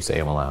before we say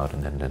them aloud,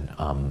 and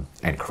then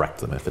and correct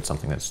them if it's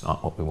something that's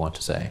not what we want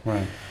to say.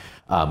 Right.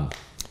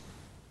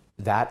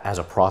 That as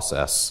a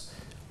process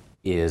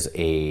is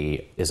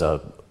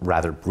a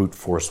rather brute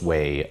force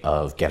way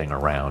of getting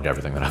around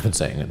everything that I've been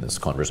saying in this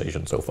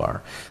conversation so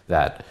far.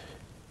 That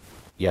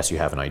yes, you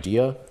have an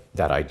idea.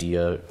 That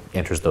idea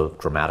enters the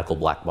grammatical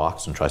black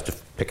box and tries to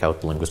pick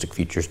out the linguistic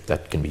features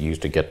that can be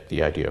used to get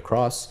the idea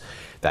across.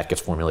 That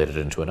gets formulated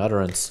into an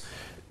utterance.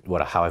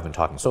 How I've been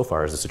talking so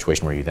far is a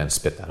situation where you then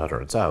spit that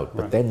utterance out.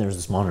 But then there's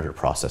this monitor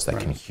process that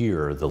can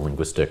hear the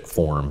linguistic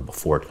form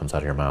before it comes out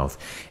of your mouth.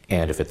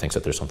 And if it thinks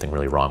that there's something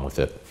really wrong with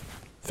it,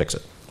 fix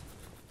it.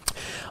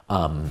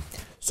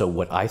 So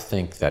what I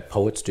think that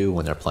poets do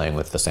when they're playing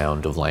with the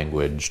sound of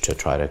language to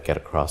try to get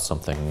across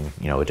something,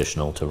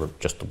 additional to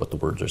just what the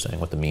words are saying,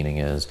 what the meaning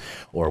is,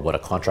 or what a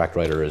contract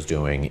writer is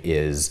doing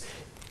is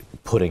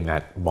putting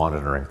that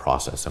monitoring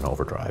process in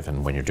overdrive.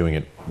 And when you're doing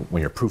it,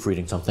 when you're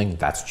proofreading something,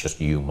 that's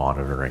just you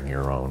monitoring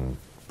your own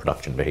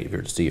production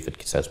behavior to see if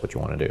it says what you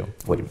want to do,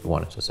 what you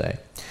want it to say.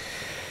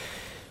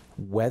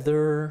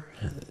 Whether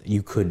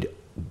you could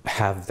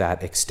have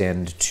that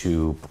extend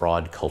to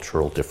broad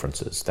cultural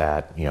differences,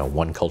 that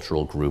one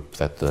cultural group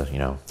that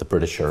the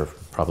British are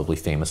probably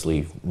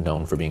famously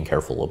known for being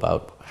careful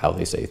about how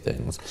they say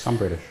things. Some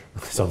British.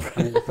 I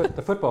mean,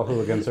 the football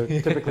hooligans are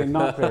typically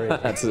not very.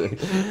 That's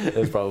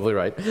probably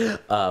right.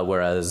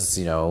 Whereas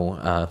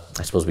I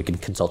suppose we can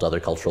consult other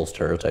cultural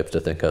stereotypes to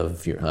think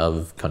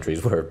of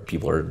countries where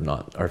people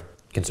are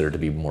considered to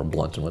be more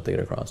blunt in what they get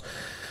across.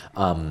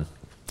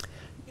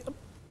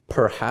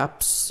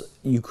 Perhaps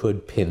you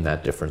could pin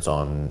that difference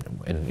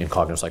in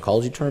cognitive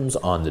psychology terms,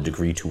 on the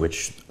degree to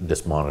which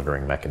this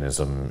monitoring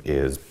mechanism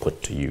is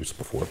put to use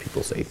before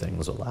people say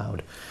things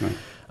aloud.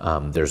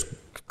 Right. There's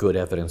good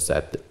evidence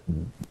that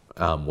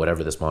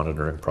whatever this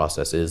monitoring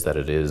process is, that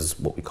it is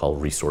what we call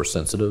resource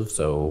sensitive.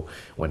 So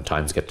when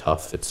times get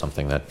tough, it's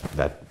something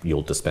that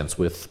you'll dispense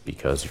with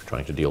because you're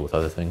trying to deal with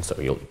other things. So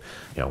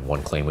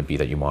one claim would be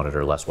that you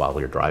monitor less while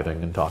you're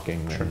driving and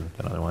talking than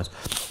otherwise.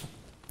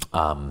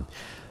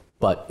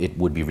 But it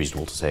would be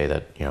reasonable to say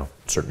that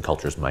certain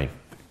cultures might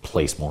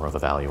place more of a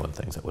value on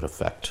things that would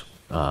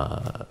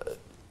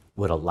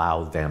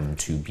allow them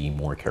to be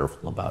more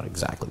careful about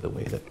exactly the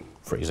way that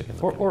phrasing is.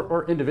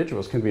 Or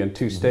individuals can be in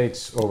two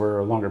states over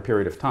a longer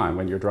period of time.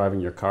 When you're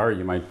driving your car,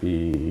 you might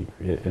be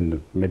in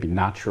maybe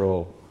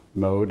natural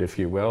mode, if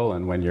you will,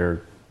 and when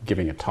you're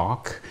giving a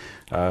talk,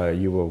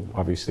 you will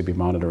obviously be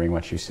monitoring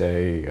what you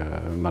say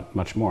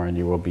much more, and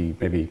you will be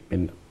maybe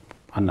in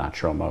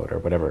unnatural mode, or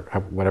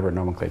whatever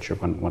nomenclature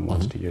one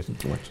wants to use.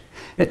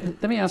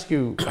 Let me ask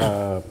you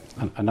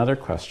another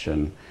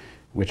question,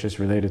 which is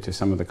related to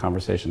some of the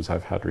conversations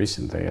I've had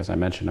recently. As I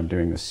mentioned, I'm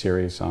doing this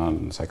series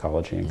on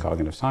psychology and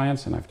cognitive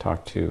science, and I've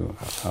talked to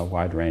a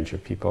wide range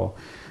of people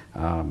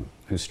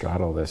who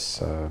straddle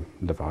this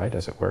divide,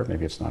 as it were.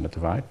 Maybe it's not a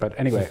divide, but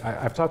anyway,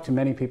 I've talked to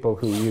many people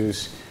who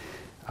use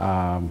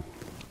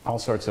all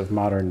sorts of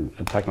modern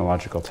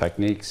technological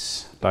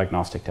techniques,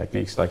 diagnostic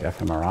techniques like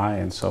fMRI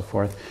and so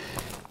forth.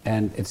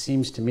 And it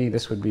seems to me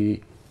this would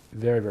be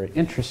very, very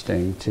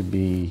interesting to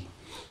be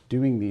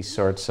doing these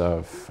sorts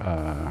of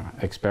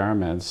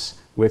experiments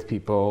with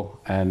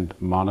people and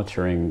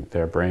monitoring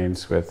their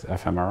brains with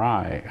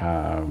fMRI.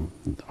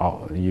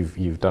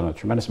 You've done a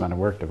tremendous amount of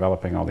work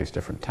developing all these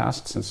different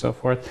tests and so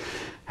forth.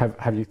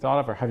 Have you thought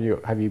of, or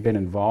have you been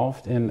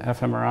involved in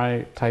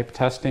fMRI type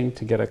testing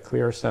to get a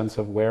clear sense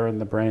of where in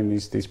the brain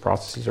these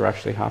processes are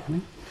actually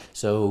happening?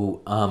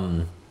 So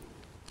I'm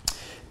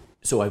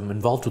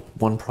involved with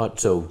one project.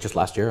 So just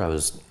last year, I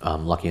was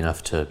lucky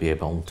enough to be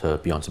able to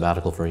be on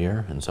sabbatical for a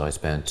year, and so I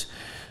spent.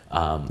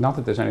 Not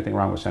that there's anything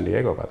wrong with San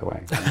Diego, by the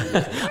way.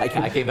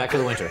 I came back for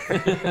the winter.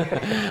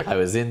 I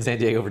was in San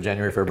Diego for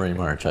January, February,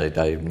 March.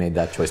 I made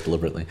that choice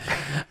deliberately.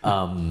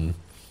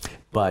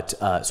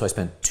 So I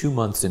spent 2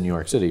 months in New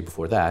York City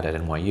before that at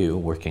NYU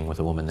working with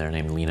a woman there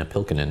named Leena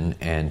Pilkinen,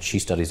 and she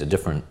uses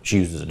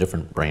a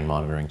different brain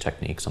monitoring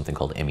technique, something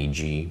called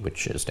MEG,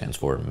 which stands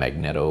for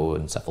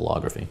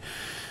magnetoencephalography.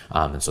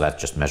 And so that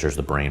just measures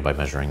the brain by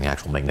measuring the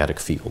actual magnetic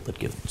field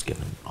that's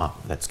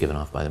given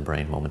off by the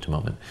brain moment to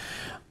moment.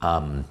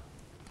 And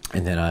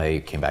then I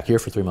came back here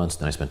for 3 months,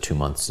 then I spent 2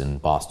 months in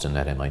Boston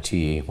at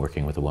MIT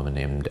working with a woman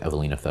named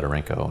Evelina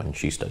Fedorenko, and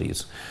she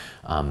uses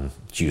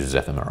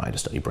fMRI to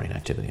study brain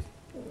activity.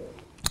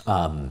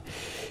 And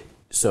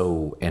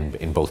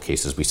in both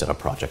cases, we set up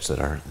projects that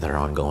are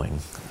ongoing.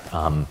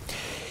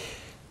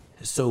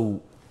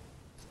 So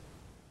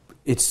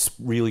it's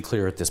really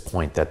clear at this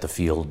point that the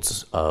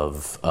fields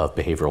of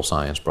behavioral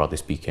science, broadly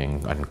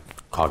speaking, and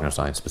cognitive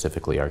science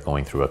specifically, are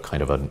going through a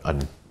kind of a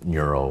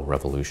neuro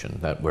revolution,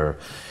 that where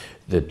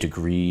the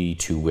degree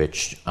to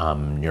which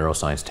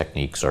neuroscience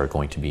techniques are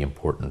going to be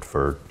important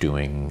for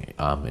doing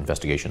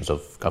investigations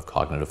of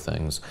cognitive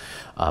things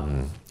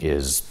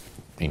is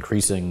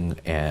increasing,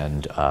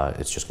 and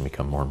it's just going to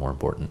become more and more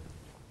important.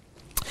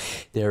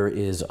 There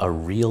is a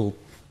real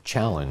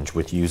challenge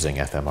with using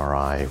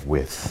fMRI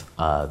with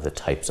the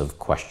types of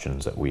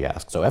questions that we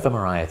ask. So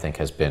fMRI, I think,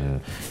 has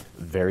been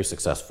very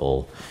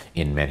successful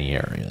in many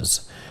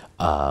areas.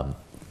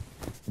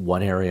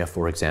 One area,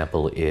 for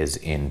example, is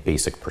in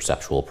basic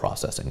perceptual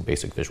processing,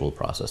 basic visual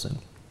processing.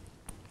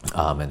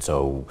 And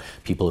so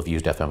people have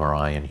used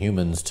fMRI in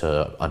humans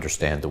to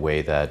understand the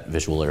way that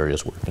visual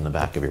areas work in the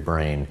back of your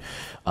brain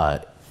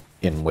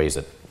in ways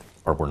that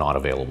were not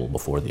available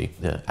before the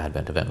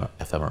advent of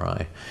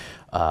fMRI.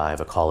 I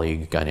have a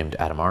colleague, a guy named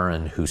Adam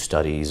Aron, who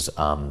studies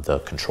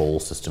the control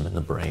system in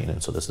the brain,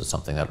 and so this is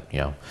something that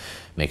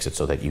makes it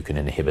so that you can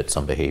inhibit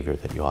some behavior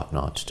that you ought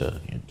not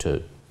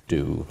to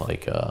do.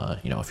 Like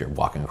if you're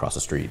walking across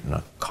the street and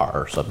a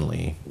car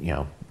suddenly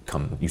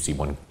you see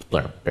one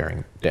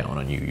bearing down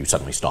on you, you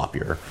suddenly stop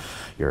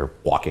your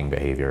walking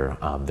behavior.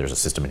 There's a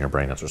system in your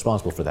brain that's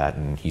responsible for that,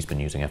 and he's been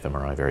using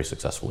fMRI very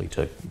successfully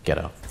to get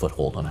a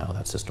foothold on how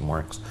that system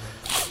works.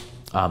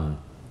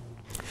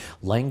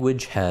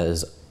 Language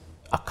has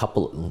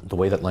the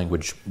way that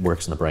language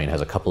works in the brain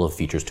has a couple of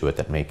features to it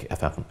that make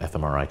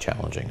fMRI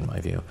challenging, in my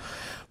view.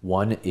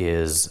 One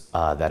is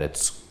that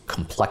it's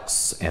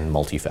complex and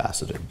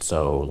multifaceted.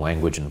 So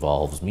language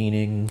involves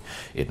meaning,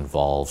 it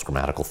involves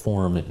grammatical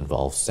form, it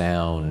involves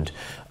sound,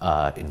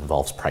 it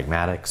involves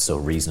pragmatics, so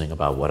reasoning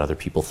about what other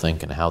people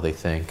think and how they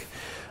think.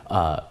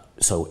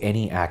 So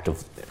any act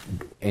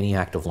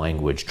of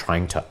language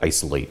trying to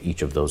isolate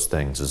each of those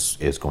things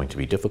is going to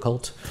be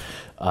difficult.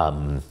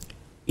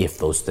 If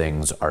those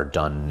things are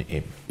done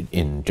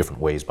in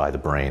different ways by the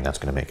brain, that's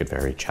going to make it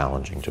very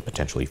challenging to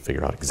potentially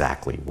figure out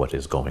exactly what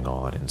is going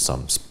on in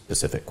some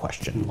specific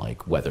question,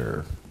 like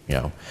whether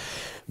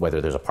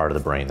there's a part of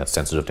the brain that's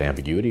sensitive to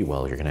ambiguity.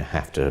 Well, you're going to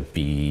have to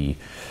be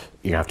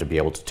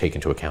able to take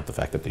into account the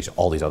fact that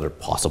all these other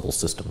possible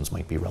systems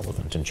might be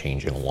relevant and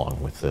changing along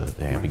with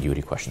the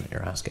ambiguity question that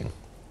you're asking.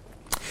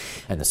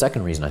 And the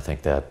second reason I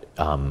think that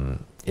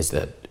is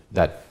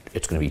that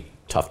it's going to be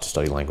tough to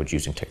study language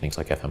using techniques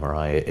like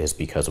fMRI is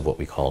because of what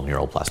we call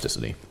neural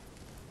plasticity.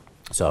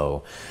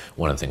 So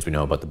one of the things we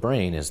know about the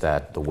brain is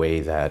that the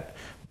way that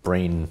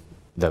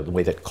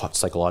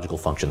psychological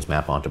functions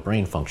map onto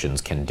brain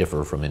functions can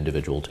differ from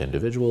individual to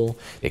individual.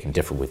 They can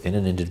differ within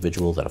an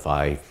individual, that if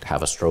I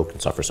have a stroke and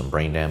suffer some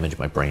brain damage,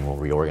 my brain will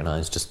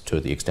reorganize just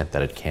to the extent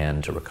that it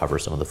can to recover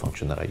some of the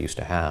function that I used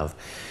to have.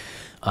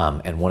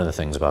 And one of the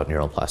things about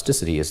neural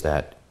plasticity is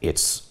that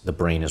the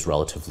brain is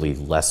relatively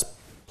less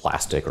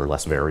plastic or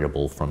less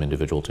variable from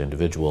individual to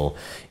individual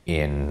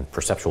in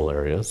perceptual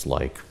areas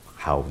like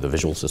how the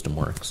visual system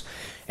works,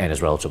 and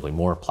is relatively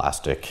more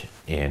plastic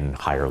in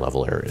higher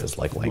level areas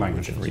like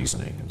language and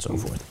reasoning and so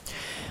forth.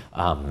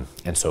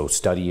 And so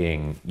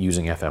using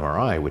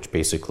fMRI, which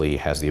basically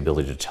has the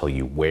ability to tell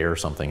you where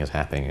something is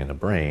happening in a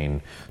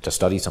brain, to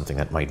study something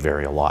that might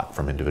vary a lot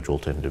from individual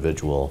to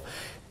individual,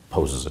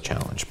 poses a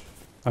challenge.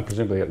 And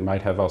presumably it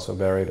might have also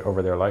varied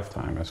over their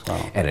lifetime as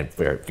well. And it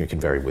can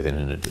vary within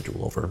an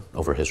individual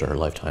over his or her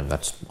lifetime.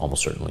 That's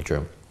almost certainly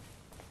true.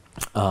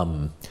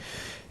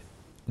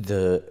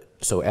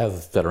 So Ev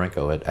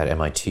Fedorenko at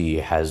MIT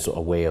has a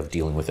way of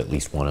dealing with at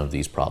least one of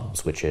these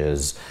problems, which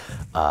is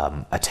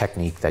a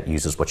technique that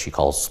uses what she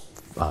calls,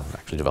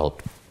 actually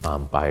developed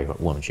by a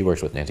woman she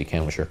works with, Nancy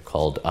Canwisher,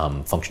 called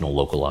functional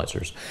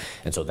localizers.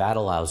 And so that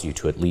allows you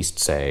to at least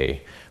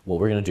say, what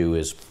we're going to do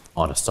is,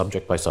 on a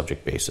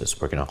subject-by-subject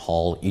basis, we're going to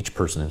haul each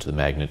person into the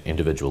magnet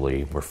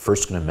individually. We're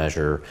first going to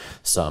measure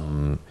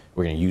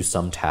we're going to use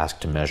some task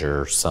to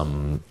measure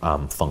some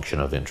function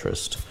of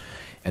interest.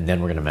 And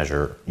then we're going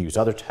to use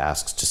other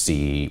tasks to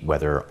see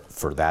whether,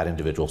 for that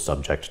individual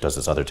subject, does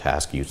this other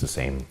task use the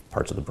same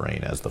parts of the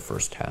brain as the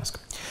first task.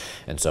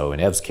 And so in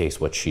Ev's case,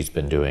 what she's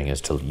been doing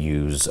is to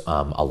use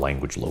a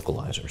language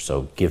localizer.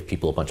 So give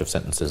people a bunch of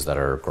sentences that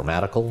are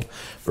grammatical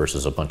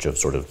versus a bunch of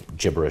sort of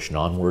gibberish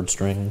non-word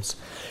strings.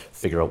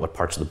 Figure out what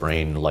parts of the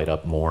brain light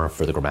up more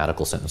for the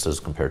grammatical sentences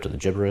compared to the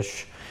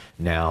gibberish.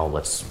 Now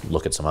let's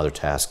look at some other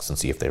tasks and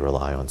see if they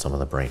rely on some of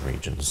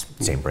the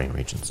same brain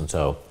regions. And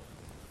so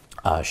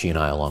she and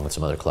I, along with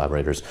some other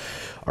collaborators,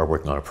 are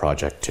working on a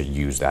project to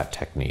use that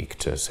technique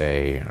to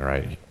say, all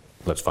right,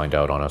 let's find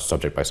out on a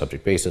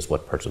subject-by-subject basis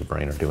what parts of the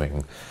brain are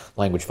doing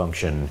language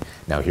function.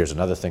 Now, here's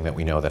another thing that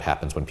we know that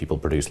happens when people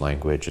produce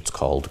language. It's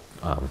called,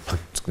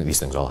 these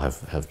things all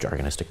have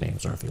jargonistic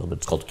names in our field, but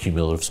it's called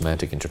cumulative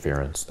semantic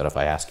interference, that if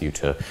I ask you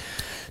to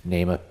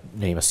name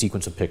a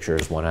sequence of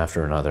pictures one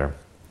after another,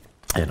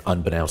 and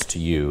unbeknownst to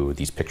you,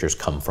 these pictures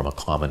come from a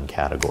common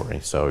category.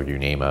 So you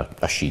name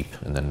a sheep,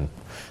 and then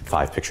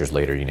 5 pictures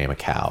later you name a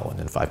cow, and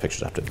then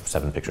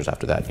 7 pictures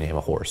after that you name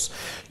a horse.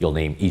 You'll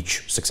name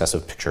each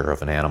successive picture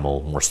of an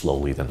animal more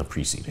slowly than the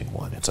preceding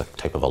one. It's a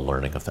type of a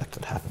learning effect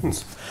that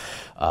happens.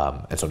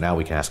 And so now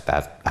we can ask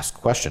the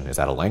question, is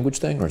that a language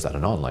thing or is that a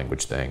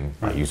non-language thing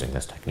by using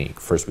this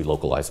technique? First we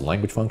localize the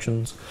language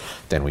functions,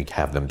 then we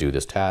have them do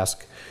this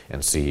task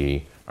and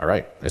see, all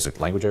right, is it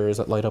language areas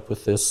that light up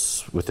with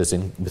this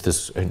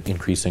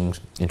increasing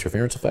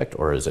interference effect,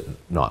 or is it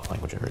not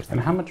language areas?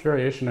 And how much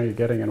variation are you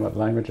getting in what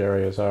language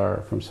areas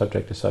are from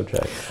subject to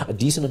subject? A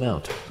decent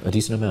amount.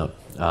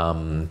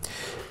 And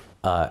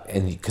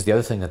because the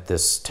other thing that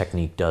this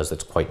technique does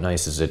that's quite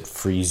nice is it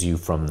frees you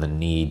from the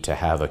need to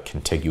have a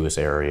contiguous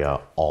area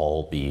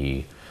all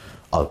be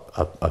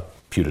a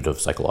putative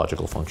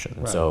psychological function.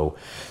 Right. So,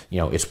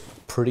 it's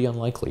pretty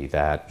unlikely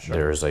that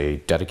there's a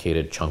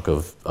dedicated chunk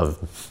of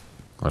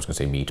I was going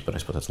to say meat, but I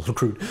suppose that's a little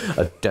crude,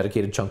 a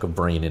dedicated chunk of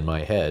brain in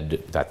my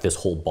head, that this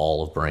whole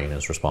ball of brain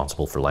is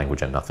responsible for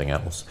language and nothing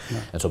else. Yeah.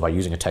 And so by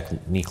using a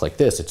technique like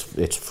this,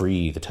 it's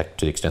free, to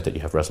the extent that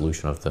you have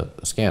resolution of the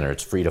scanner,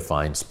 it's free to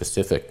find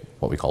specific,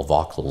 what we call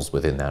voxels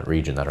within that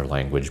region that are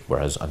language,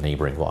 whereas a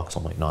neighboring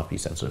voxel might not be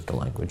sensitive to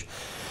language.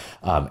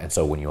 And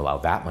so when you allow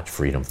that much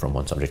freedom from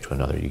one subject to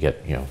another, you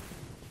get,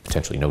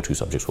 potentially no two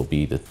subjects will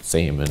be the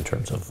same in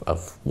terms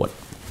of what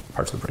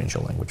parts of the brain show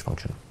language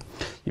function.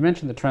 You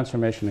mentioned the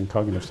transformation in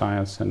cognitive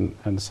science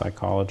and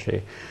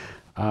psychology.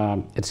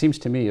 It seems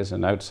to me, as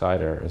an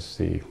outsider, as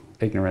the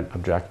ignorant,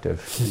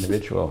 objective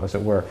individual, as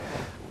it were,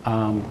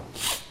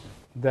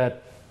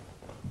 that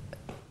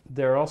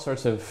there are all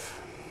sorts of,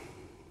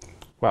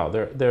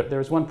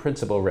 there's one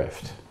principal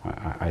rift,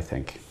 I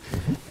think.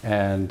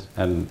 And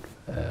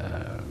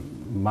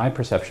my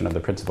perception of the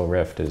principal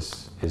rift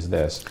is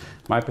this.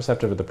 My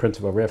perception of the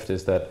principal rift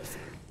is that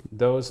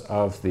those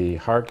of the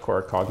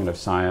hardcore cognitive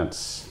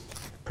science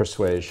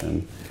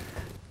persuasion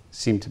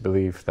seem to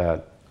believe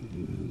that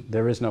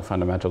there is no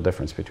fundamental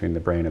difference between the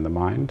brain and the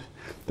mind.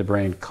 The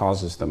brain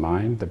causes the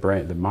mind.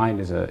 The mind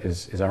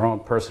is our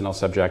own personal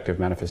subjective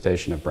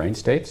manifestation of brain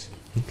states,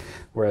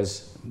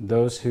 whereas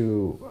those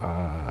who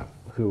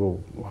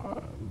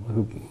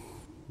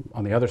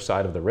on the other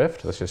side of the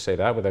rift, let's just say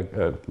that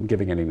without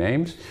giving any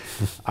names,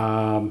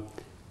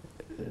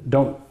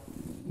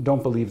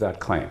 don't believe that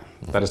claim.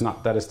 That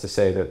is to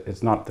say that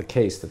it's not the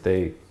case that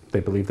they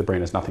believe the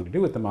brain has nothing to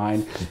do with the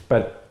mind,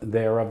 but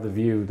they are of the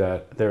view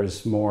that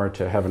there's more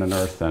to heaven and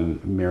earth than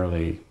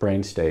merely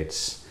brain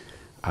states,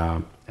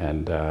 and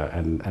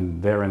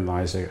therein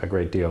lies a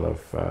great deal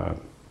of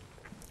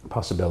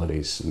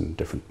possibilities and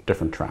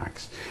different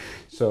tracks.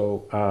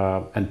 So,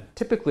 and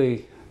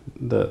typically,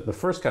 the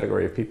first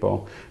category of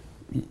people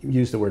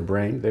use the word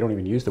brain. They don't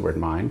even use the word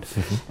mind.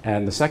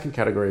 And the second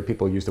category of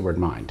people use the word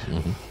mind.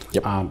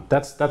 Yep.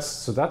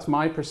 That's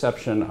my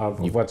perception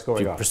of what's going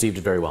on. You've perceived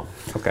it very well.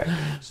 Okay.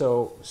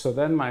 So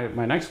then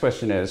my next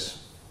question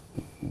is,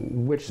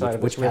 which side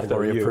of this rift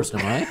category are you? of person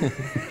am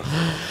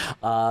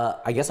I?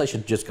 I guess I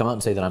should just come out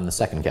and say that I'm the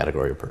second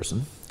category of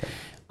person. Okay.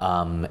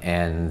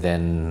 And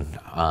then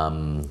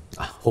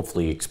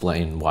hopefully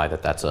explain why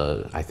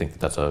I think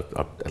that's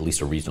at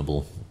least a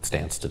reasonable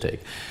stance to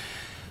take.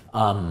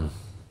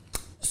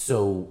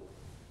 So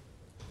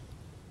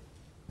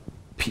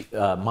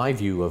my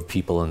view of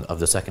people of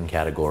the second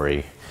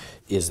category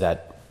is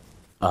that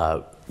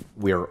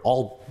we're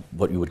all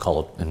what you would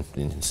call, and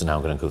so now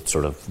I'm going to go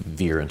sort of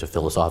veer into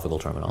philosophical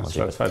terminology.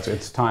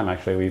 It's time,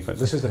 actually.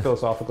 This is the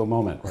philosophical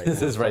moment right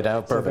This now. is right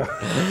now, perfect.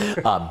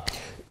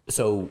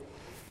 So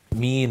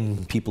me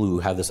and people who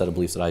have the set of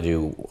beliefs that I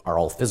do are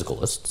all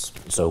physicalists.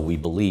 So we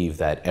believe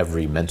that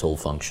every mental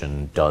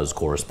function does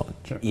correspond,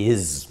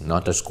 is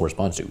not just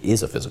corresponds to,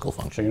 is a physical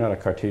function. So you're not a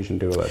Cartesian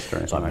dualist or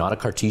anything. So I'm not a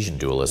Cartesian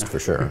dualist for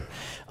sure.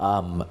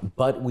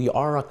 But we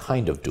are a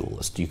kind of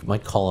dualist. You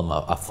might call him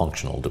a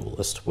functional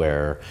dualist,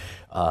 where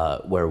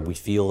we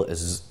feel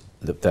as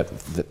that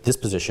this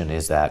position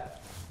is that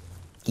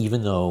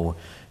even though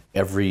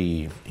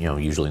every,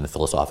 usually in the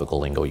philosophical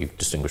lingo, you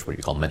distinguish what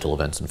you call mental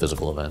events and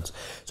physical events.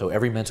 So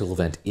every mental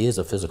event is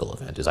a physical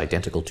event, is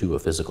identical to a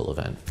physical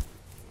event.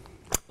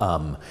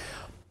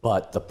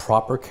 But the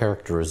proper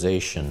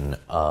characterization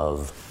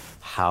of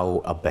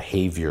how a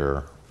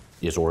behavior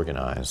is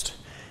organized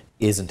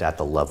isn't at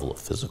the level of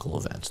physical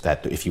events.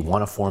 That if you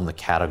want to form the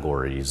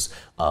categories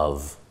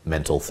of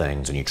mental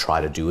things and you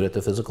try to do it at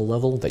the physical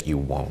level, that you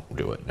won't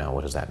do it. Now,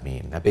 what does that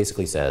mean? That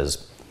basically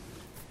says,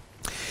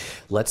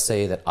 let's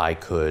say that I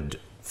could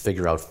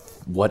figure out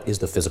what is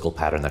the physical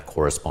pattern that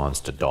corresponds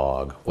to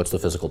dog, what's the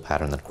physical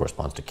pattern that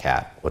corresponds to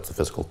cat, what's the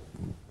physical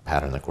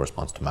pattern that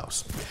corresponds to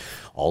mouse.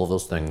 All of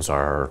those things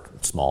are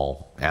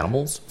small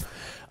animals,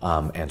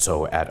 and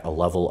so at a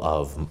level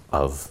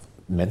of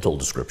mental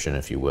description,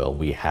 if you will,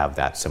 we have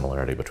that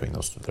similarity between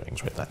those two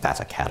things, right?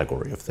 That's a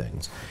category of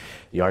things.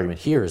 The argument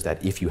here is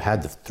that if you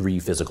had the three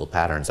physical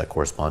patterns that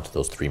correspond to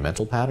those three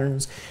mental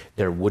patterns,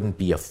 there wouldn't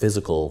be a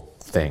physical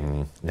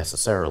thing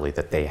necessarily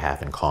that they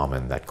have in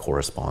common that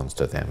corresponds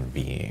to them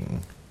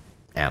being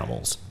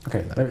animals.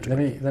 Okay, let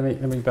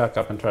me back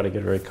up and try to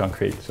get very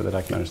concrete so that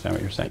I can understand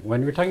what you're saying.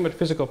 When you're talking about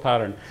physical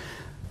pattern,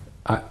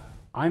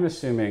 I'm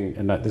assuming,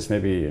 and that this may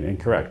be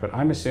incorrect, but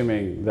I'm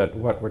assuming that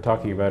what we're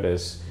talking about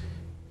is,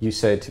 you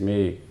say to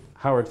me,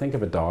 Howard, think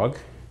of a dog.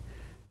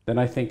 Then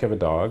I think of a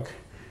dog,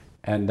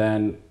 and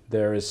then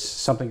there is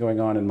something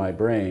going on in my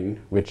brain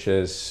which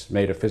is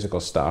made of physical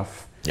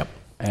stuff. Yep.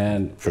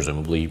 And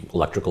presumably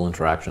electrical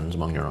interactions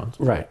among neurons.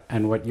 Right.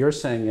 And what you're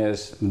saying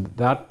is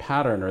that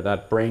pattern or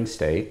that brain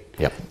state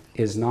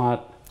is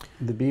not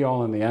the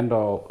be-all and the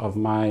end-all of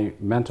my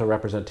mental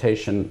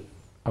representation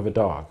of a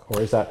dog,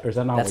 or is that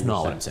not? That's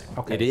not what I'm saying.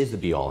 Okay. It is the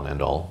be-all and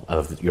end-all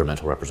of your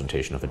mental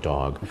representation of a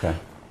dog. Okay.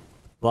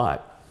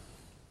 But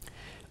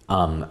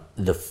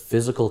the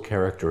physical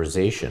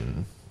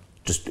characterization,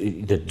 just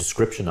the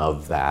description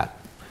of that,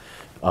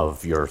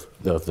 of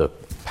the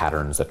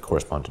patterns that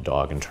correspond to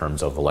dog in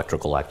terms of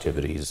electrical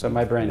activities. So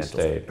my brain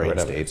state. Brain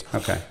states.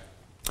 Okay.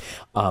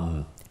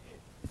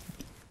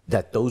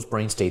 that those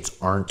brain states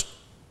aren't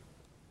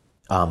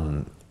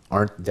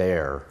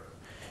there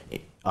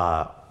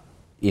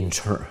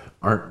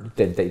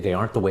they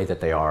aren't the way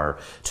that they are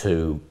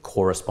to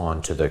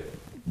correspond to the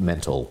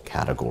mental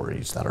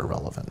categories that are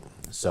relevant.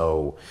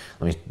 So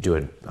let me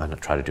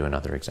try to do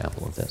another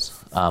example of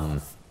this.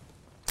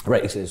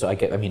 Right, so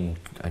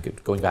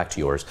going back to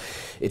yours,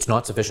 it's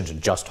not sufficient to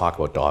just talk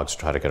about dogs to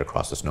try to get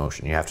across this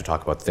notion. You have to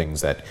talk about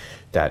things that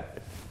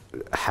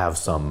have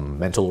some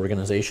mental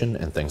organization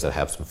and things that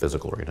have some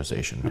physical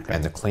organization. Okay.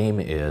 And the claim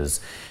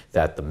is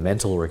that the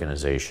mental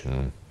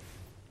organization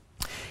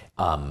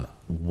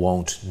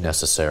won't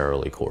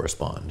necessarily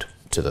correspond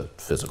to the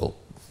physical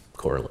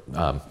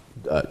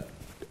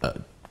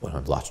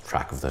I've lost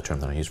track of the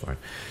term that I use for it.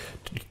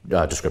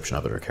 Description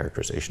of it or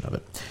characterization of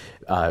it.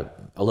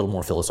 A little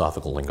more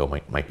philosophical lingo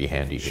might be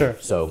handy. Sure.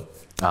 So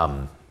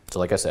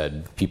like I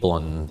said, people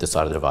on this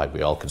side of the divide,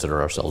 we all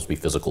consider ourselves to be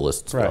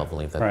physicalists. Right. We all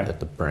believe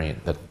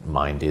that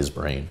mind is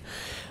brain.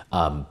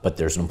 But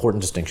there's an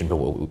important distinction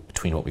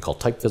between what we call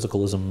type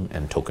physicalism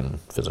and token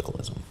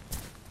physicalism.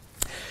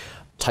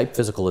 Type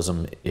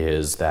physicalism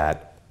is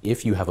that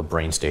if you have a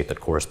brain state that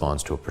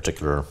corresponds to a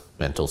particular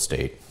mental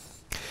state,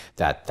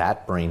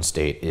 that brain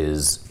state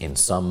is in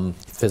some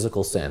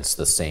physical sense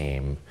the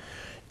same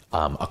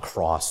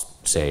across,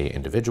 say,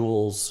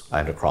 individuals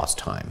and across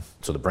time.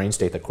 So the brain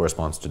state that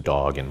corresponds to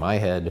dog in my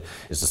head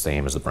is the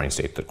same as the brain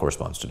state that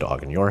corresponds to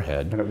dog in your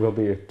head. And it will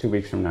be 2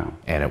 weeks from now.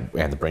 And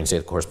the brain state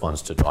that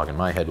corresponds to dog in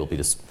my head will be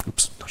this,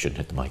 oops, I shouldn't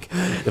hit the mic.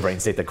 The brain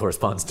state that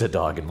corresponds to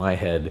dog in my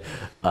head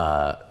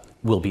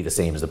will be the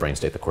same as the brain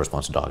state that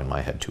corresponds to dog in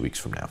my head 2 weeks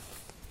from now.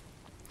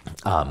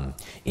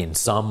 In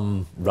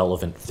some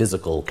relevant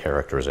physical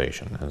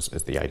characterization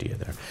is the idea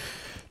there.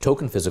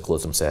 Token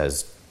physicalism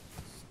says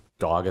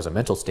dog as a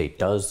mental state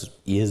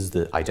is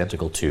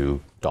identical to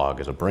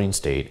dog as a brain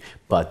state,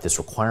 but this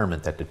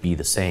requirement that it be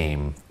the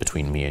same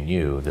between me and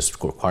you, this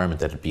requirement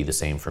that it be the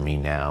same for me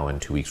now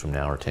and 2 weeks from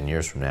now or 10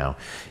 years from now,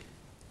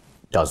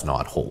 does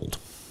not hold.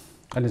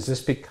 And is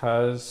this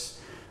because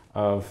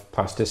of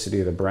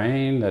plasticity of the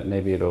brain, that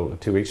maybe 2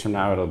 weeks from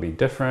now it'll be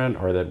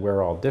different, or that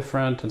we're all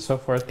different and so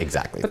forth?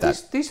 Exactly. But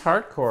these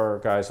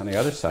hardcore guys on the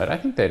other side, I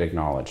think they'd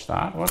acknowledge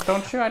that. Well,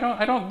 don't you? I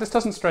don't. This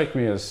doesn't strike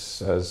me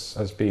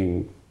as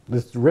being.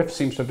 This rift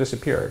seems to have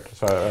disappeared.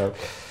 So.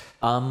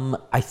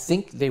 I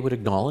think they would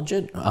acknowledge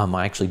it.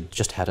 I actually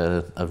just had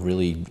a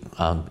really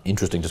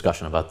interesting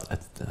discussion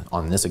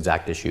on this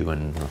exact issue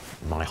in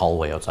my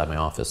hallway outside my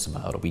office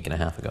about a week and a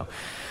half ago.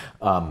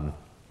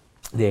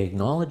 They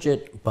acknowledge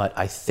it, but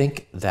I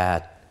think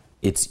that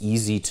it's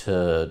easy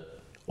to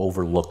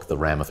overlook the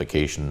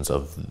ramifications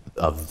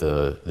of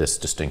this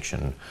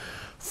distinction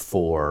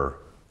for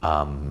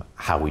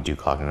how we do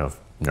cognitive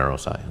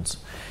neuroscience.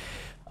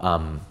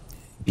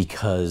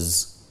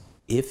 Because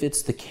if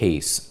it's the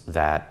case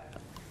that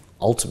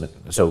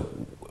so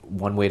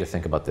one way to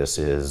think about this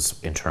is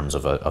in terms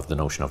of the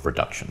notion of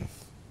reduction.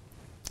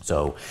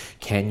 So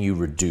can you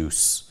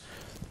reduce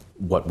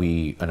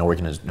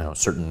a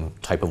certain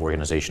type of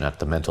organization at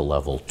the mental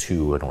level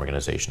to an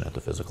organization at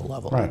the physical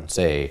level? Right. And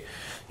say,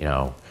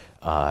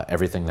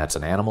 everything that's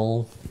an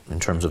animal in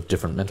terms of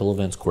different mental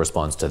events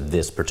corresponds to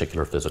this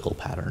particular physical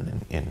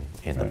pattern in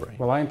the brain.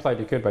 Well, I implied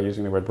you could by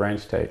using the word brain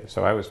state,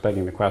 so I was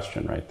begging the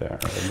question right there,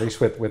 at least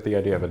with the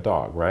idea of a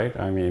dog, right?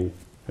 I mean,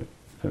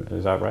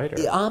 is that right?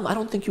 I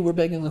don't think you were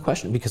begging the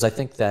question, because I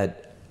think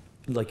that,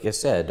 like I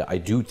said, I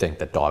do think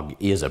that dog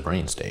is a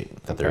brain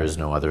state. That Okay. there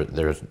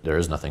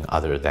is nothing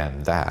other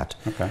than that.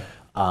 Okay.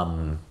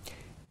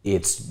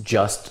 It's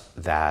just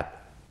that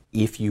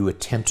if you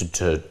attempted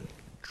to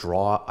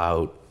draw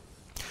out,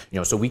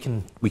 so we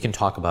can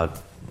talk about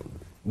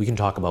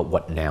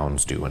what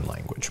nouns do in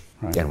language,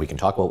 Right. and we can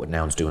talk about what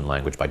nouns do in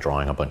language by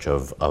drawing a bunch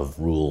of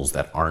rules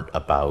that aren't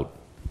about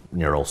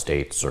neural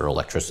states or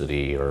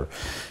electricity or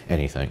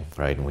anything,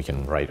 right? And we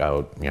can write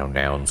out,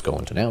 nouns go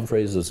into noun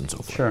phrases and so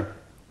forth. Sure.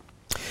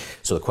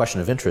 So the question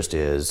of interest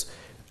is,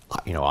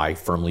 I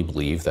firmly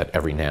believe that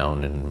every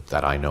noun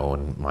that I know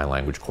in my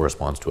language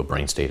corresponds to a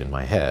brain state in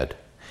my head.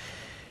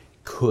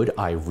 Could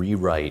I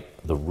rewrite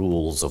the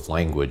rules of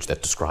language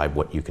that describe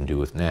what you can do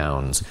with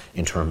nouns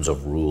in terms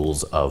of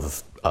rules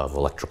of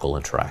electrical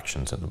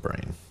interactions in the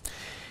brain?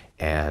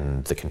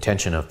 And the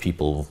contention of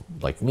people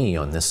like me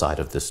on this side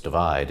of this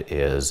divide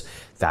is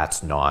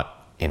that's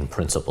not, in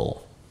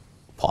principle,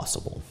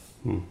 possible.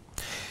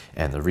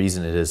 And the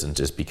reason it isn't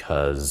is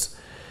because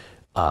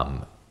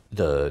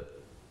actually,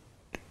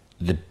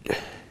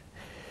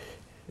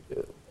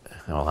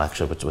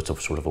 what's a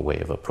sort of a way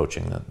of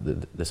approaching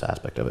this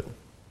aspect of it?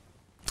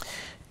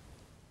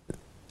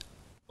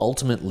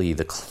 Ultimately,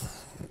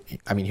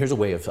 here's a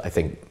way of, I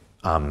think,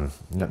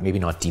 maybe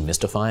not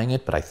demystifying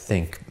it, but I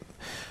think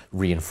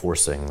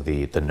reinforcing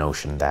the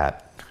notion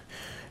that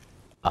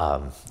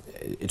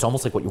it's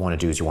almost like what you want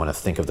to do is you want to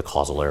think of the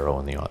causal arrow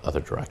in the other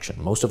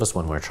direction. Most of us,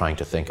 when we're trying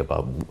to think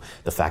about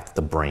the fact that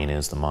the brain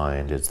is the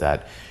mind, is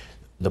that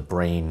the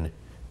brain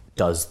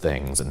does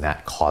things and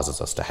that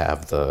causes us to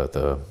have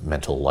the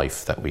mental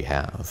life that we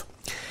have.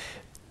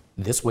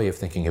 This way of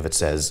thinking of it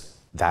says,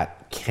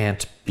 that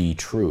can't be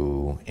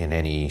true in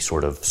any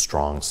sort of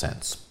strong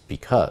sense,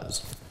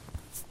 because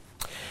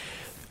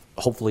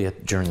hopefully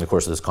during the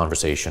course of this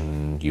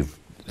conversation you've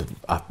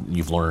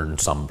learned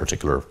some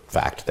particular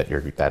fact that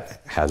you're going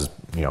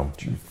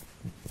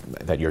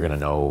to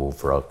know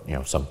for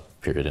some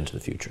period into the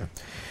future.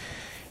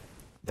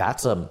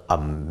 That's a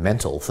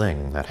mental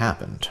thing that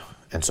happened,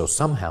 and so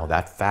somehow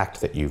that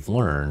fact that you've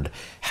learned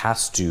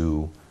has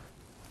to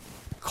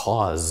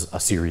cause a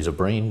series of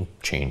brain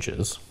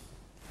changes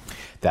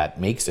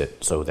that makes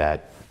it so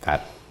that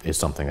is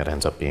something that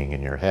ends up being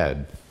in your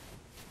head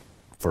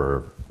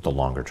for the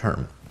longer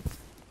term.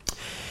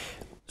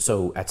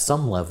 So at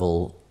some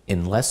level,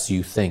 unless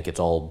you think it's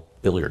all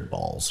billiard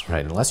balls,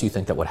 right? Unless you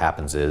think that what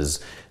happens is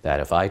that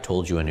if I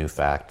told you a new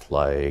fact,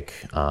 like,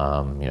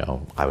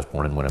 I was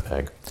born in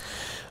Winnipeg,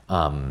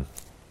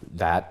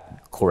 that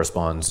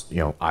corresponds,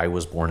 I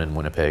was born in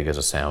Winnipeg as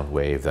a sound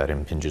wave that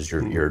impinges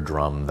your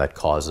eardrum, that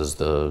causes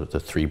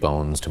the three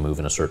bones to move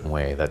in a certain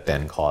way, that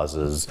then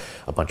causes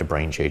a bunch of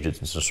brain changes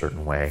in a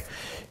certain way,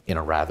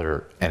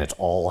 and it's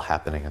all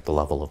happening at the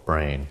level of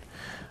brain.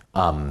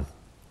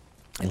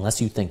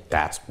 Unless you think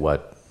that's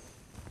what,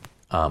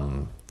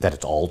 that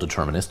it's all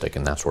deterministic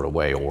in that sort of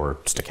way, or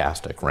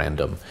stochastic,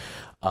 random,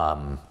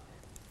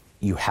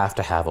 you have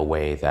to have a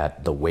way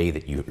that the way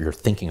that you're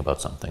thinking about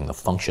something, the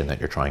function that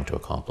you're trying to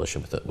accomplish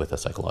with a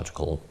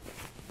psychological,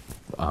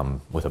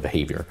 with a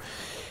behavior,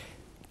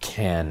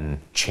 can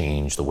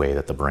change the way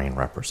that the brain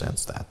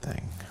represents that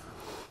thing.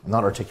 I'm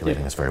not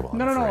articulating this very well.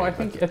 No. I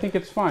think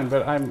it's fine.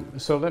 But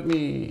let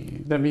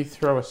me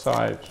throw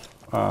aside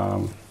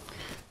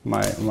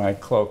my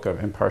cloak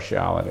of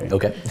impartiality.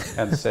 Okay.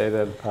 And say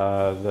that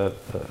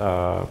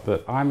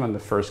I'm on the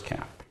first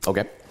camp.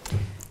 Okay.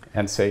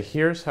 And say,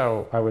 here's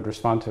how I would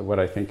respond to what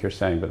I think you're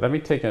saying. But let me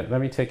take a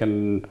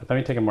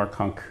more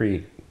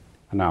concrete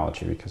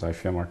analogy, because I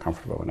feel more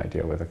comfortable when I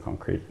deal with a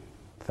concrete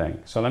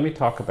thing. So let me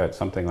talk about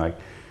something like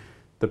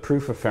the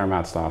proof of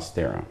Fermat's last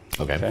theorem.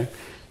 Okay.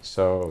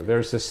 So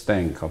there's this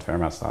thing called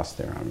Fermat's last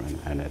theorem,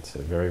 and it's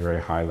a very, very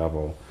high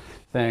level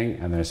thing.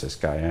 And there's this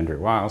guy, Andrew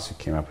Wiles, who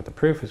came up with the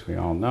proof, as we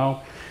all know.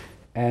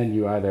 And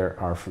you either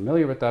are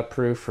familiar with that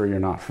proof or you're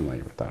not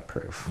familiar with that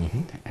proof.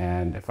 Mm-hmm.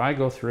 And if I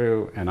go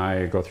through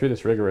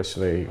this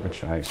rigorously,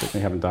 which I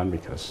certainly haven't done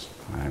because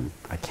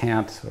I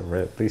can't, or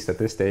at least at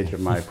this stage of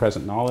my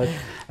present knowledge,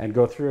 and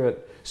go through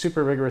it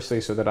super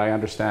rigorously so that I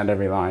understand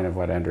every line of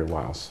what Andrew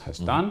Wiles has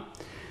done,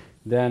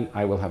 then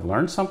I will have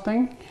learned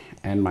something,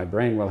 and my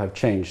brain will have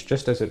changed,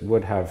 just as it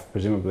would have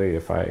presumably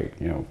if I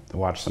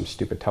watched some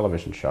stupid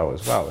television show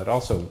as well. It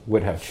also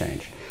would have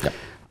changed. Yep.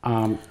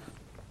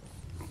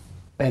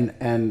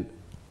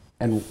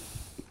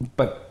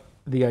 But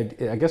the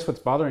idea, I guess what's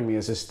bothering me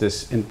is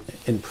this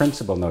in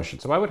principle notion.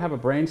 So I would have a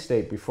brain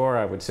state before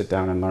I would sit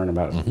down and learn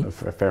about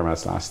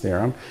Fermat's last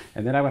theorem,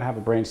 and then I would have a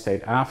brain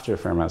state after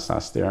Fermat's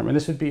last theorem, and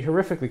this would be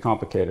horrifically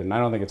complicated, and I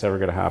don't think it's ever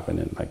going to happen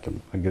in like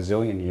a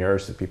gazillion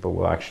years that people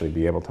will actually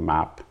be able to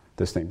map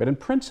this thing. But in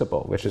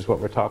principle, which is what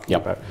we're talking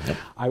about,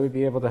 I would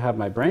be able to have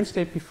my brain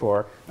state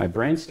before, my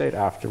brain state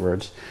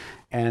afterwards.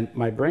 And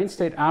my brain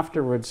state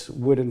afterwards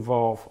would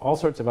involve all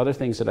sorts of other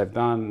things that I've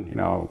done,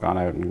 gone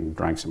out and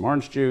drank some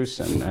orange juice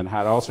and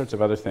had all sorts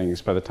of other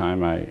things by the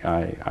time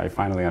I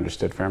finally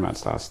understood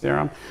Fermat's last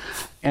theorem.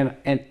 And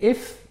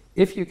if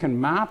you can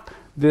map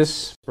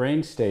this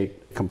brain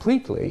state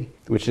completely,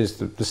 which is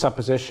the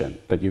supposition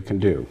that you can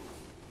do,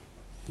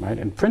 right?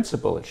 In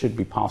principle, it should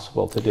be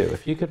possible to do.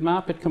 If you could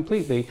map it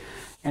completely,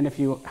 and if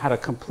you had a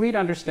complete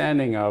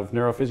understanding of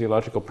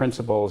neurophysiological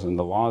principles and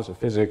the laws of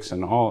physics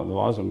and all the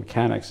laws of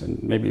mechanics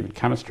and maybe even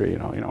chemistry,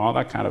 all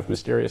that kind of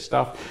mysterious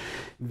stuff,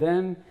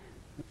 then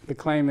the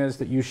claim is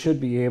that you should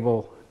be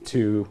able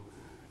to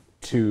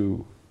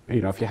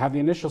if you have the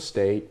initial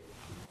state,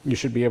 you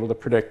should be able to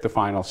predict the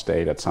final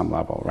state at some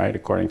level, right?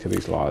 According to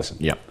these laws.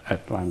 Yeah.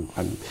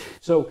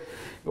 So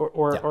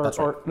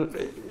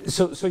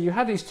you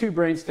have these two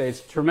brain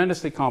states,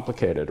 tremendously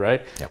complicated,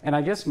 right? Yep. And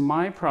I guess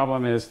my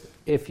problem is,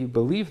 if you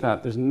believe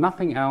that, there's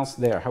nothing else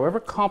there. However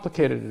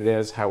complicated it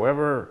is,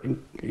 however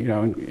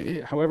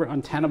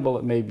untenable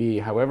it may be,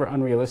 however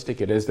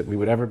unrealistic it is that we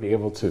would ever be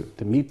able to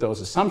meet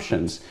those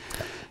assumptions,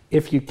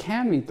 if you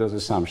can meet those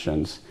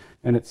assumptions,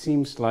 and it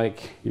seems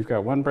like you've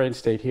got one brain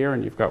state here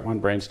and you've got one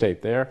brain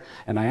state there,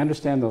 and I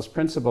understand those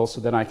principles,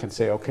 so then I can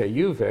say, okay,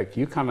 Vic,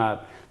 you come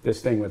at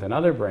this thing with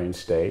another brain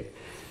state,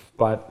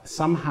 but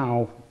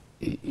somehow,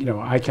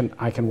 I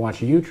can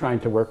watch you trying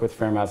to work with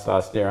Fermat's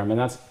last theorem, and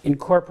that's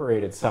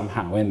incorporated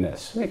somehow in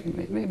this.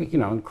 Maybe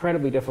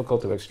incredibly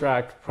difficult to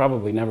extract,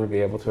 probably never be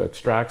able to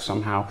extract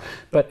somehow,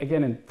 but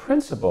again, in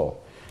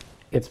principle,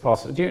 it's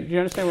possible. Do you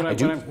understand what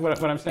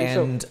I'm saying?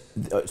 And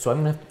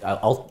so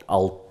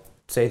I'll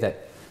say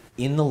that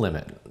in the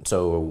limit.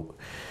 So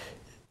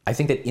I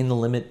think that in the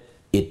limit,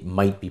 it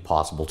might be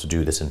possible to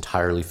do this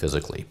entirely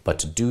physically, but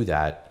to do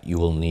that, you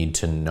will need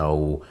to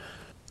know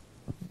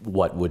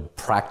what would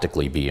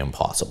practically be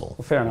impossible.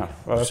 Well, fair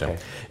enough. Well, okay.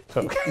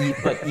 But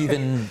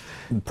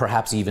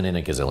perhaps even in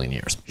a gazillion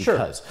years. Sure.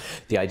 Because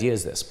the idea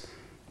is this.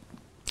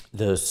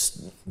 the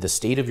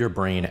state of your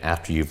brain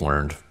after you've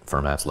learned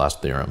Fermat's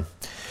last theorem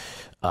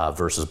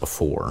versus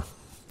before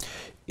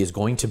is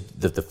going to,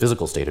 the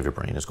physical state of your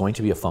brain is going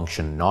to be a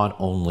function not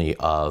only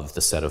of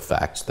the set of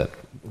facts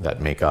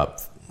that make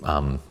up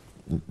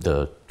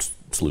the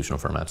solution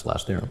of Fermat's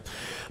last theorem,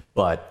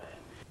 but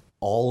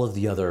all of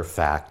the other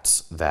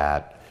facts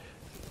that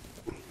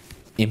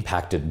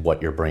impacted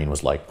what your brain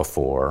was like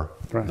before,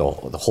 right. the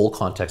whole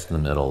context in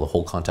the middle, the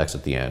whole context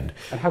at the end.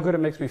 And how good it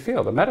makes me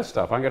feel, the meta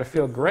stuff. I'm going to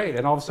feel great,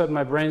 and all of a sudden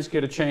my brain's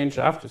going to change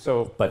after.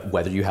 So, but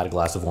whether you had a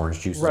glass of orange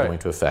juice right. is going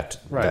to affect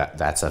right.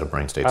 that set of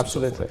brain states.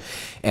 Absolutely. And so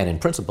forth. And in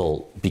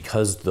principle,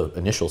 because the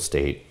initial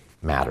state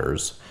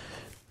matters,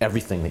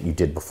 everything that you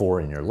did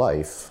before in your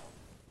life,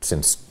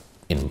 since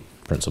in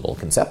principle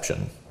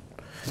conception,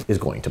 is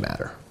going to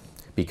matter.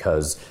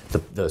 Because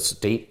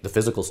the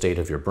physical state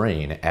of your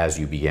brain as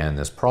you began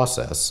this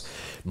process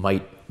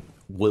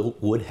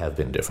would have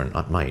been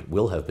different,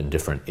 will have been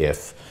different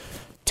if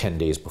 10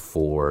 days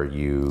before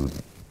you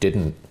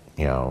didn't,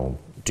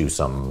 do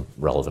some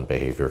relevant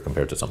behavior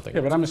compared to something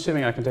else. But I'm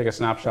assuming I can take a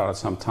snapshot at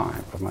some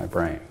time of my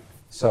brain.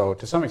 So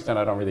to some extent,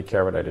 I don't really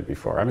care what I did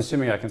before. I'm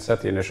assuming I can set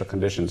the initial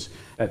conditions.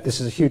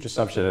 This is a huge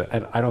assumption,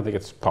 and I don't think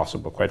it's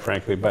possible, quite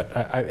frankly. But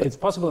it's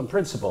possible in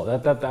principle.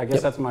 I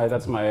guess that's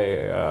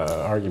my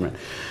argument.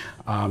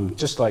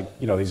 Just like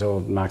these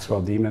old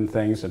Maxwell Demon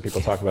things, and people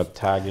talk about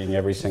tagging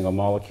every single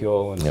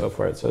molecule and so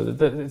forth. So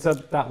it's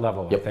at that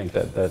level, I think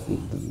that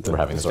we're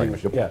having this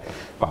argument. Yeah,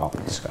 well,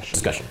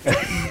 discussion.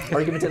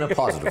 Argument in a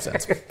positive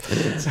sense.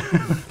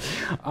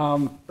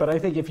 But I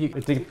think if you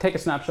take a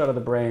snapshot of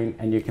the brain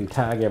and you can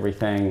tag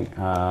everything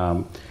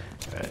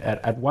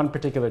at one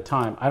particular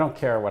time, I don't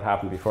care what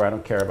happened before. I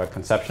don't care about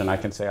conception. I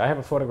can say I have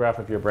a photograph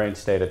of your brain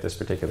state at this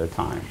particular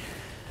time.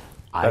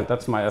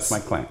 That's my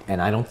claim.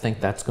 And I don't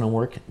think that's going to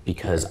work,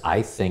 because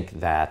I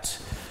think that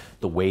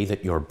the way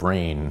that your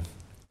brain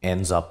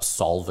ends up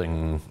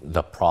solving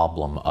the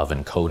problem of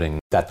encoding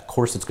that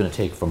course it's going to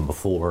take from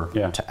before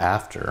to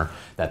after,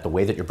 that the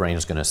way that your brain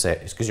is going to say,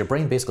 because your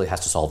brain basically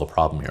has to solve a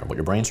problem here. What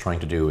your brain's trying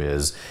to do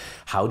is,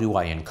 how do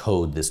I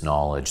encode this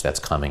knowledge that's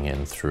coming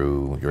in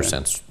through your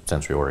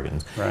sensory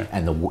organs? Right.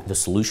 And the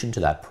solution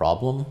to that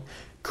problem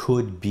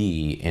could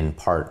be in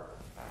part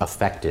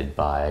affected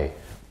by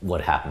what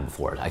happened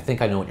before. I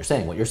think I know what you're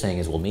saying. What you're saying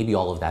is, well, maybe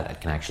all of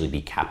that can actually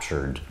be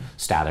captured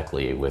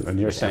statically with. And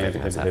you're saying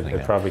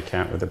it probably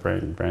can't with the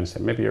brain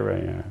state. Maybe you're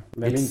right. Yeah.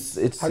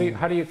 Maybe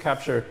how do you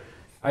capture?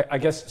 I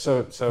guess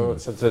so.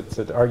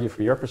 To argue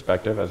from your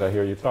perspective, as I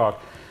hear you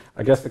talk,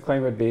 I guess the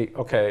claim would be,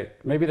 okay,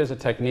 maybe there's a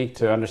technique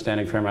to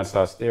understanding Fermat's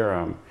last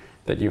theorem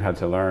that you had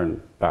to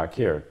learn back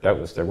here.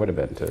 Doubtless there would have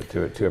been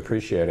to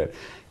appreciate it,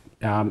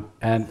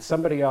 and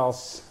somebody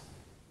else.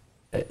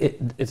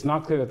 It's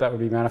not clear that would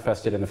be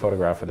manifested in the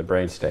photograph of the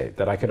brain state,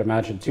 that I could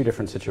imagine two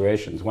different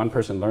situations. One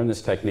person learned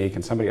this technique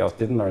and somebody else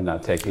didn't learn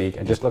that technique,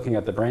 and just looking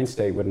at the brain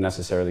state wouldn't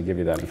necessarily give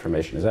you that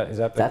information. Is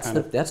that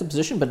that's a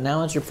position, but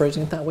now as you're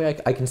phrasing it that way,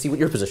 I can see what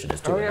your position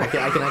is too. Oh, yeah. I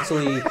can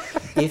actually,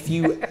 if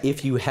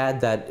you had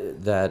that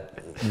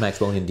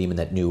Maxwellian demon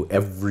that knew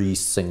every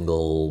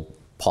single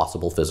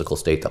possible physical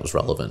state that was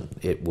relevant,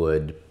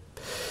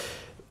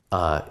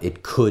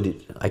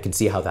 I can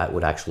see how that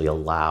would actually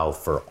allow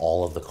for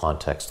all of the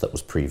context that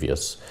was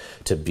previous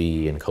to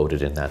be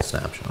encoded in that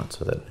snapshot.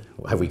 So that,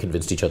 have we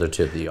convinced each other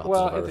to the opposite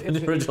of our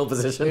individual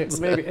positions?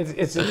 Maybe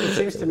it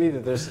seems to me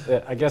that there's,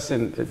 I guess,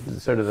 in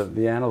sort of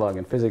the analog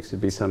in physics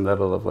would be some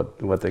level of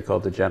what they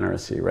call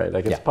degeneracy, right?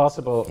 Like it's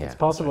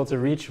possible to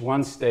reach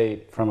one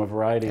state from a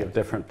variety of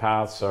different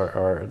paths,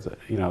 or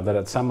that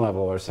at some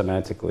level are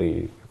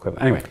semantically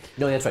equivalent. Anyway.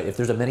 No, that's right. If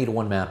there's a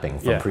many-to-one mapping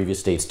from previous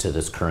states to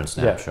this current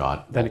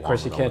snapshot, then of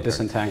course you can't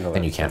disentangle it.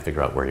 And you can't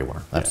figure out where you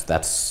were. That's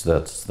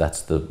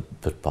the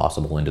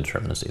possible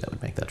indeterminacy that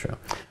would make that true.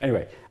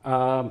 Anyway,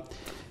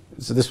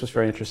 so this was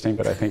very interesting,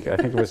 but I think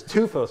it was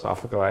too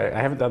philosophical. I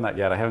haven't done that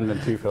yet. I haven't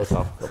been too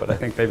philosophical, but I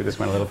think maybe this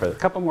went a little further. A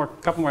couple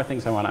more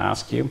things I want to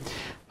ask you,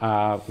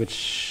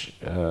 which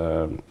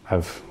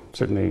have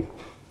certainly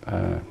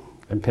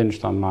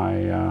impinged on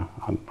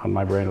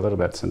my brain a little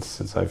bit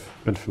since I've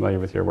been familiar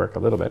with your work a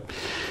little bit,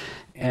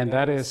 and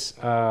that is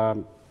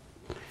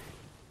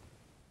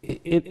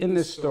in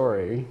this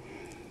story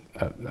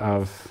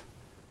of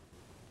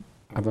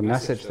a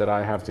message that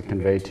I have to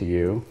convey to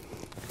you.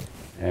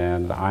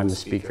 And I'm the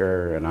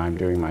speaker, and I'm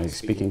doing my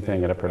speaking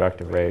thing at a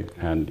productive rate,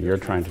 and you're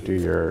trying to do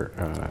your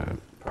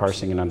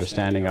parsing and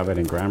understanding of it,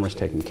 and grammar's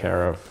taken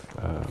care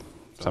of.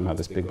 Somehow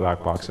this big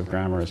black box of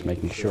grammar is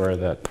making sure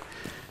that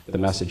the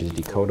message is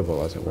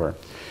decodable, as it were.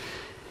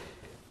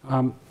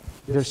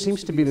 There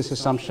seems to be this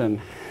assumption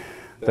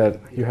that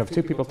you have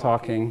two people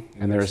talking,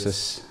 and there's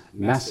this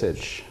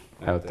message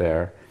out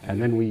there,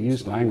 and then we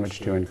use language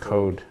to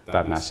encode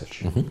that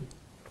message. Mm-hmm.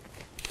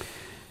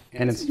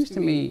 And it seems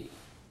to me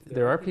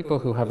there are people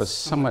who have a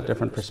somewhat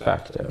different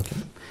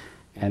perspective,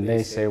 and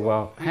they say,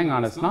 well, hang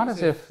on, it's not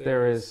as if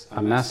there is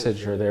a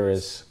message or there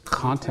is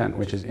content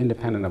which is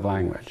independent of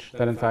language.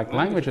 That in fact,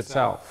 language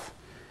itself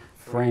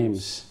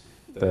frames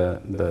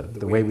the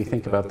way we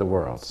think about the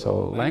world.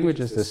 So language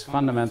is this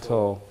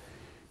fundamental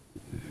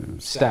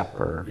step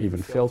or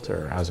even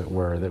filter, as it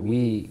were, that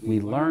we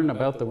learn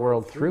about the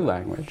world through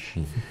language.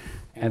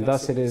 And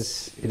thus it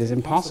is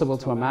impossible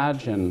to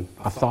imagine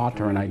a thought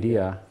or an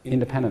idea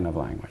independent of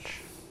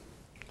language.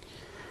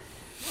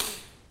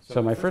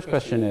 So my first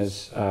question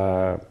is,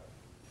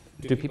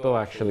 do people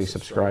actually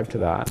subscribe to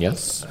that?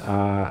 Yes.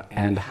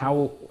 And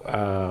how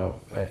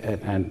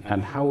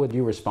would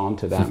you respond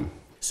to them?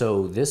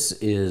 So this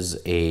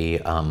is a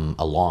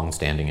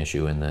long-standing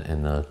issue in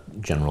the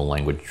general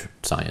language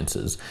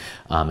sciences,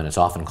 and it's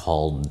often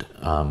called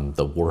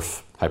the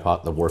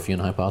Whorfian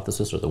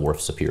hypothesis or the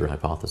Whorf-Sapir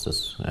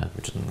hypothesis,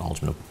 which is an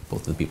acknowledgement of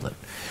both of the people that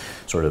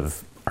sort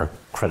of are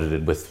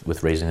credited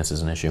with raising this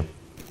as an issue.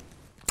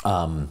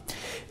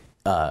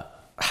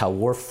 How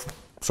Whorf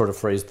sort of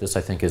phrased this,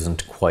 I think,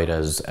 isn't quite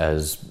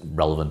as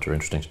relevant or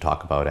interesting to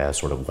talk about as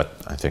sort of what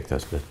I think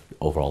the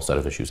overall set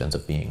of issues ends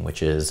up being,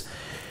 which is,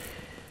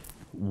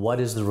 what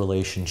is the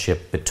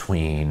relationship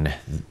between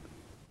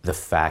the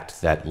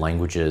fact that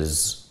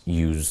languages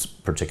use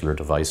particular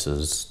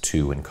devices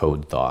to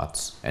encode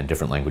thoughts, and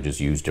different languages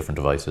use different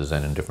devices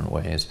and in different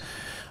ways,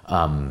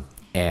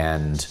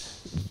 and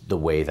the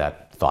way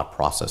that thought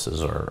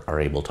processes are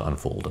able to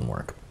unfold and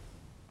work?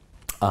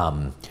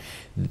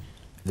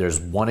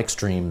 There's one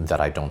extreme that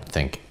I don't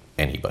think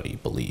anybody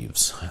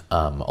believes,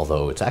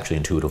 although it's actually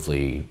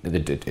intuitively,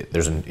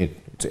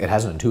 it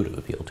has an intuitive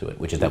appeal to it,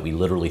 which is that we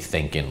literally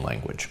think in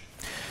language.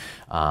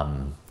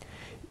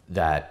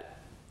 That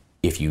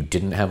if you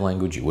didn't have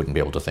language, you wouldn't be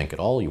able to think at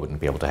all. You wouldn't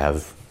be able to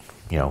have,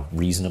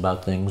 reason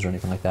about things or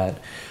anything like that.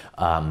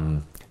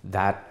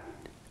 That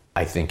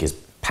I think is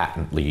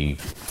patently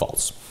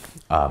false.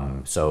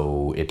 And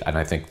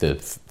I think the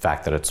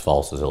fact that it's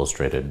false is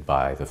illustrated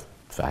by the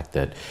fact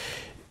that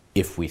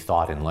if we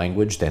thought in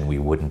language, then we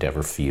wouldn't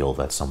ever feel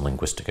that some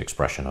linguistic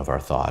expression of our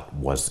thought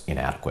was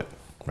inadequate,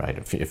 right?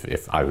 If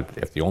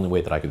the only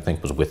way that I could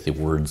think was with the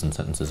words and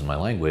sentences in my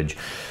language,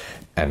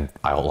 and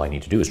all I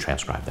need to do is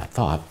transcribe that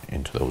thought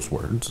into those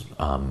words,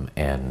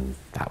 and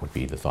that would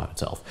be the thought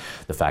itself.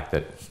 The fact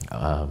that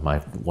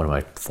one of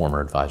my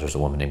former advisors, a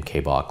woman named Kay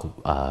Bach,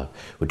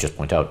 would just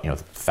point out, the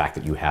fact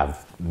that you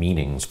have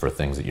meanings for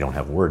things that you don't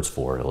have words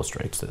for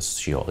illustrates this.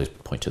 She always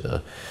point to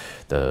the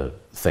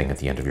thing at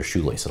the end of your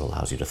shoelace that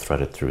allows you to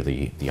thread it through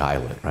the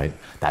eyelet, right?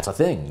 That's a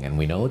thing, and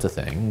we know it's a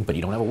thing, but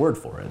you don't have a word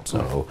for it.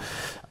 So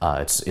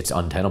it's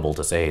untenable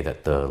to say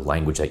that the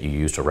language that you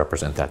use to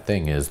represent that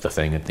thing is the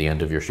thing at the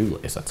end of your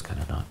shoelace. That's kind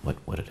of not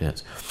what it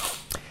is.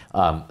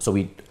 I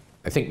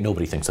think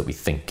nobody thinks that we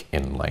think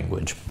in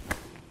language.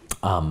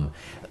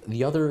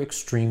 The other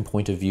extreme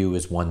point of view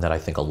is one that I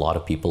think a lot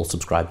of people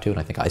subscribe to, and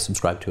I think I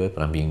subscribe to it,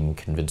 but I'm being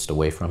convinced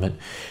away from it,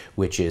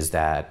 which is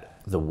that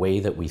the way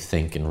that we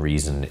think and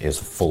reason is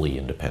fully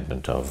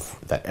independent of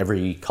that.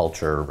 Every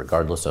culture,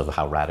 regardless of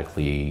how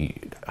radically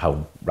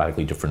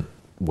different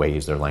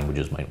ways their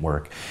languages might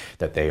work,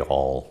 that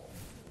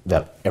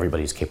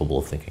everybody's capable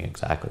of thinking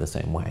exactly the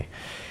same way.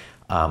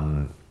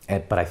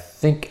 But I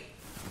think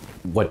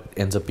what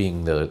ends up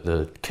being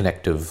the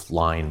connective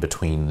line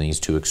between these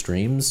two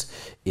extremes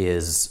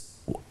is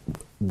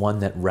one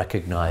that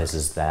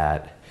recognizes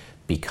that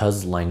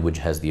because language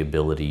has the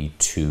ability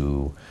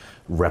to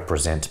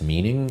represent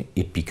meaning,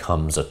 it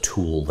becomes a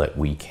tool that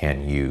we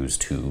can use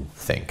to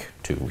think,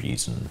 to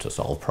reason, to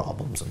solve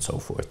problems, and so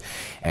forth.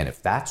 And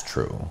if that's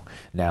true,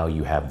 now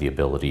you have the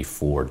ability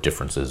for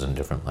differences in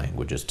different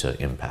languages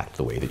to impact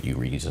the way that you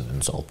reason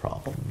and solve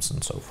problems,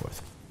 and so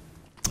forth.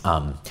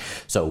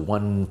 So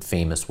one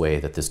famous way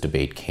that this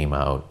debate came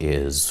out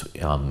is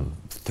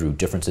through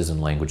differences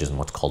in languages and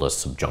what's called a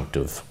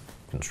subjunctive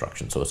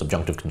construction. So a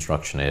subjunctive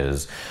construction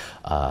is,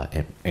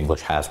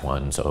 English has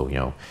one,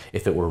 so,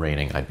 if it were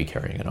raining, I'd be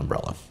carrying an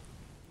umbrella.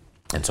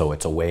 And so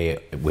it's a way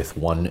with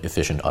one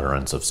efficient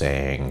utterance of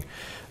saying,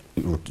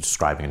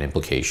 describing an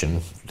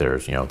implication.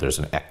 There's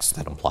an X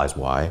that implies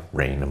Y.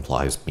 Rain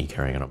implies me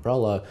carrying an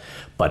umbrella,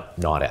 but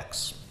not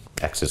X.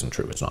 X isn't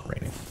true, it's not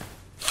raining.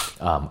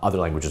 Other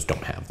languages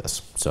don't have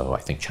this. So I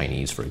think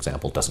Chinese, for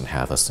example, doesn't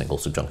have a single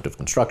subjunctive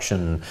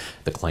construction.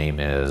 The claim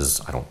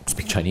is, I don't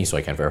speak Chinese, so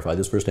I can't verify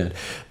this firsthand,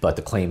 but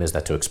the claim is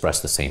that to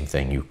express the same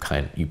thing,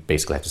 you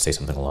basically have to say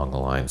something along the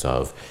lines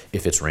of,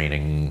 if it's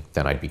raining,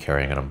 then I'd be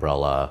carrying an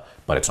umbrella,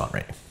 but it's not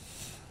raining.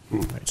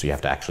 Right? So you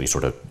have to actually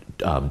sort of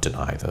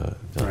deny the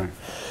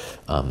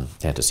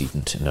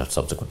antecedent in a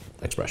subsequent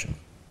expression.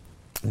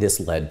 This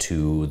led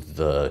to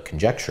the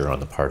conjecture on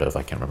the part of,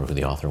 I can't remember who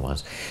the author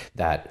was,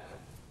 that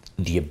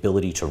the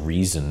ability to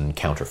reason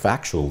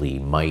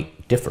counterfactually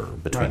might differ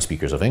between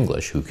speakers of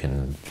English who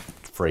can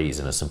phrase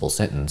in a simple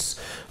sentence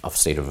a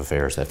state of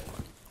affairs that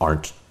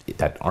aren't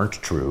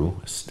true,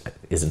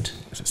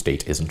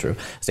 state isn't true,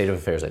 state of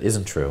affairs that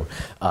isn't true,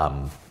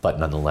 but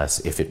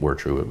nonetheless, if it were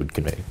true, it would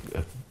convey,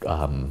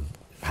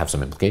 have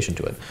some implication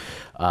to it.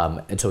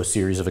 And so a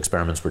series of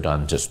experiments were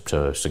done just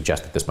to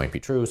suggest that this might be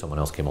true. Someone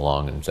else came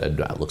along and said,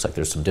 it looks like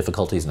there's some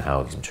difficulties in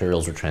how these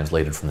materials were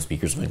translated from the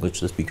speakers of English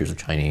to the speakers of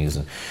Chinese.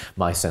 And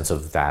my sense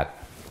of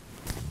that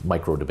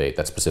micro debate,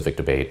 that specific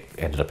debate,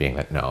 ended up being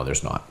that no,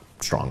 there's not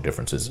strong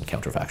differences in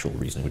counterfactual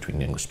reasoning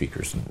between English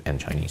speakers and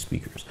Chinese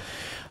speakers.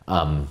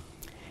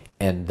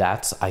 And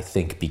that's, I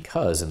think,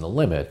 because in the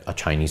limit, a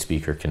Chinese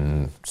speaker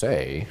can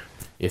say,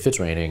 if it's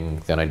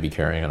raining, then I'd be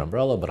carrying an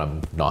umbrella,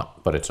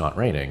 but it's not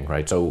raining,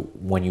 right? So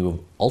when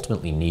you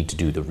ultimately need to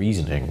do the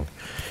reasoning,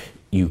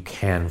 you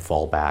can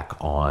fall back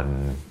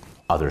on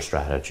other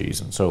strategies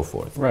and so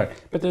forth. Right,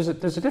 but there's a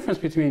difference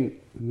between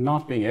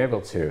not being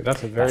able to.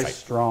 That's a very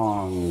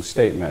strong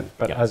statement.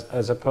 But Yeah.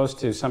 as opposed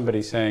to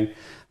somebody saying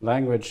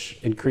language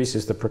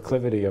increases the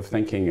proclivity of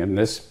thinking in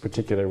this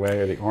particular way,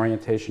 or the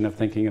orientation of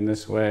thinking in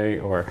this way,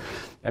 or,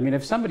 I mean,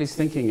 if somebody's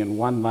thinking in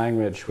one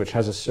language which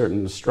has a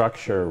certain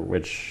structure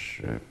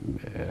which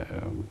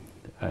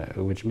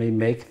may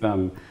make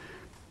them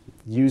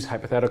use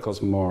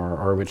hypotheticals more,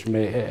 or which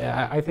may,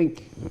 I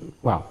think,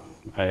 well,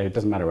 it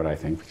doesn't matter what I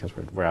think, because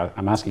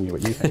I'm asking you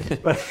what you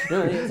think. But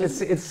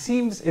it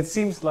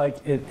seems like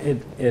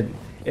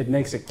it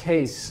makes a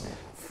case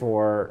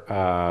for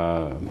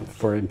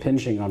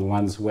impinging on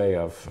one's way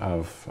of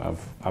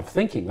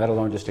thinking, let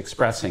alone just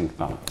expressing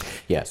thought.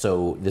 Yeah.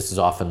 So this is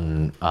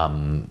often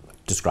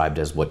described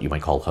as what you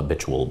might call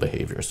habitual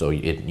behavior. So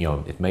it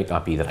may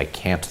not be that I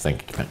can't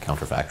think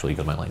counterfactually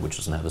because my language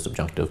doesn't have a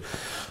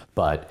subjunctive,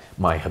 but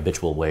my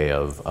habitual way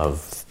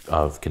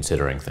of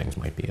considering things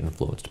might be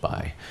influenced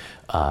by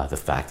the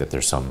fact that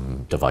there's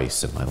some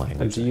device in my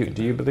language. And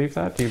do you believe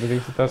that? Do you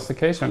believe that that's the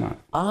case or not?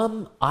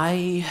 I'm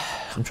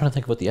trying to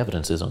think of what the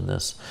evidence is on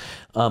this.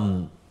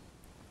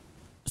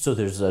 So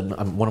there's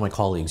one of my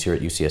colleagues here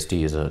at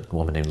UCSD is a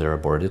woman named Lyra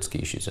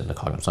Boroditsky. She's in the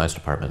cognitive science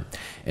department,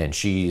 and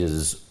she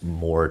is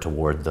more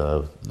toward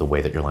the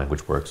way that your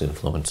language works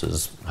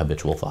influences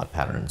habitual thought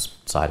patterns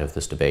side of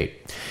this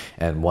debate.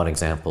 And one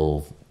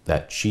example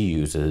that she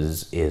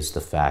uses is the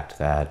fact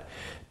that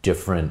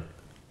different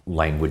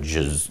language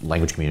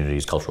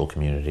communities, cultural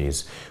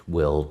communities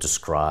will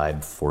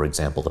describe, for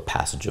example, the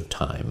passage of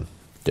time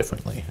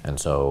differently. And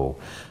so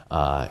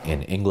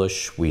in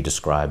English, we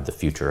describe the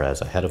future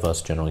as ahead of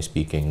us, generally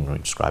speaking. We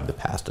describe the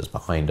past as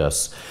behind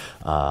us.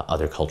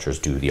 Other cultures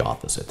do the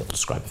opposite. They'll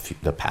describe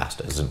the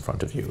past as in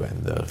front of you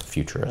and the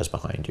future as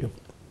behind you.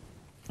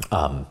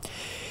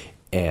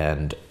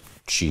 And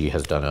she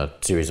has done a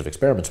series of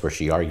experiments where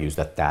she argues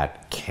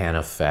that can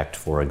affect,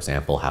 for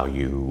example, how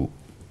you,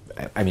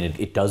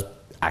 it does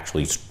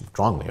actually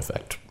strongly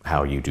affect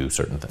how you do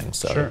certain things.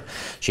 So Sure.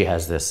 She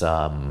has this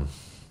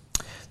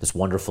this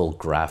wonderful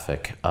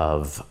graphic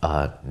of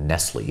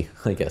Nestle,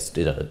 I guess,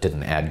 did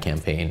an ad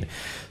campaign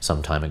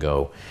some time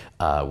ago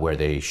where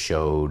they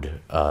showed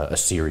a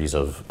series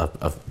of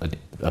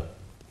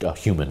a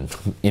human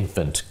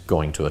infant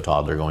going to a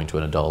toddler, going to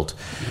an adult,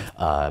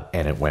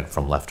 and it went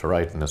from left to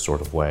right in this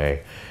sort of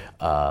way.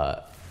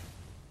 But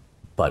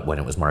when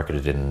it was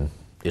marketed in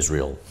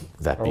Israel,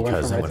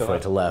 because it went from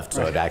right to left,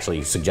 so it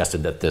actually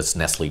suggested that this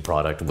Nestle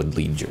product would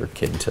lead your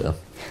kid to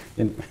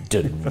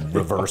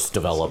reverse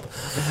develop.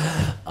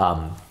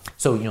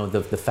 So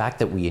the fact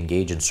that we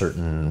engage in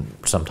certain,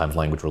 sometimes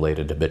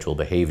language-related habitual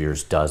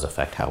behaviors does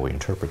affect how we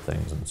interpret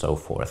things and so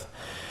forth.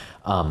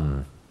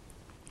 And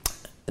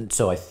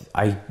so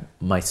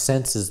my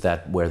sense is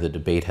that where the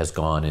debate has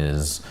gone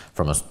is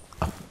from a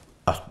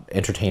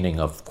entertaining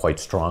of quite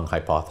strong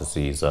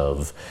hypotheses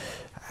of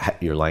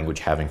your language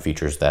having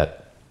features that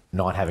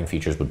not having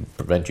features would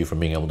prevent you from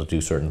being able to do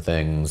certain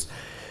things,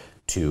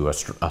 to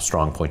a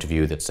strong point of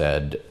view that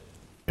said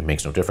it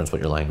makes no difference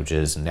what your language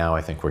is. And now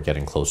I think we're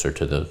getting closer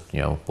to the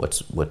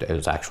what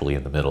is actually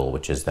in the middle,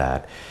 which is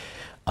that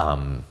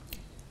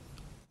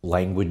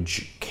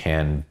language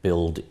can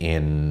build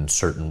in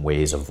certain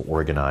ways of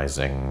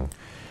organizing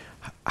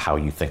how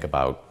you think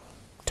about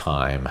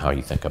time, how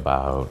you think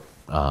about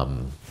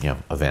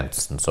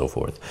events and so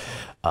forth,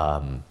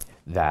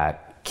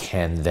 that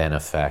can then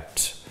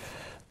affect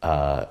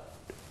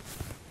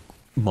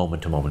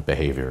moment-to-moment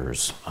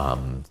behaviors.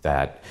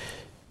 That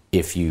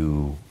if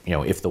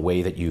if the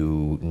way that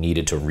you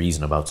needed to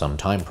reason about some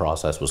time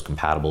process was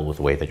compatible with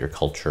the way that your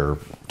culture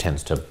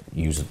tends to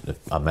use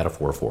a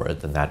metaphor for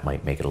it, then that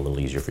might make it a little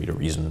easier for you to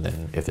reason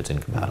than if it's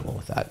incompatible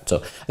with that. So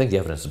I think the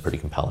evidence is pretty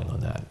compelling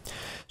on that.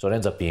 So it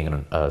ends up being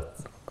one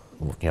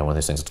of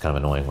these things that's kind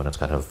of annoying when it's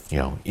kind of,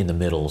 in the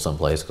middle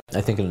someplace.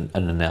 I think an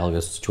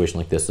analogous situation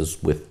like this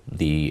is with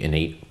the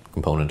innate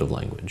component of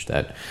language,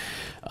 that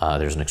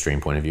there's an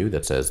extreme point of view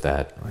that says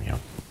that,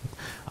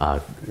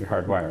 You're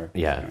hardwired.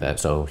 Yeah,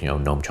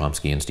 Noam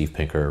Chomsky and Steve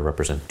Pinker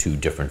represent two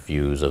different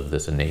views of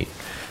this innate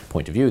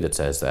point of view that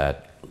says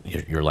that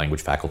your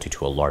language faculty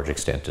to a large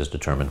extent is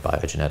determined by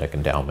a genetic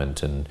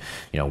endowment. And,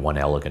 one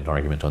elegant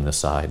argument on this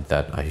side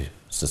that I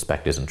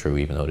suspect isn't true,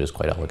 even though it is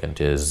quite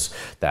elegant, is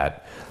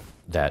that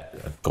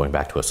going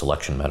back to a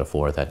selection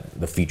metaphor, that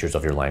the features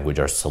of your language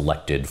are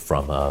selected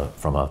from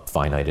a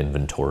finite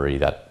inventory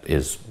that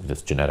is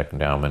this genetic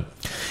endowment,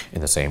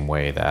 in the same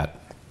way that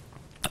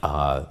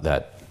I'm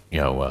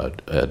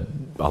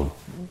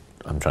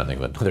trying to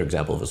think of another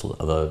example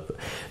of a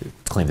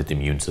claim that the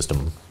immune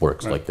system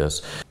works like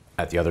this.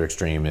 at the other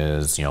extreme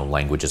is,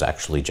 language is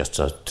actually just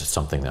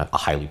something that a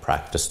highly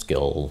practiced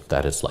skill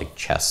that is like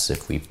chess.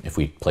 If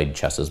we played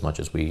chess as much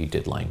as we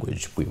did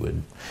language, we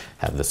would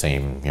have the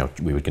same,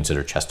 we would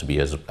consider chess to be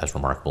as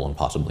remarkable and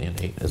possibly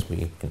innate as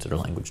we consider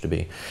language to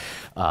be.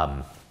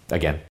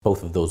 Again,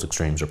 both of those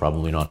extremes are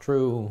probably not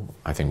true.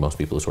 I think most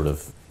people who sort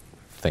of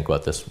think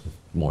about this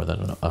more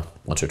than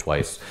once or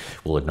twice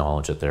will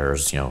acknowledge that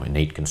there's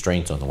innate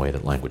constraints on the way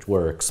that language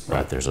works,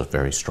 but there's a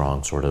very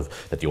strong sort of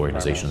that the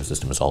organization of the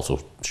system is also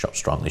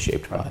strongly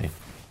shaped by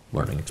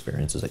learning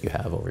experiences that you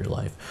have over your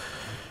life.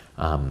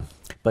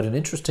 But an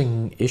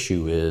interesting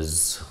issue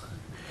is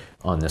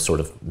on this sort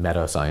of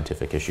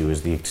meta-scientific issue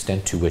is the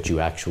extent to which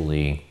you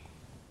actually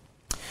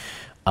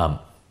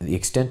the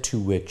extent to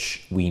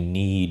which we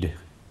need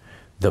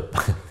the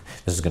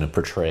this is going to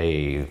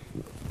portray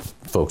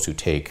folks who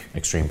take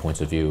extreme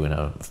points of view in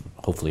a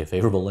hopefully a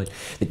favorable light,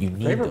 that you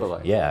need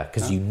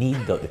because you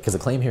need because the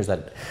claim here is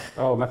that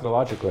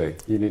methodologically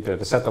you need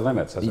to set the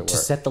limits, as it were. To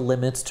set the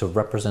limits, to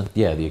represent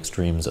the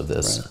extremes of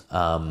this,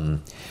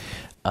 and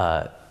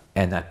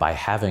that by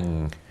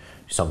having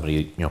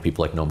somebody,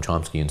 people like Noam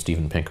Chomsky and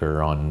Steven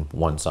Pinker on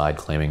one side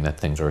claiming that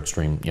things are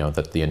extreme,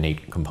 that the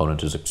innate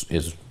component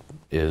is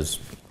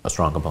a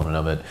strong component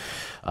of it.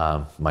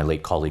 My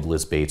late colleague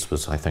Liz Bates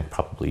was, I think,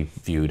 probably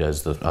viewed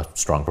as a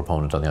strong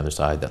proponent on the other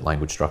side, that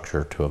language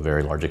structure to a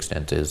very large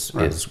extent is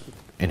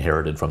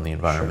inherited from the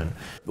environment.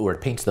 Sure. Where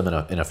it paints them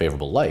in a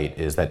favorable light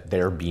is that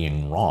they're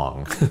being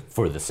wrong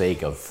for the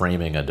sake of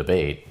framing a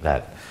debate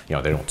that,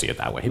 they don't see it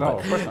that way. No,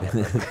 of course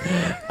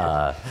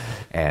not.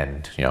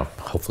 And,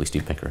 hopefully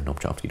Steve Pinker and Noam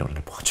Chomsky don't end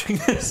up watching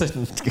this.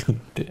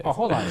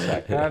 Hold on a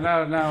sec.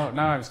 Now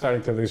I'm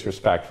starting to lose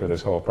respect for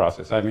this whole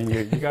process. I mean,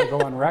 you got to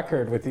go on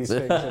record with these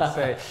things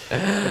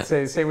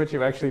and say what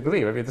you actually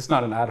believe. I mean, it's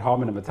not an ad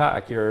hominem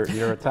attack.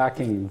 You're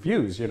attacking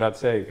views. You're not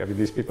saying,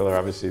 these people are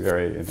obviously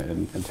very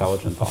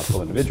intelligent,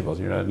 thoughtful individuals.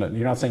 You're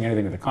not saying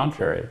anything to the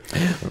contrary,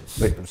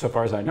 so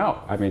far as I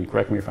know. I mean,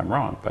 correct me if I'm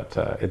wrong, but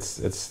it's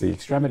the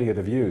extremity of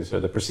the views, or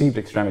the perceived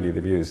extremity of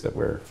the views, that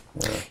we're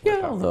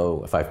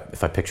although if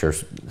I picture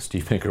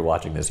Steve Pinker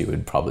watching this, he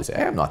would probably say,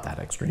 I'm not that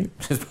extreme.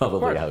 Is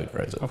probably how he'd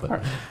phrase it. Of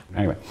course.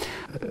 Anyway,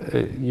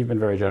 you've been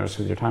very generous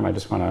with your time. I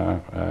just want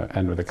to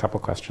end with a couple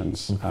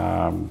questions.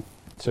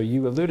 So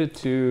you alluded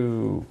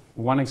to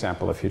one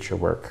example of future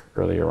work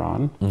earlier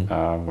on,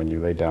 when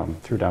you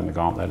threw down the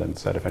gauntlet and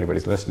said, if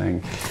anybody's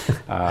listening,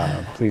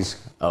 please.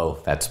 Oh,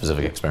 that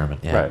specific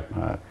experiment. Yeah.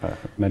 Right.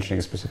 Mentioning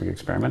a specific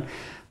experiment.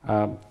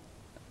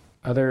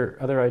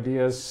 Other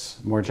ideas,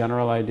 more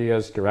general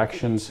ideas,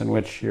 directions in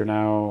which you're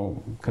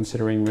now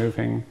considering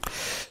moving?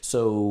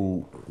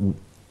 So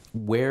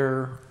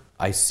where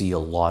I see a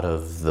lot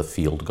of the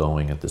field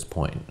going at this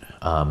point,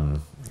 a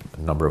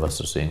number of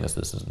us are seeing this.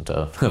 This isn't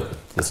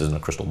a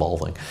crystal ball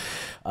thing.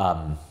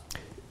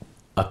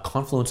 A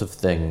confluence of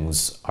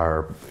things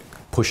are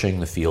pushing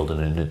the field in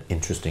an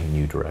interesting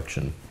new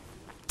direction,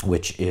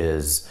 which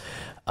is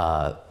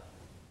the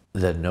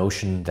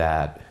notion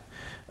that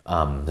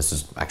this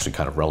is actually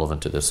kind of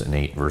relevant to this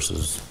innate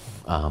versus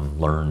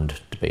learned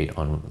debate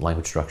on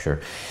language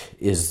structure,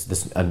 is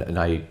this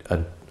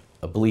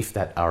a belief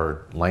that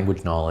our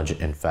language knowledge,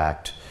 in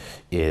fact,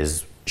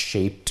 is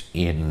shaped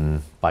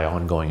by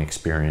ongoing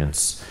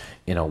experience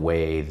in a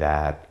way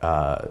that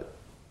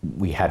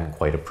we hadn't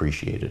quite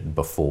appreciated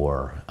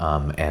before.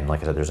 And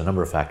like I said, there's a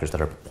number of factors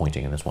that are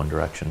pointing in this one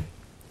direction.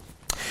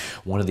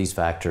 One of these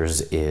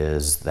factors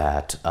is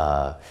that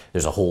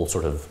there's a whole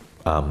sort of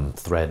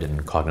thread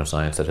in cognitive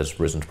science that has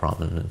risen to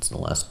prominence in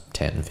the last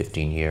 10,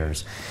 15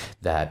 years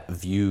that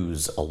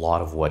views a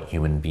lot of what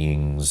human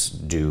beings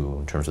do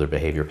in terms of their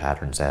behavior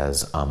patterns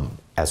as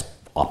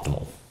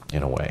optimal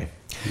in a way.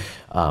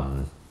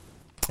 And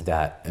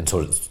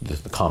so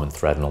the common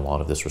thread in a lot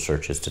of this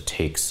research is to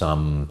take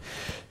some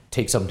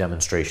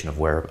demonstration of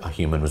where a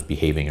human was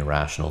behaving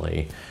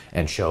irrationally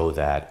and show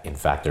that, in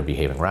fact, they're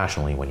behaving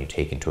rationally when you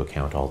take into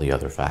account all the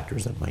other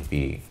factors that might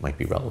be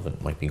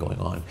relevant, might be going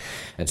on.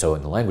 And so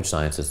in the language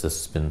sciences,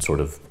 this has been sort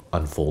of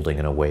unfolding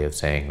in a way of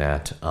saying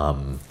that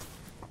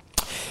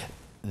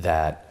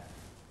that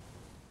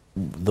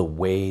the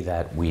way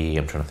that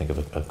I'm trying to think of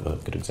a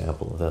good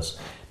example of this,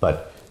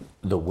 but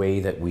the way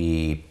that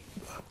we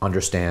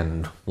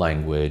understand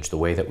language, the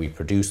way that we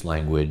produce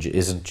language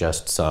isn't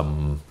just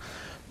some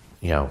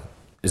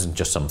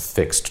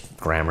fixed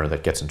grammar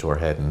that gets into our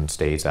head and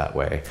stays that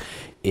way.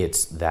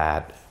 It's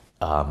that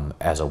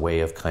as a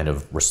way of kind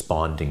of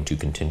responding to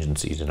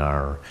contingencies in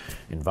our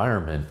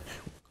environment,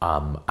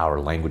 our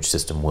language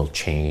system will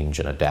change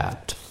and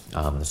adapt.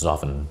 This is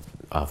often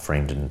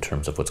framed in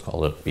terms of what's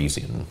called a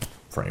Bayesian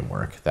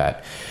framework,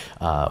 that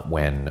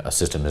when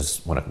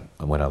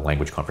a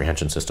language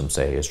comprehension system,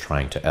 say, is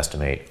trying to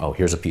estimate,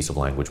 here's a piece of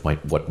language,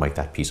 what might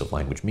that piece of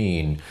language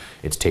mean,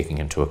 it's taking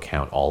into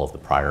account all of the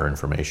prior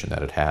information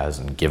that it has,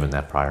 and given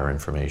that prior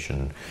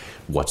information,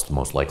 what's the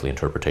most likely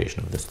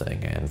interpretation of this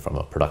thing? And from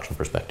a production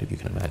perspective, you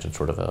can imagine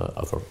sort of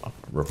a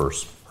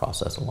reverse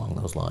process along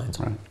those lines.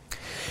 Right.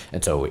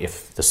 And so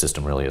if the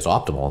system really is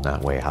optimal in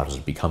that way, how does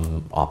it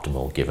become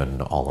optimal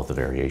given all of the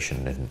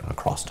variation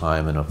across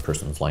time in a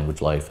person's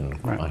language life and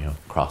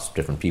across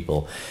different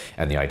people?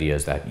 And the idea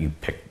is that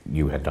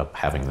you end up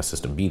having the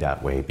system be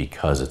that way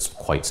because it's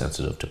quite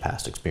sensitive to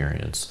past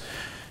experience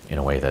in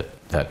a way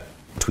that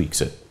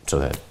tweaks it so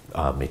that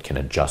it can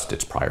adjust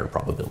its prior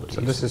probabilities.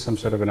 So this is some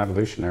sort of an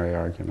evolutionary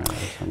argument at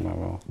some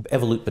level.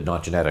 But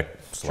not genetic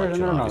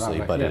selection,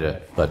 obviously.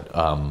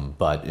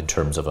 But in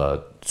terms of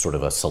a sort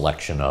of a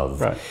selection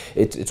of,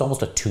 it's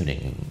almost a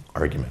tuning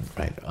argument,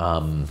 right?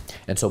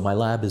 And so my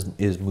lab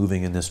is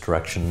moving in this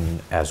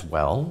direction as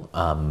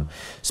well,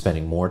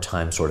 spending more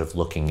time sort of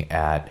looking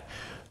at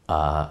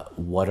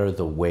what are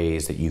the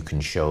ways that you can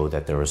show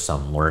that there was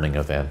some learning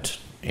event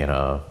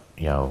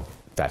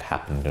that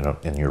happened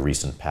in your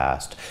recent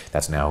past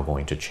that's now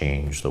going to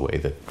change the way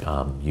that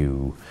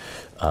you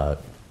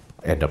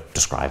end up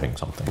describing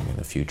something in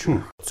the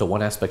future. So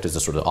one aspect is the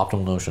sort of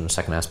optimal notion. The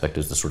second aspect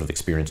is the sort of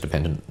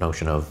experience-dependent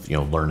notion of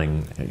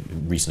learning,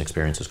 recent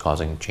experiences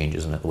causing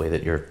changes in the way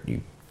that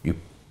you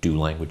do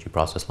language, you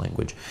process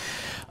language.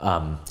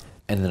 And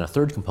then a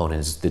third component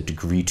is the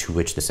degree to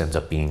which this ends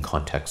up being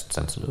context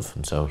sensitive.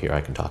 And so here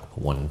I can talk about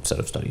one set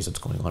of studies that's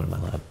going on in my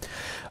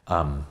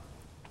lab.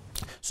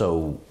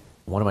 So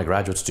one of my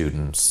graduate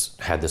students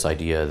had this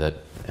idea that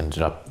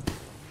ended up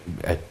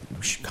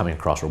coming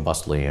across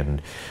robustly,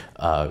 and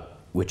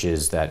which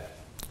is that,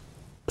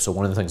 so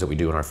one of the things that we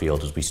do in our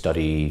field is we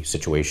study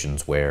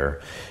situations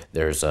where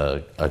there's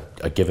a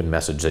given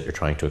message that you're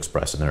trying to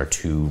express, and there are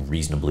two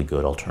reasonably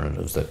good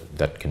alternatives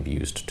that can be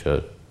used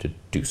to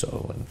do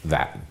so. And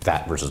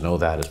that versus no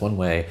that is one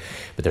way,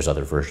 but there's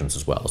other versions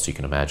as well. So you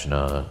can imagine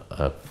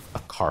a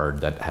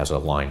card that has a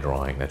line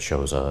drawing that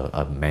shows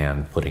a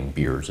man putting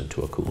beers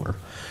into a cooler.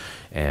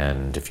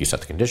 And if you set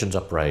the conditions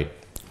up right,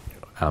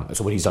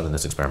 so what he's done in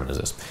this experiment is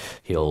this.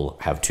 He'll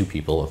have two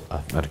people,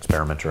 an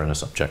experimenter and a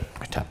subject.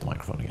 I tapped the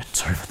microphone again,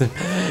 sorry about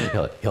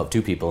that. He'll have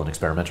two people, an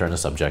experimenter and a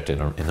subject in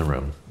the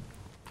room.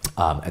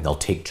 And they'll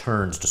take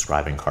turns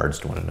describing cards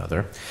to one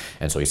another.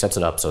 And so he sets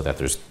it up so that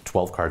there's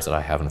 12 cards that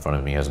I have in front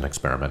of me as an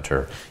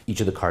experimenter.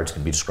 Each of the cards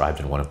can be described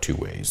in one of two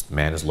ways. The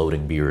man is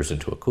loading beers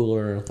into a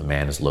cooler. The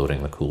man is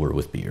loading the cooler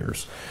with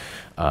beers.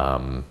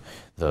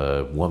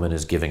 The woman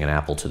is giving an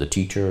apple to the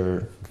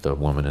teacher. The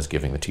woman is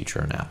giving the teacher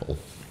an apple,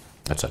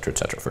 et cetera,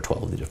 for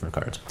 12 of the different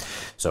cards.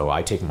 So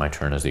I take my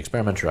turn as the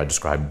experimenter. I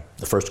describe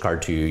the first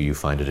card to you. You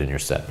find it in your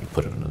set. You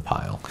put it in the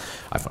pile.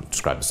 I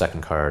describe the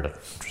second card.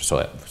 So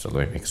let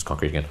me make this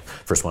concrete again.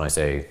 First one I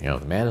say,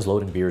 the man is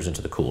loading beers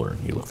into the cooler.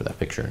 And you look for that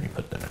picture and you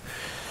put it there.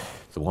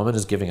 The woman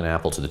is giving an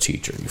apple to the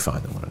teacher. You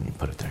find the one and you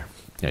put it there.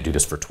 And I do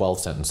this for 12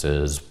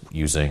 sentences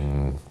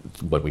using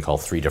what we call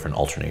 3 different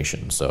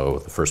alternations. So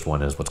the first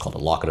one is what's called a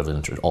locative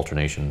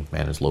alternation.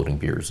 Man is loading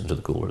beers into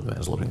the cooler. The man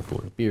is loading the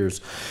cooler with beers.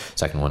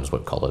 Second one is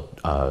what we call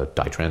a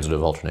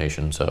ditransitive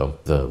alternation. So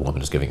the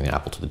woman is giving the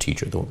apple to the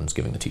teacher. The woman is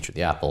giving the teacher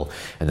the apple.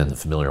 And then the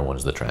familiar one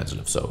is the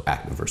transitive. So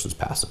active versus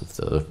passive.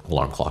 The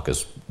alarm clock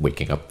is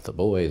waking up the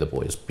boy. The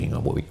boy is being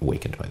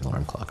awakened by the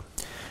alarm clock.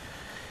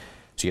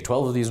 So you get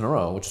 12 of these in a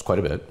row, which is quite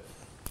a bit.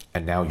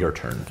 And now your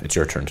turn. It's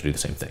your turn to do the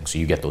same thing. So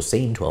you get those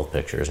same 12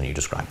 pictures and you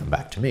describe them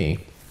back to me.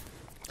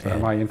 So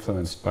am I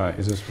influenced by,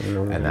 is this what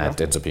you're And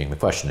that ends up being the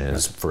question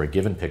is, for a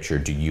given picture,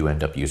 do you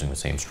end up using the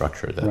same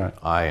structure that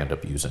I end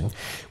up using?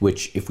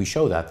 Which, if we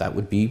show that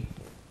would be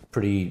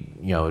pretty,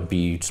 it'd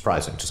be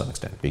surprising to some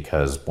extent,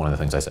 because one of the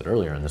things I said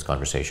earlier in this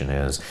conversation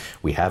is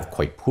we have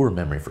quite poor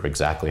memory for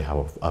exactly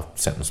how a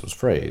sentence was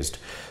phrased.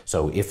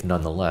 So if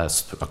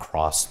nonetheless,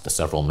 across the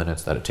several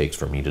minutes that it takes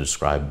for me to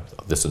describe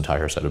this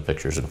entire set of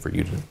pictures and for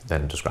you to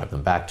then describe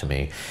them back to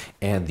me,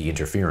 and the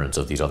interference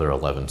of these other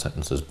 11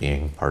 sentences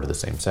being part of the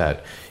same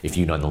set, if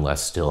you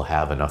nonetheless still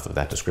have enough of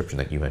that description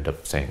that you end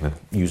up saying that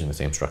using the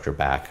same structure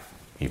back,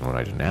 even when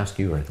I didn't ask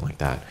you or anything like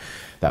that,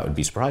 that would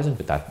be surprising,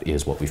 but that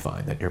is what we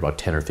find, that you're about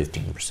 10 or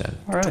 15%,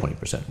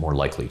 20% more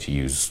likely to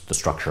use the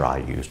structure I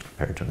used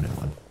compared to a new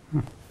one.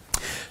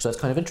 So that's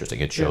kind of interesting.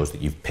 It shows that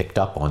you've picked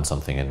up on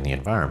something in the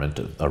environment,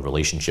 a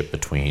relationship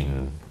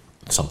between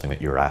something that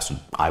you're asked,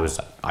 I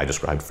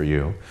described for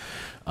you,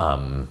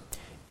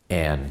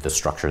 and the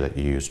structure that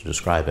you used to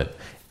describe it,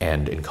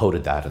 and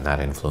encoded that, and that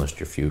influenced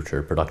your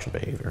future production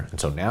behavior. And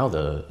so now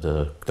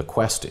the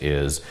quest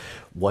is,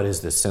 what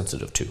is this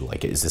sensitive to?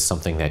 Like, is this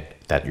something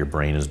that your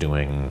brain is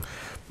doing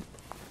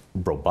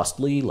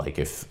robustly? Like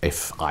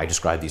if I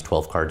describe these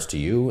 12 cards to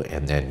you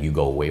and then you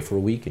go away for a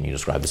week and you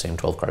describe the same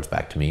 12 cards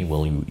back to me,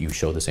 will you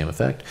show the same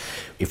effect?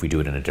 If we do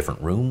it in a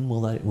different room,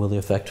 will the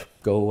effect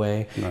go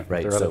away?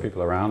 Right. If there are other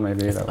people around,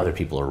 maybe. If other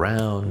people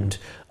around,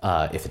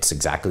 if it's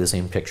exactly the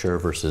same picture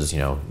versus,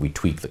 we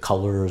tweak the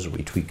colors, or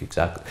we tweak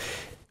exactly.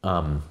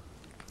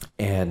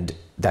 And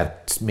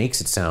that makes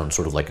it sound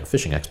sort of like a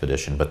fishing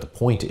expedition, but the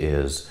point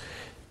is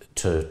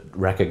to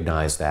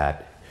recognize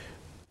that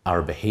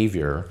our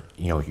behavior,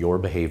 your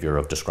behavior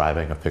of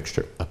describing a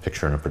picture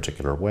in a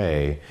particular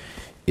way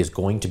is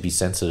going to be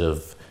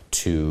sensitive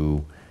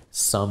to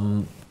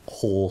some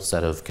whole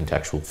set of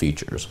contextual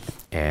features,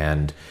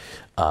 and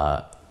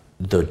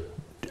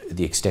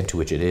the extent to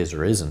which it is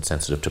or isn't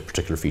sensitive to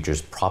particular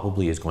features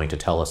probably is going to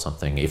tell us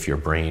something if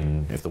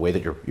the way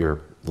that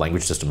your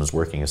language system is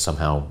working is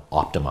somehow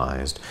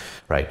optimized,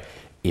 right?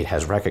 It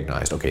has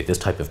recognized, okay, this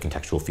type of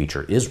contextual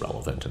feature is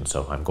relevant, and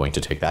so I'm going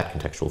to take that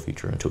contextual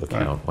feature into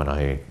account when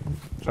I...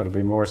 So to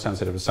be more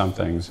sensitive to some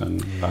things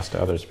and less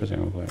to others,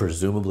 presumably.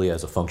 Presumably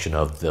as a function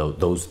of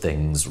those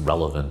things'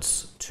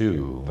 relevance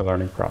to... The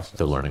learning process.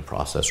 The learning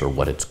process, or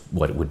what it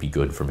would be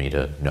good for me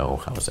to know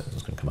how a sentence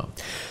is going to come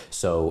out.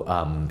 So,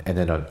 and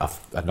then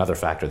another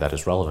factor that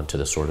is relevant to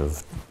this sort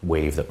of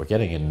wave that we're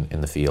getting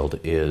in the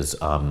field is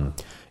to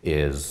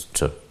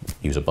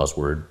use a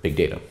buzzword, big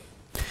data.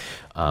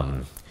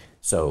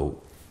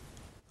 So,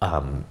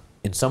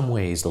 in some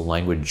ways, the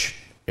language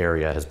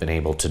area has been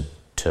able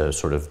to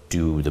sort of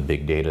do the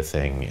big data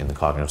thing in the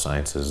cognitive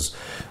sciences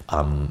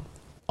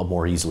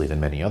more easily than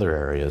many other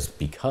areas,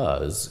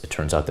 because it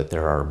turns out that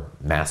there are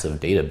massive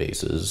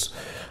databases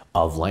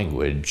of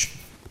language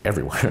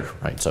everywhere,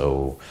 right?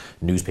 So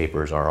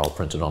newspapers are all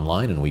printed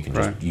online, and we can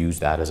just use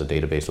that as a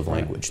database of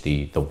language.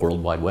 The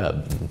World Wide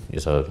Web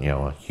is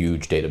a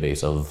huge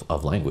database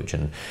of language,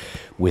 and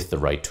with the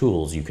right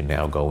tools, you can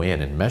now go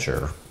in and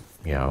measure,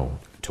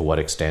 to what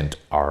extent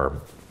are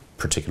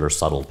particular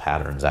subtle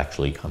patterns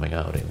actually coming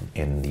out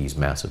in these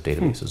massive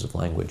databases of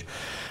language.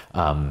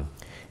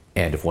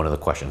 And if one of the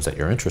questions that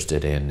you're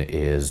interested in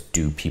is,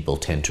 do people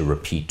tend to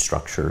repeat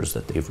structures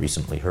that they've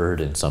recently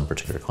heard in some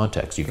particular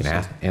context, you can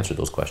answer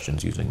those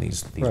questions using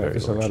these right, very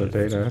there's a lot of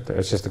data.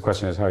 It's just the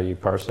question is how you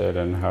parse it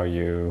and how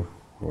you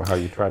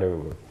try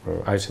to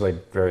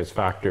isolate various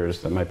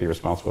factors that might be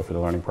responsible for the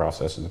learning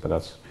process. But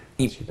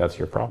that's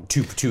your problem.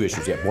 Two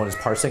issues, yeah. One is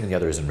parsing and the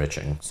other is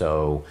enriching.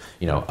 So,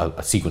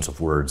 a sequence of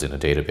words in a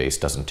database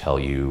doesn't tell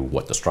you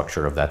what the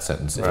structure of that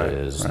sentence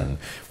is and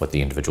what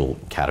the individual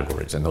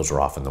categories, and those are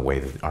often the way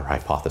that our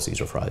hypotheses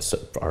are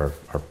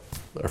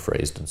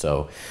phrased. And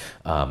so,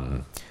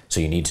 so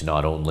you need to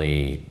not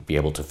only be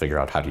able to figure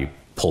out how do you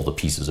pull the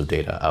pieces of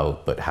data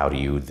out, but how do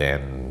you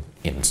then,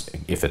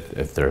 if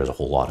there is a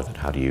whole lot of it,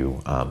 how do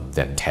you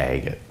then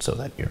tag it so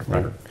that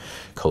you're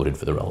coded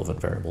for the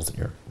relevant variables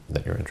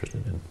that you're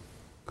interested in.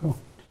 Cool.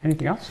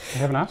 Anything else I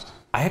haven't asked?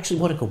 I actually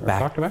want to go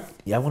back. Talked about?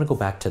 Yeah, I want to go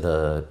back to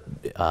the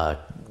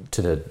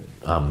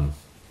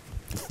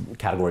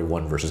category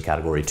 1 versus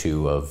category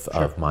 2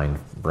 of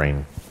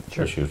mind-brain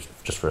issues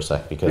just for a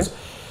sec, because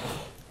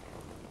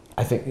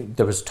I think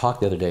there was talk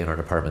the other day in our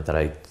department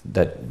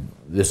that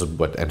this is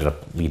what ended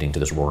up leading to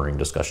this roaring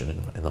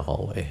discussion in the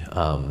hallway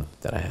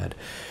that I had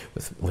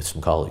with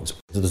some colleagues.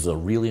 So this is a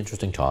really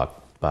interesting talk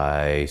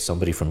by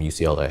somebody from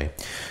UCLA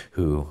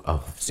who,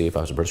 see, if I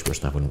was a British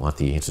person, I wouldn't want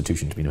the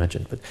institution to be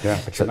mentioned. But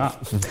you're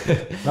not.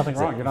 Nothing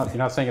wrong. You're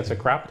not saying it's a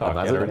crap talk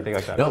yet or anything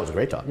like that. No, it was a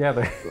great talk. Yeah.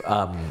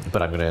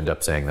 But I'm going to end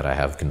up saying that I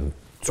have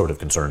sort of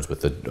concerns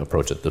with the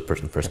approach that the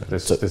person.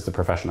 This is the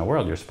professional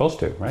world. You're supposed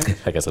to,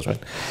 right? I guess that's right.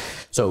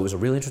 So it was a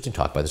really interesting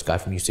talk by this guy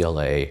from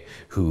UCLA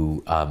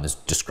who is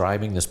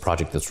describing this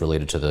project that's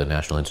related to the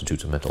National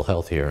Institutes of Mental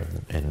Health here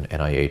in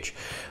NIH,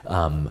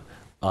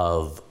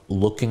 of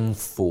looking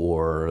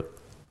for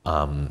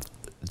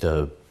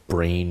the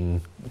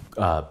brain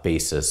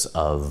basis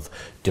of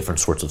different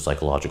sorts of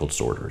psychological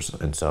disorders.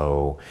 And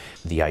so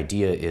the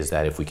idea is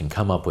that if we can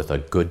come up with a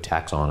good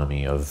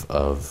taxonomy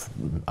of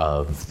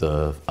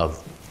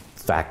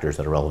factors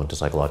that are relevant to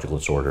psychological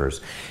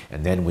disorders,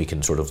 and then we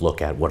can sort of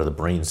look at what are the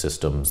brain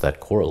systems that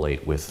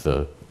correlate with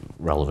the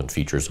relevant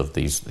features of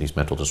these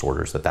mental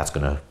disorders, that's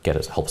going to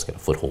help us get a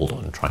foothold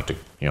on trying to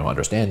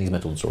understand these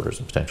mental disorders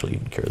and potentially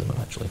even cure them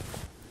eventually.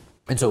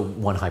 And so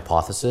one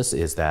hypothesis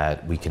is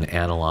that we can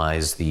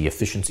analyze the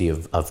efficiency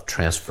of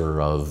transfer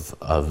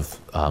of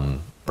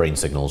brain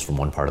signals from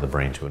one part of the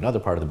brain to another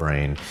part of the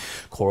brain,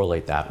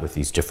 correlate that with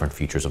these different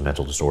features of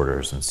mental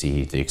disorders, and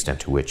see the extent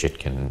to which it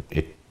can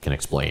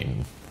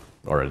explain,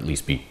 or at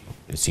least it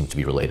seems to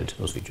be related to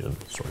those features of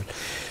mental disorders.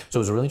 So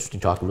it was a really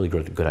interesting talk, a really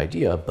good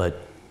idea,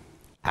 but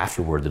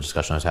afterward, the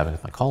discussion I was having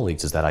with my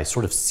colleagues is that I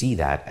sort of see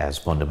that as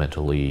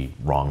fundamentally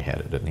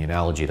wrong-headed, and the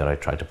analogy that I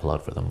tried to pull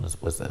out for them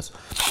was this.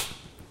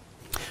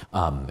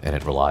 And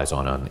it relies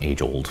on an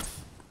age-old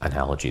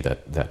analogy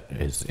that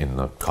is in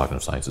the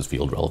cognitive sciences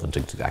field relevant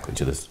exactly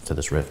to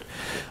this rift.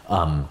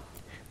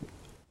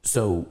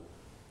 So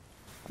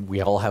we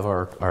all have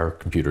our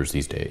computers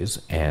these days,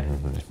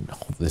 and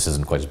this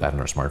isn't quite as bad in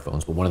our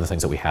smartphones, but one of the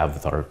things that we have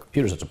with our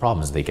computers that's a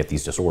problem is they get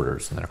these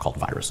disorders, and they're called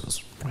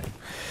viruses, right?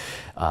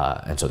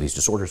 And so these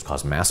disorders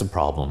cause massive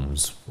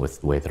problems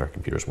with the way that our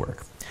computers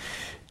work.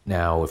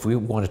 Now, if we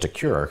wanted to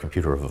cure our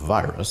computer of a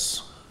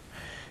virus,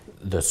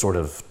 the sort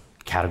of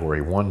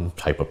category 1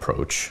 type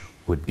approach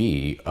would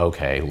be,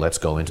 okay, let's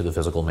go into the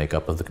physical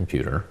makeup of the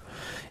computer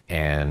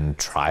and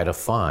try to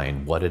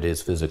find what it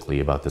is physically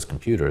about this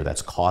computer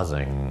that's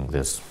causing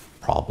this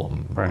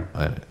problem. Right.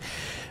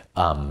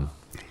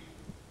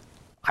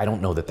 I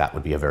don't know that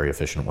would be a very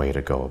efficient way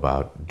to go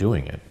about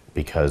doing it,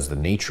 because the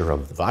nature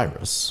of the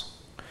virus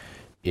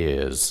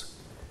is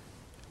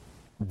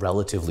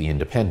relatively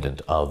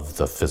independent of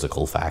the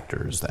physical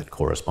factors that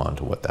correspond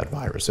to what that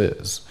virus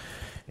is.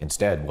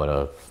 Instead, what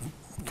a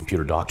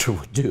computer doctor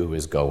would do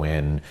is go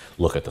in,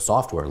 look at the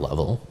software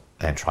level,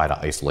 and try to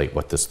isolate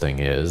what this thing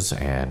is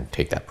and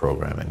take that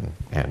program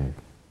and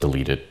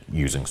delete it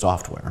using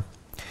software.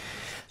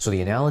 So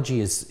the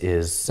analogy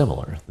is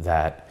similar,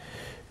 that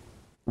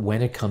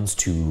when it comes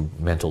to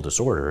mental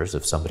disorders,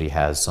 if somebody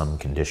has some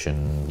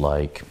condition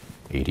like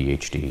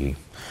ADHD,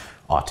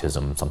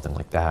 autism, something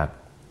like that,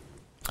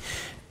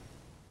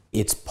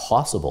 it's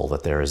possible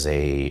that there is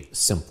a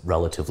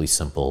relatively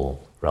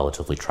simple,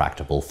 relatively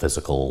tractable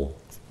physical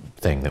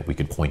thing that we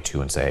could point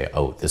to and say,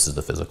 oh, this is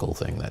the physical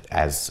thing that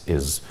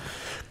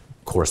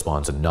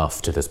corresponds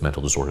enough to this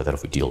mental disorder that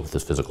if we deal with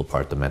this physical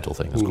part, the mental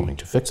thing is going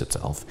to fix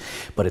itself.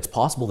 But it's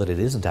possible that it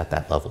isn't at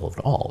that level at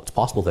all. It's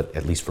possible that,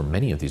 at least for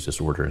many of these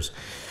disorders,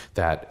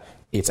 that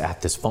it's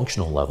at this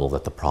functional level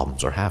that the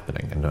problems are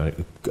happening.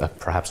 And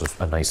perhaps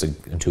a nice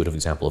intuitive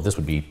example of this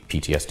would be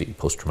PTSD,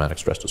 post-traumatic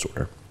stress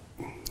disorder.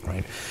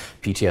 Right?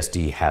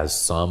 PTSD has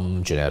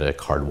some genetic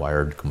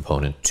hardwired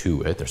component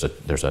to it.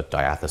 There's a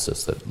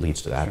diathesis that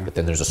leads to that, but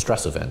then there's a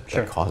stress event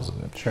that causes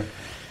it. Sure.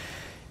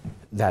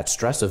 That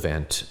stress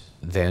event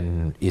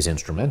then is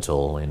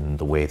instrumental in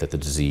the way that the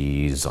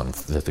disease,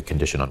 that the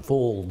condition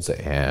unfolds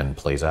and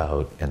plays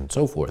out and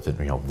so forth,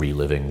 and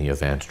reliving the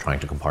event, trying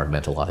to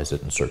compartmentalize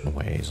it in certain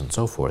ways and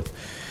so forth.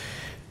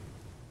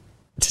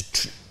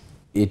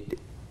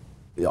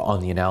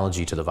 On the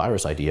analogy to the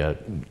virus idea,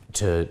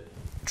 to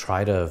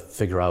try to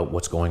figure out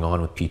what's going on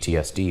with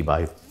PTSD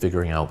by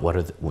figuring out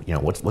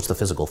what's the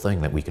physical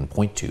thing that we can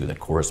point to that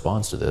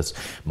corresponds to this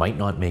might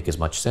not make as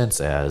much sense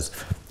as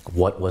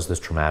what was this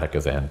traumatic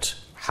event.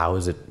 How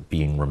is it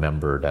being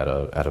remembered at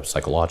a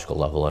psychological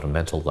level, at a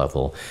mental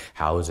level?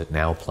 How is it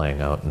now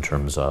playing out in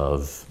terms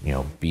of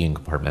being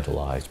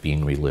compartmentalized,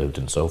 being relived,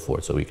 and so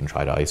forth? So we can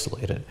try to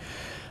isolate it.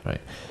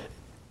 Right?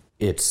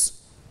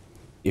 It's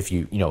if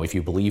you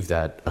believe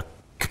that a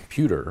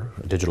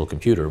digital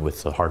computer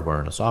with a hardware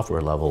and a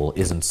software level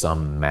isn't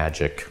some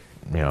magic,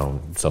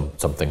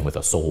 something with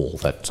a soul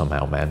that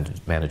somehow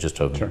manages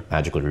to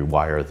magically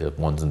rewire the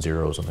ones and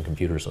zeros on the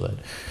computer so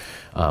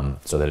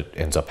that it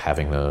ends up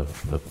having the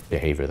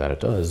behavior that it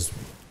does.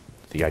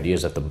 The idea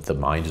is that the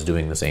mind is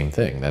doing the same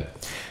thing, that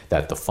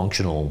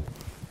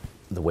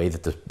the way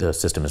that the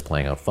system is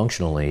playing out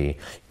functionally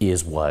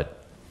is what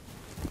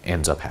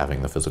ends up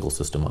having the physical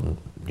system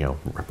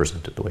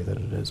represented the way that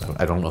it is.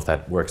 I don't know if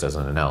that works as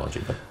an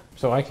analogy, but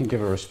so I can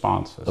give a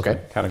response as a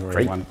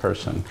category 1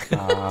 person.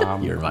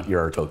 You're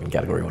our token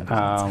category 1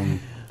 person.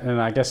 And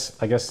I guess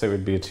there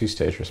would be a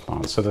 2-stage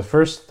response. So the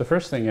first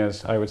thing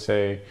is, I would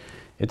say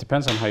it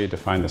depends on how you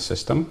define the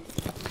system.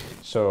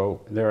 So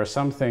there are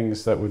some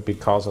things that would be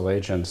causal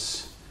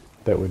agents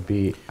that would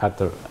be at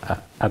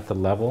the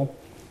level.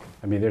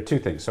 I mean, there are 2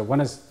 things. So one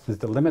is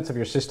the limits of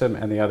your system,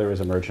 and the other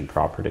is emergent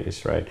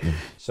properties, right?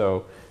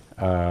 So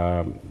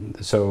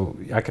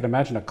I could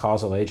imagine a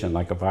causal agent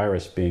like a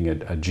virus being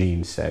a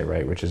gene, say,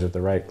 right, which is at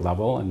the right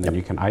level, and then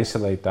you can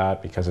isolate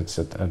that because it's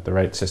at the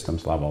right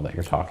systems level that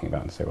you're talking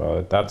about, and say,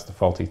 well, that's the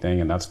faulty thing,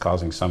 and that's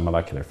causing some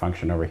molecular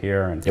function over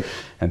here,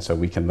 and so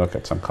we can look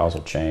at some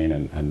causal chain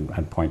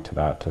and point to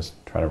that to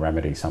try to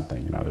remedy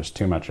something. There's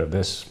too much of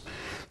this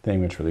thing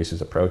which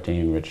releases a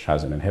protein which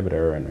has an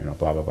inhibitor, and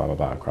blah blah blah blah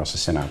blah across the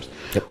synapse.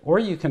 Or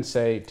you can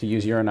say, to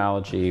use your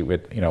analogy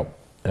with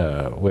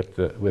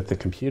the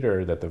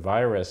computer, that the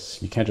virus,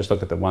 you can't just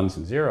look at the ones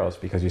and zeros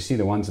because you see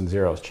the ones and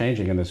zeros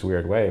changing in this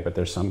weird way, but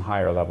there's some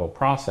higher level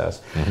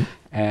process.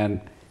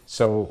 And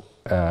so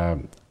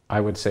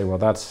I would say, well,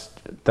 that's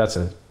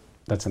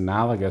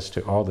analogous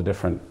to all the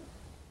different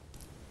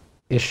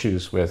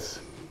issues with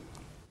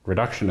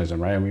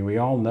reductionism, right? I mean, we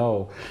all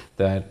know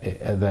that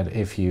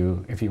if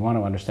you want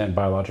to understand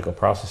biological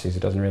processes, it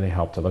doesn't really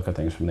help to look at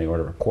things from the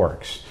order of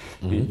quarks.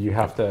 You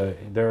have to.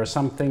 There are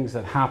some things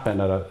that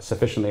happen at a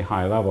sufficiently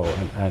high level,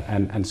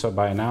 and so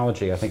by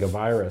analogy, I think a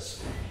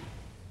virus.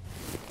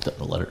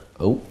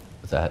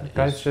 That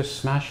guy's just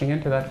smashing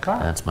into that car.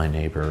 That's my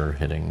neighbor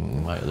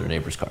hitting my other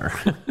neighbor's car.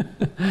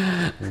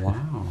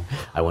 Wow.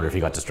 I wonder if he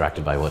got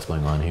distracted by what's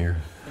going on here.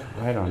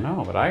 I don't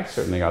know, but I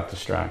certainly got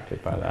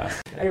distracted by that.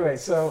 Anyway,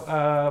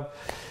 so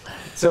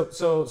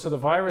the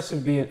virus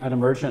would be an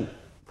emergent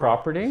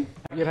property.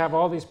 You'd have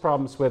all these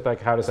problems with,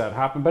 like, how does that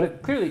happen? But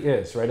it clearly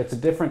is, right? It's a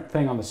different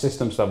thing on the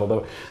systems level.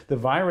 Though the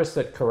virus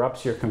that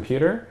corrupts your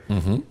computer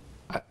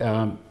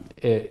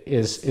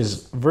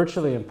is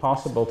virtually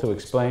impossible to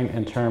explain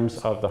in terms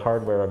of the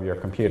hardware of your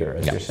computer,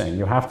 as you're saying.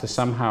 You have to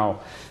somehow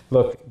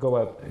go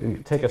out,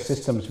 take a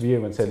systems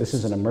view and say, this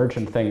is an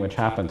emergent thing which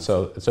happens.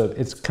 So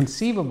it's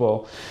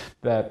conceivable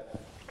that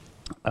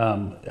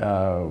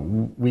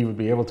we would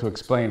be able to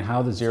explain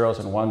how the zeros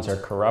and ones are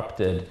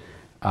corrupted.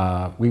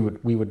 We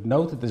would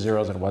know that the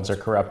zeros and ones are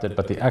corrupted,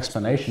 but the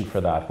explanation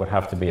for that would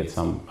have to be at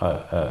some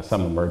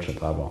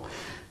emergent level.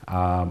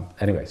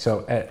 Anyway,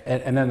 so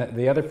and then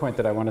the other point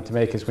that I wanted to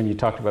make is when you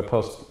talked about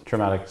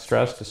post-traumatic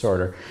stress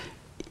disorder,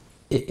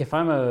 if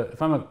I'm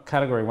a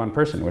category 1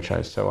 person, which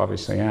I so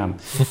obviously am,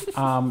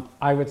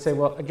 I would say,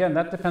 well, again,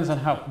 that depends on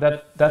how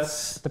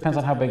depends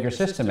on how big your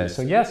system is.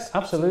 So yes,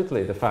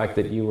 absolutely, the fact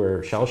that you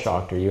were shell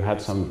shocked or you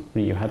had some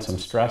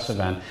stress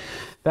event,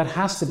 that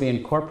has to be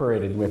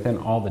incorporated within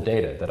all the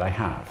data that I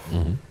have,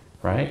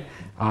 right?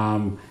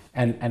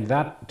 And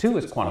that too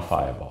is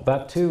quantifiable.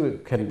 That too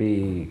can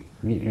be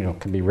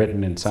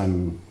written in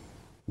some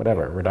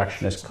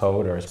reductionist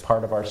code or as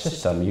part of our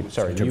system. You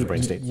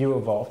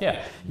evolved. Yeah,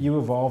 you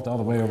evolved all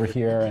the way over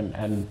here,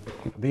 and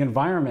the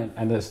environment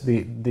and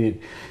the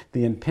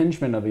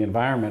impingement of the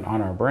environment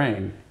on our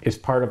brain is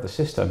part of the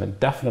system. It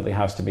definitely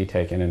has to be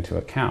taken into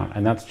account,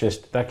 and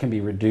that can be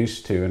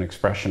reduced to an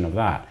expression of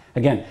that.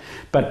 Again,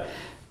 but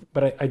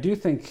I do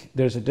think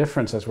there's a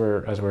difference as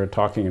we're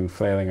talking and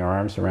flailing our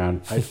arms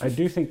around. I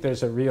do think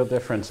there's a real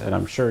difference, and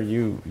I'm sure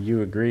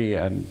you agree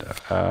and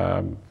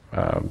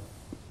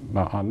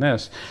on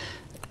this,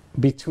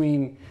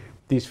 between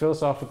these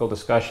philosophical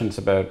discussions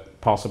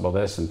about possible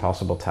this and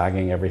possible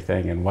tagging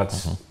everything and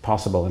what's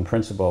possible in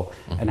principle,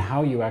 and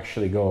how you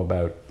actually go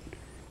about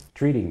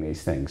treating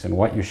these things and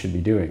what you should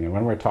be doing. And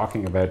when we're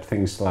talking about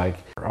things like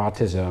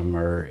autism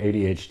or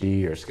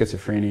ADHD or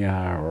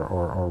schizophrenia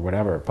or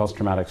whatever,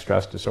 post-traumatic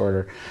stress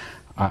disorder,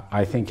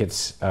 I think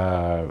it's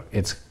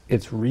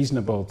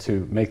reasonable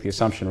to make the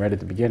assumption right at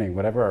the beginning,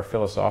 whatever our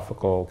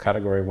philosophical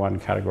category 1,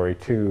 category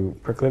 2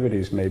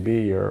 proclivities may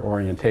be or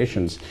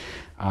orientations,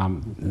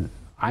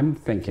 I'm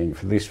thinking,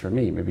 at least for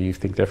me, maybe you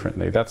think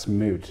differently, that's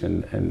moot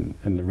in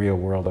the real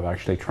world of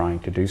actually trying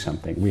to do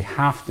something. We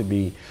have to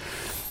be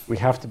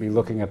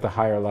looking at the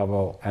higher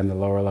level and the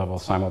lower level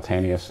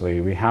simultaneously.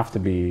 We have to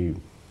be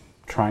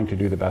trying to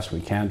do the best we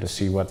can to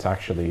see what's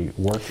actually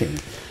working.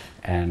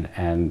 And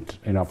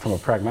from a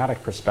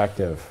pragmatic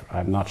perspective,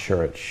 I'm not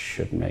sure it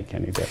should make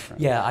any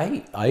difference. Yeah,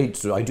 I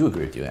do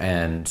agree with you,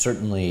 and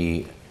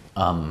certainly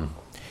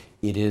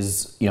it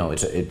is.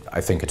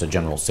 I think it's a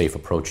general safe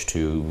approach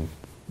to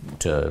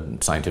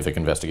scientific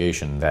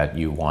investigation that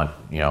you want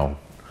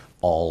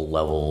all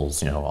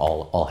levels,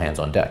 all hands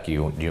on deck.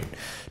 You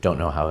don't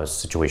know how a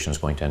situation is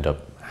going to end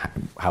up,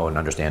 how an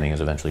understanding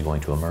is eventually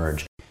going to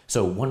emerge.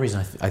 So one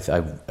reason I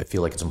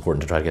feel like it's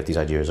important to try to get these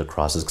ideas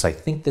across is because I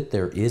think that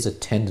there is a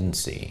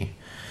tendency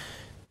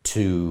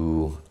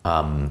to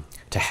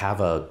have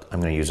I'm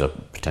going to use a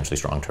potentially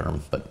strong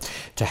term, but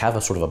to have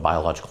a sort of a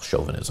biological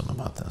chauvinism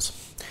about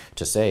this,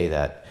 to say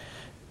that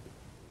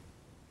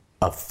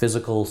a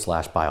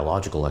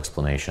physical/biological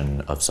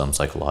explanation of some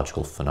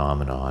psychological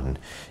phenomenon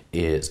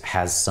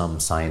has some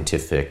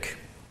scientific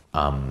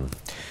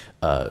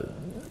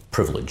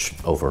privilege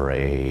over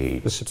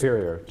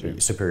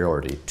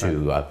superiority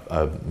to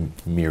a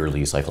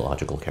merely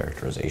psychological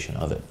characterization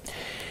of it.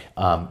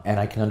 And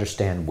I can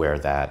understand where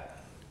that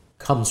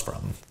comes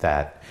from.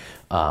 That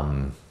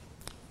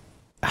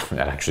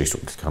actually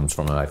comes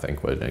from, I think,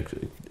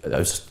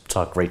 I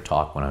saw a great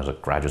talk when I was a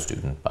graduate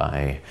student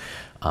by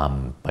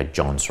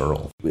John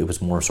Searle. It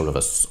was more sort of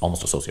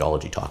almost a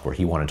sociology talk where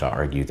he wanted to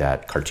argue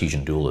that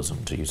Cartesian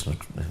dualism, to use an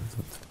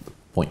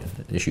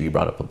issue you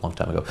brought up a long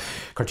time ago,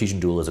 Cartesian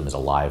dualism is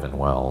alive and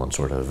well and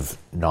sort of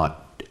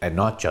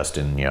not just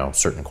in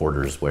certain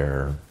quarters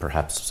where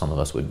perhaps some of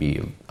us would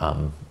be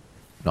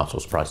not so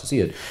surprised to see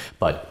it,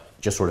 but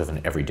just sort of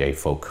an everyday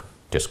folk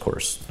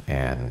discourse.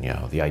 And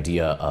the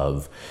idea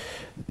of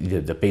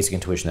the basic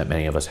intuition that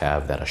many of us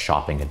have that a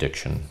shopping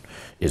addiction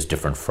is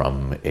different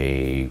from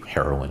a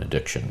heroin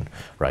addiction,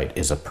 right,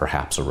 is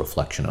perhaps a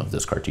reflection of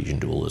this Cartesian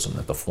dualism,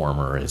 that the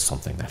former is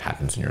something that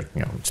happens in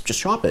it's just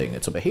shopping,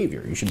 it's a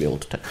behavior, you should be able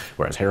to,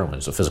 whereas heroin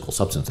is a physical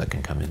substance that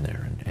can come in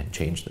there and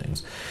change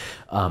things.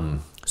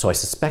 So I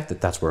suspect that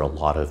that's where a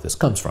lot of this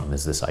comes from,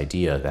 is this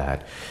idea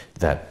that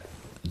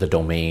the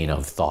domain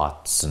of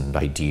thoughts and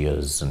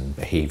ideas and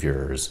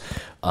behaviors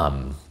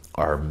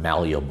are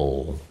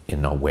malleable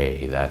in a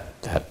way that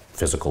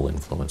physical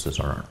influences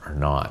are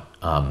not.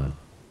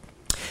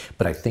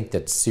 But I think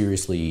that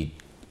seriously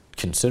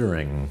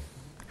considering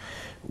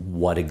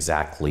what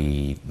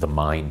exactly the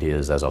mind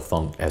is as a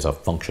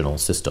functional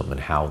system, and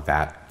how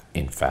that,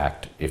 in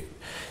fact,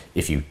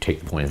 if you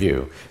take the point of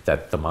view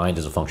that the mind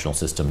as a functional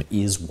system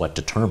is what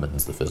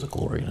determines the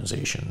physical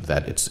organization,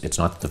 that it's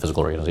not that the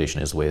physical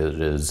organization is the way that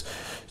it is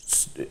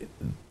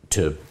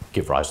to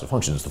give rise to the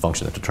function. It's the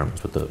function that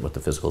determines what the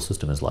physical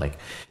system is like.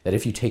 That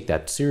if you take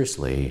that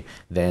seriously,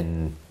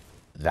 then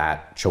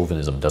that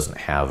chauvinism doesn't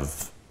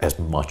have as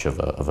much of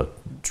a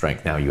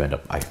strength. Now you end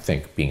up, I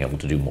think, being able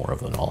to do more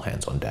of an all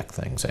hands on deck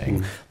thing,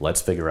 saying,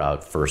 let's figure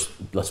out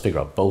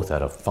both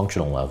at a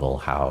functional level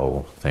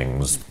how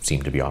things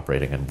seem to be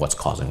operating and what's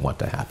causing what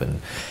to happen,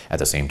 at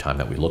the same time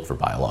that we look for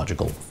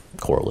biological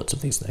correlates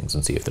of these things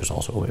and see if there's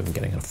also a way of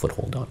getting a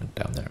foothold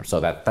down there. So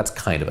that's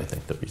kind of, I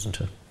think, the reason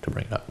to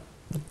bring it up.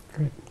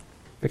 Great.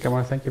 Vic, I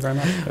want to thank you very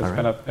much.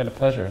 It's been a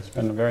pleasure. It's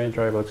been a very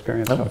enjoyable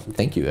experience. Oh,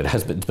 thank you. It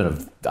has been.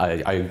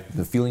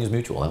 The feeling is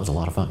mutual. That was a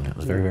lot of fun. It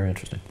was very, very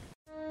interesting.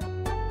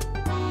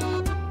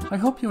 I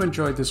hope you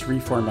enjoyed this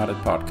reformatted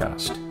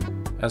podcast.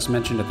 As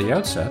mentioned at the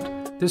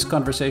outset, This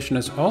conversation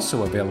is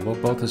also available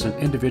both as an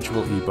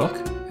individual ebook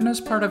and as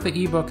part of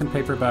the ebook and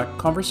paperback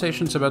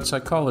Conversations About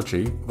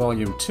Psychology,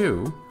 Volume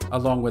 2,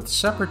 along with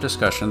separate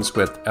discussions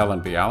with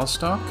Ellen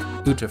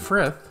Bialystok, Ute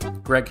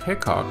Frith, Greg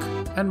Hickok,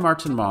 and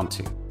Martin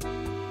Monti.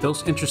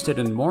 Those interested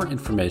in more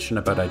information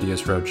about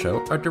Ideas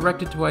Roadshow are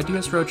directed to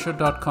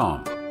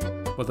ideasroadshow.com,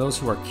 while those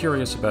who are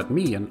curious about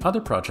me and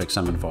other projects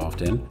I'm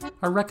involved in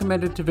are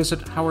recommended to visit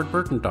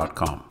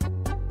howardburton.com.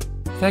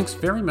 Thanks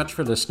very much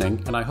for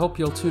listening, and I hope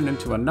you'll tune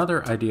into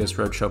another Ideas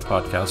Roadshow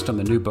podcast on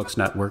the New Books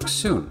Network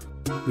soon.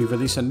 We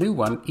release a new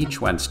one each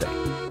Wednesday.